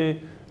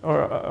municipality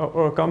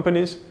or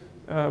companies.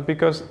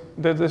 Because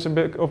that is a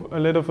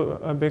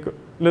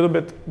little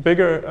bit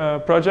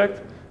bigger project,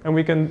 and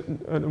we can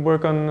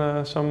work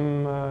on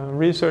some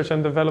research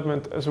and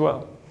development as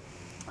well.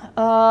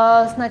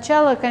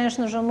 Сначала,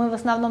 конечно же, мы в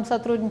основном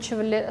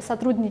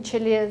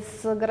сотрудничали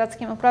с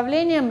городским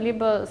управлением,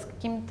 либо с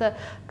какими-то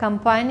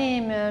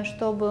компаниями,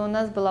 чтобы у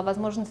нас была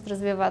возможность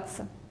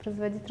развиваться,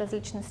 производить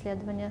различные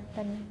исследования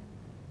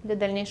для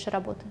дальнейшей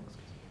работы.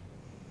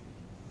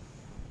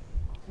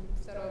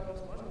 Второй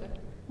вопрос можно, да?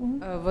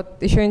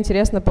 Вот еще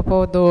интересно по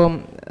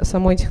поводу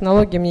самой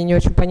технологии, мне не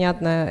очень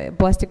понятно.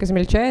 Пластик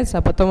измельчается,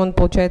 а потом он,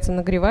 получается,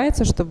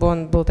 нагревается, чтобы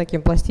он был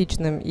таким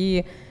пластичным.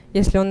 И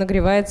если он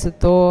нагревается,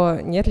 то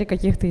нет ли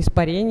каких-то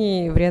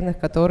испарений вредных,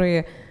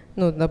 которые,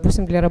 ну,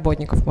 допустим, для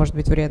работников, может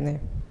быть, вредные?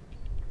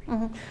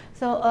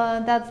 So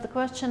that's the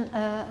question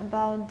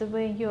about the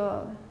way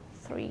your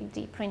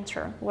 3D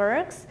printer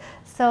works.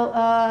 So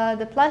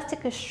the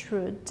plastic is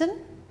shredded.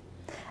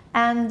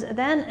 And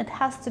then it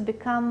has to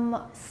become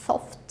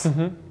soft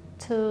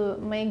to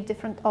make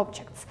different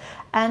objects.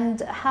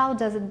 And how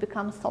does it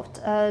become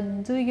soft?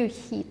 Do you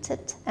heat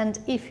it? And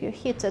if you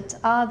heat it,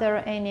 are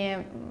there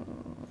any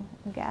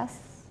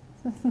gas?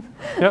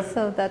 Yep.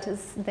 So that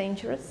is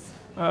dangerous.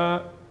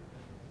 You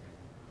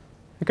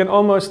can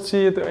almost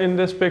see it in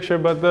this picture,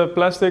 but the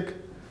plastic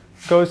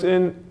goes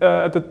in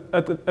at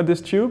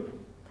this tube.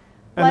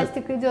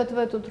 Пластик идет в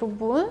эту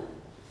трубу.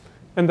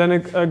 And then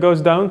it goes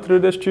down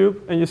through this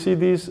tube, and you see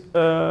these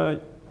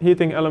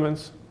heating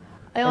elements.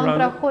 И он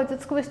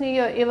проходит сквозь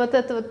нее, и вот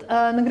это вот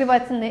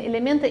нагревательные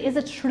элементы. Is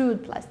it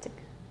shredded plastic?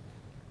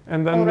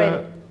 And then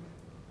already?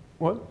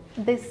 What?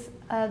 This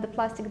the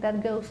plastic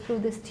that goes through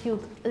this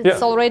tube.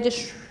 It's already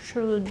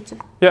shredded.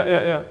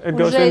 Yeah. It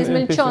goes Уже in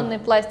измельченный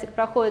пластик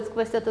проходит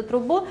сквозь эту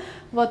трубу.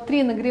 Вот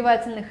 3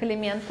 нагревательных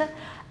элемента.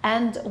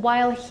 And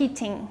while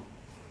heating,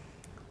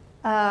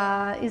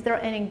 is there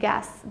any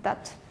gas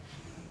that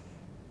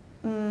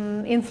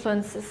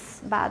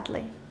influences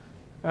badly?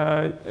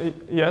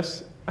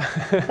 Yes.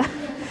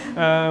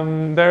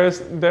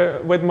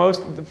 With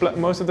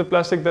most of the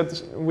plastic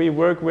that we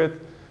work with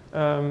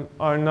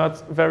are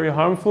not very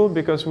harmful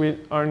because we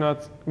are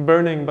not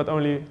burning but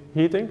only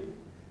heating.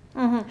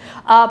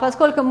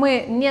 Поскольку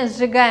мы не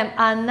сжигаем,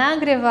 а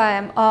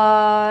нагреваем,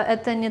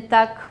 это не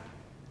так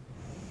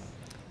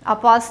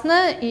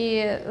опасно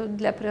и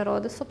для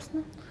природы,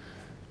 собственно.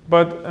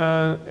 But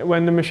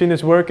when the machine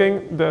is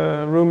working,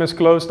 the room is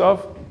closed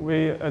off.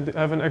 We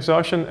have an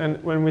exhaustion,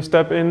 and when we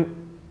step in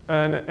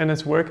and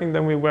it's working,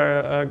 then we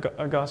wear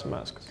a gas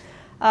mask.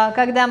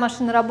 Когда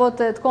машина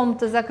работает,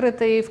 комната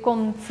закрыта и в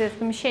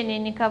помещении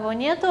никого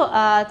нету,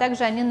 а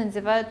также они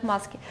надевают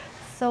маски.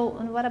 So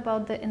what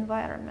about the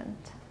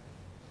environment?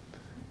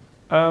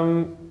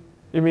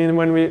 You mean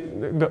when we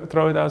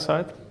throw it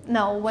outside?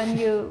 No,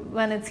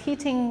 when it's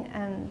heating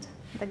and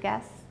the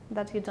gas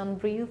that you don't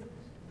breathe.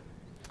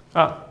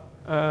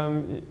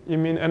 You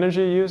mean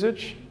energy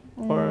usage?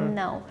 Or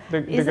no.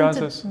 The Isn't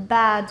gases? it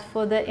bad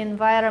for the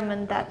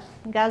environment, that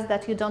gas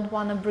that you don't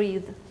want to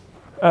breathe?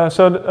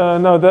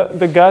 No,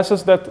 the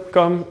gases that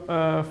come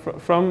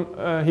from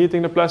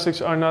heating the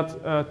plastics are not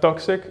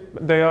toxic.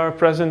 They are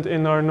present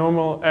in our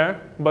normal air,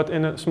 but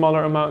in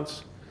smaller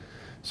amounts.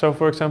 So,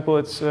 for example,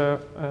 it's we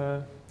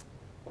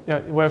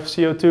have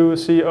CO2,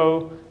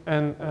 CO,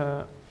 and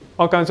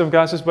all kinds of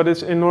gases, but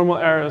it's in normal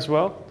air as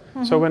well.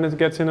 So when it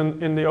gets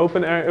in the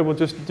open air, it will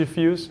just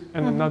diffuse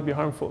and not be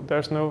harmful.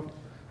 There's no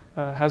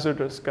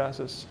hazardous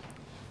gases.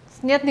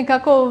 Нет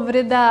никакого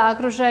вреда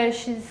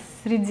окружающей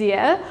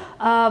среде,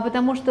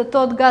 потому что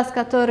тот газ,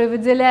 который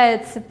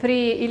выделяется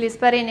или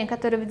испарение,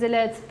 которое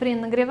выделяется при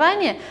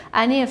нагревании,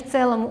 они в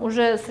целом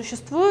уже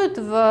существуют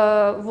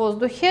в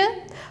воздухе,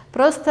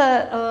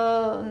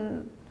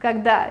 просто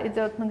когда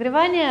идет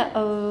нагревание,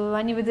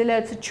 они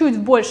выделяются чуть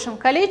в большем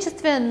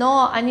количестве,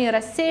 но они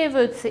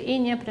рассеиваются и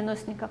не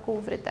приносят никакого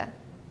вреда.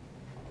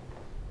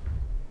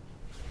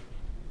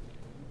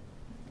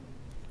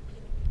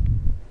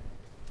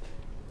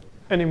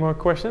 Any more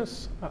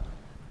questions?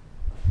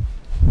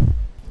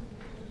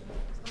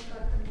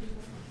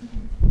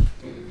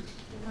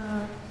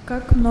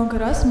 Как много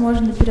раз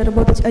можно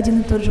переработать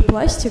один и тот же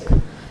пластик,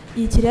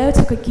 и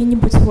теряются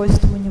какие-нибудь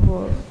свойства у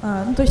него?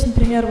 Ну, то есть,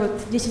 например, вот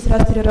 10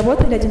 раз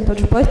переработали один и тот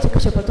же пластик, и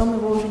все, потом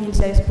его уже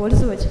нельзя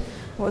использовать.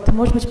 Вот,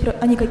 может быть,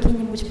 они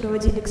какие-нибудь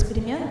проводили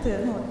эксперименты,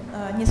 ну,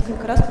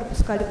 несколько раз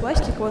пропускали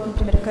пластик, вот,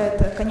 например,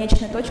 какая-то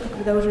конечная точка,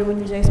 когда уже его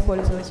нельзя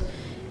использовать.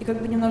 И как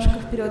бы немножко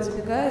вперед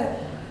забегая...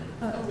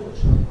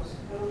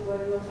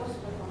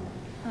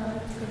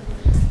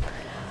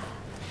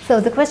 So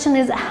the question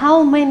is,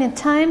 how many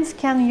times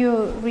can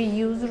you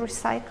reuse,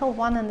 recycle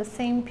one and the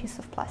same piece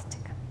of plastic?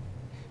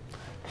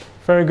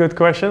 Very good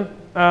question.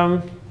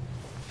 I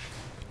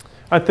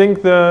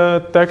think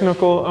the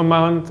technical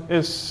amount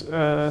is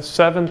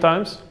 7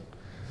 times,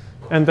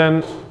 and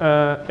then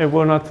it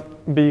will not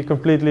be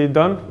completely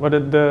done,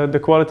 but the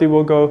quality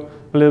will go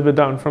a little bit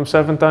down from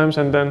 7 times,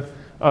 and then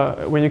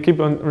when you keep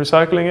on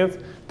recycling it,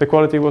 the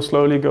quality will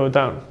slowly go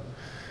down.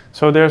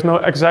 So there's no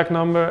exact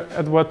number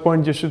at what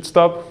point you should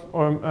stop,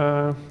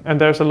 and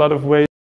there's a lot of ways